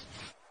bounds.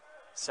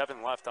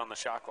 7 left on the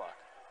shot clock.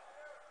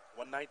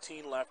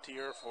 1:19 left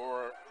here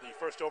for the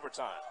first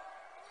overtime.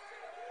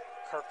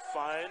 Kirk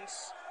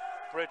finds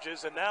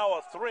Bridges, and now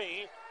a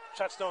 3.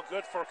 Shot's no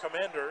good for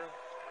Commander.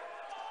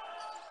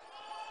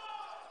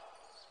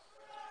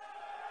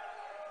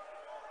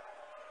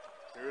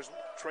 Here's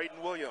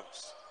Trayden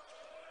Williams.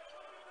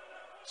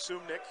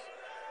 Sumnik.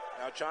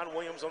 Now John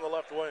Williams on the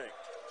left wing.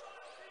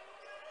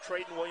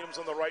 Trayden Williams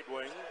on the right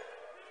wing.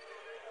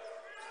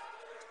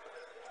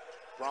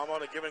 Brahma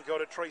on a give and go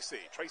to Tracy.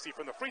 Tracy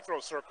from the free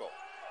throw circle.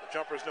 The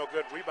jumper's no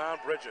good.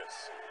 Rebound,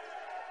 Bridges.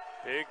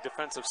 Big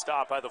defensive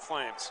stop by the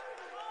Flames.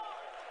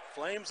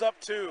 Flames up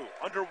 2.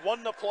 Under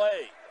 1 to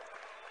play.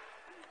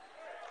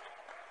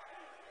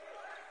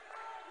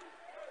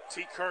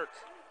 T. Kirk.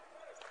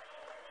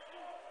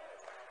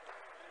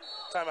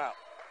 Timeout.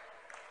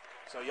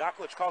 So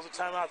Yaklich calls a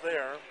timeout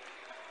there.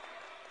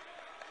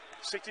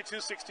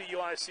 62-60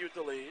 UIC with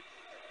the lead.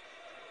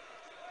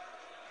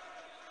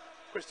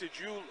 Chris, did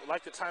you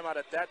like the timeout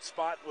at that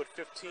spot with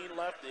 15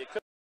 left? It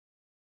could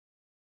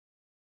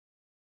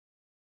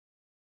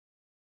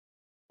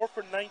 4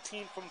 for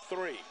 19 from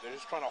 3. They're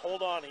just trying to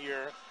hold on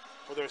here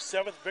for their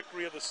 7th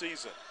victory of the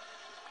season.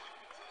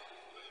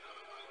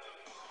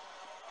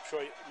 I'm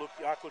sure Luke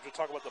Yaklich will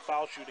talk about the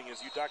foul shooting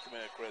as you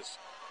documented, Chris.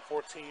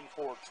 14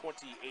 for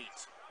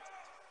 28.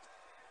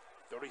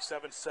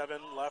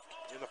 37-7 left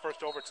in the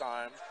first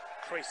overtime.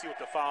 Tracy with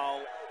the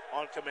foul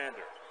on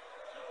Commander.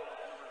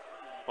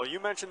 Well, you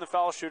mentioned the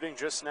foul shooting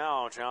just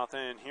now,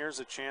 Jonathan. Here's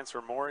a chance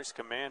for Maurice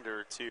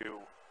Commander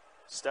to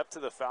step to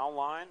the foul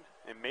line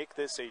and make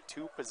this a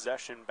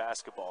 2-possession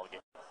basketball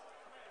game.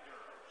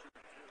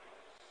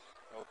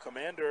 Well,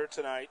 Commander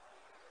tonight,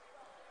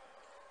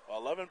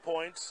 11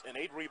 points and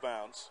 8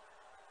 rebounds.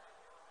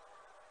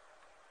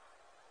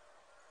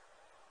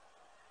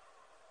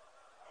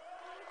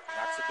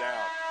 Knocks it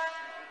down.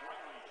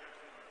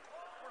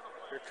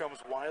 Here comes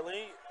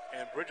Wiley,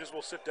 and Bridges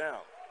will sit down.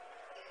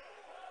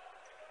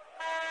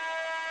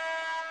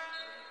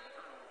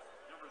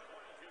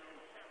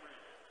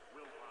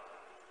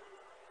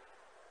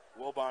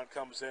 Wilbon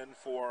comes in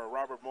for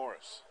Robert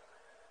Morris.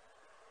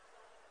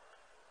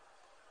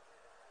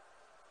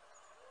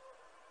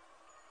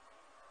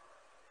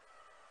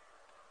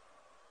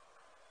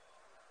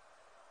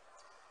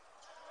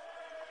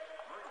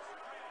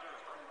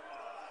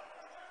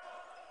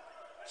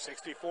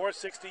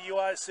 (64-60)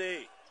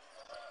 UIC.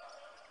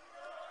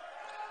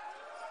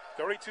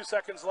 32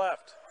 seconds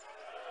left.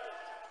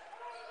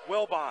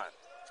 Wilbon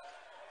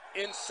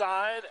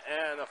inside,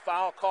 and a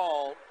foul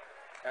call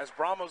as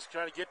Brahma's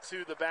trying to get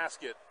to the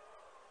basket.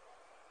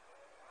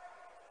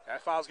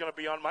 That foul's going to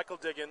be on Michael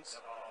Diggins.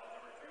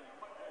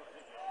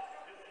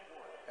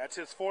 That's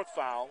his 4th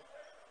foul.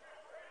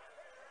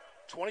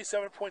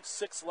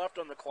 27.6 left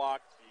on the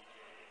clock.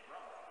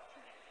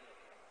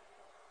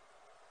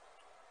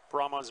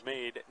 Brahma's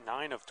made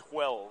 9 of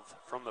 12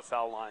 from the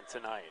foul line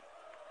tonight.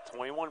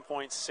 21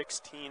 points,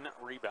 16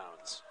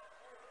 rebounds.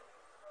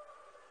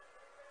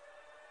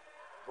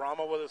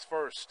 Brahma with his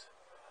first.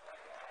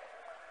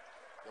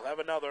 He'll have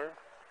another.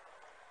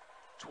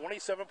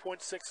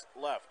 27.6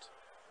 left.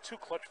 2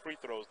 clutch free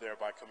throws there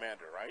by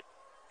Commander, right?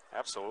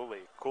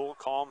 Absolutely. Cool,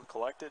 calm,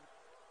 collected.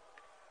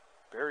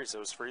 Buries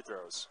those free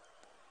throws.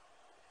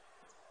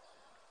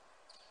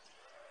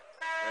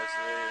 As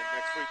the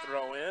next free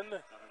throw in,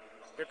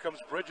 here comes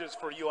Bridges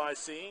for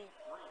UIC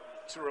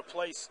to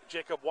replace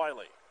Jacob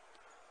Wiley.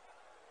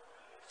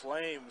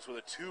 Flames with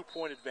a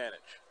 2-point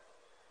advantage.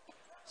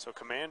 So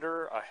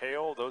Commander, a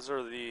Hale, those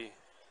are the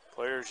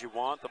players you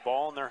want, the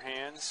ball in their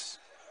hands.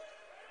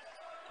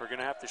 We're going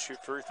to have to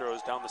shoot free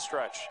throws down the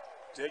stretch.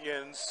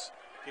 Diggins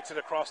gets it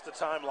across the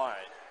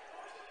timeline.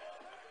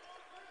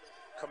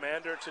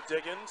 Commander to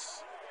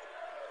Diggins.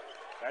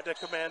 Back to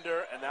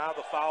Commander, and now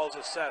the foul is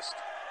assessed.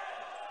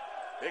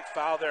 Big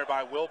foul there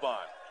by Wilbon.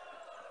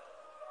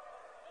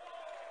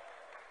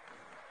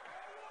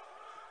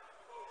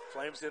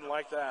 Flames didn't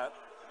like that.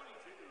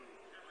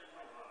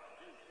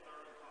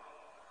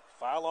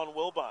 Foul on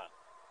Wilbon.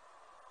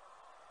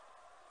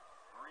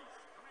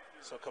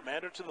 So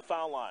Commander to the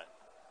foul line.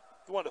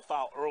 You want to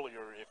foul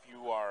earlier if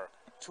you are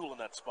tooling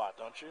that spot,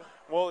 don't you?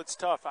 Well, it's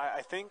tough.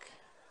 I think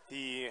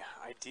the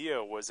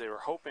idea was they were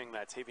hoping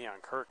that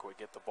Tavion Kirk would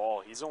get the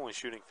ball. He's only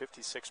shooting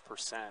 56%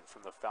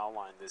 from the foul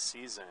line this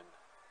season.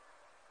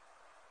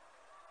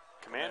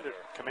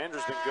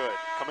 Commander's been good.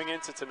 Coming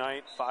into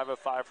tonight, 5 of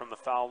 5 from the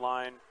foul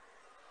line.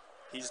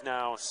 He's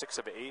now 6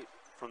 of 8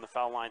 from the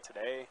foul line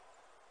today.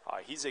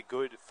 He's a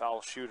good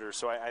foul shooter.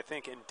 So I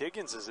think, and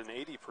Diggins is an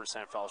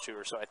 80% foul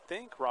shooter. So I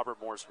think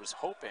Robert Morris was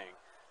hoping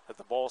that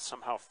the ball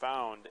somehow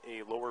found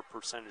a lower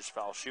percentage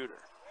foul shooter.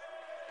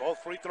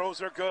 Both free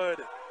throws are good.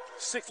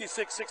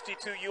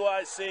 66-62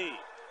 UIC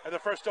in the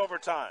first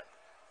overtime.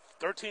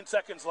 13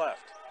 seconds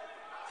left.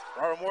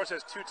 Robert Morris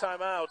has 2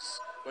 timeouts,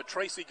 but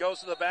Tracy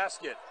goes to the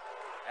basket.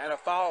 And a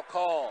foul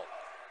call.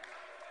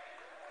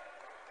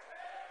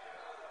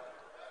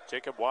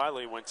 Jacob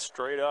Wiley went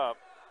straight up.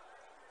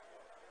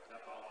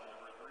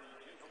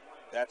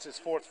 That's his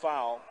 4th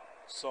foul.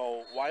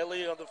 So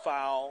Wiley on the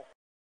foul.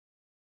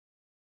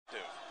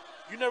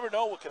 You never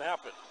know what can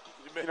happen.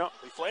 The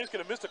Flames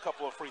could have missed a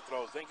couple of free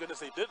throws. Thank goodness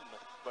they didn't,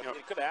 but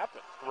it could happen.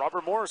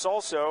 Robert Morris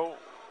also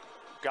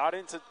got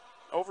into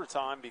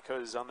overtime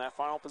because on that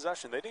final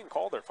possession, they didn't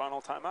call their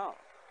final timeout.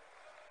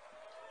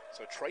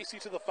 So Tracy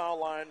to the foul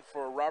line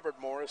for Robert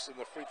Morris, and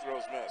the free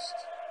throws missed.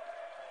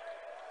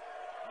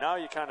 Now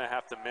you kind of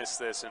have to miss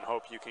this and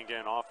hope you can get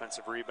an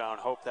offensive rebound.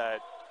 Hope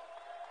that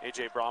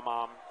A.J.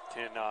 Brahman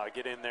can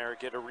get in there,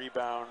 get a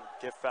rebound,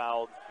 get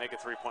fouled, make a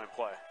 3-point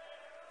play.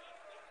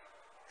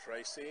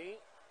 Tracy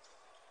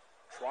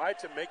tried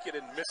to make it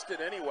and missed it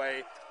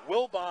anyway.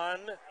 Wilbon,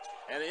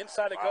 and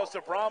inside it goes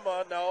to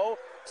Brahma. No,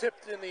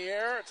 tipped in the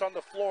air. It's on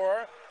the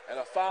floor, and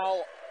a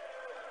foul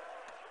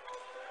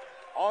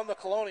on the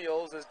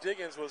Colonials as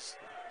Diggins was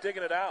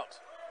digging it out.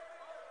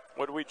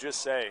 What did we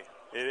just say?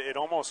 It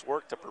almost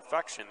worked to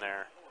perfection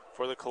there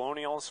for the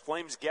Colonials.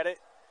 Flames get it.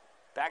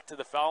 Back to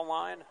the foul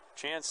line.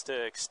 Chance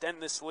to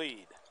extend this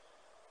lead.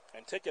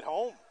 And take it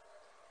home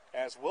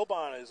as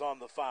Wilbon is on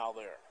the foul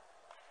there.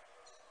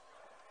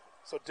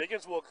 So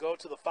Diggins will go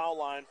to the foul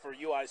line for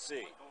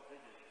UIC.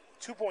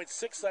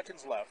 2.6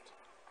 seconds left.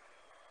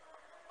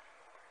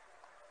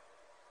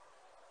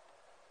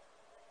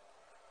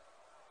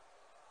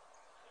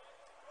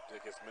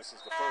 Diggins misses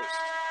the first.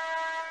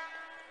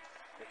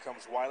 Here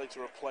comes Wiley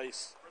to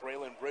replace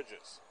Braylon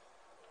Bridges.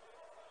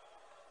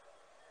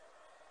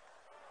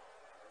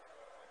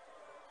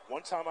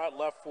 1 timeout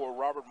left for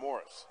Robert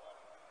Morris.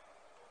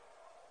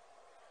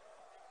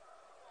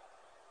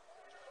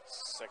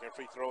 Second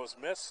free throw is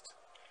missed.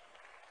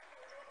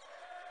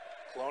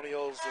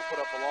 Colonials will put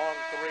up a long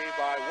 3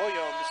 by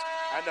Williams,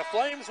 and the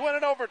Flames win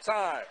in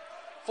overtime.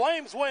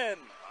 Flames win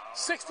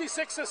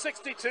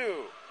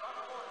 66-62.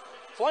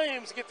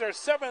 Flames get their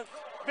 7th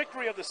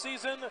victory of the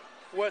season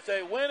with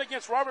a win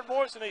against Robert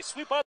Morris and a sweep up.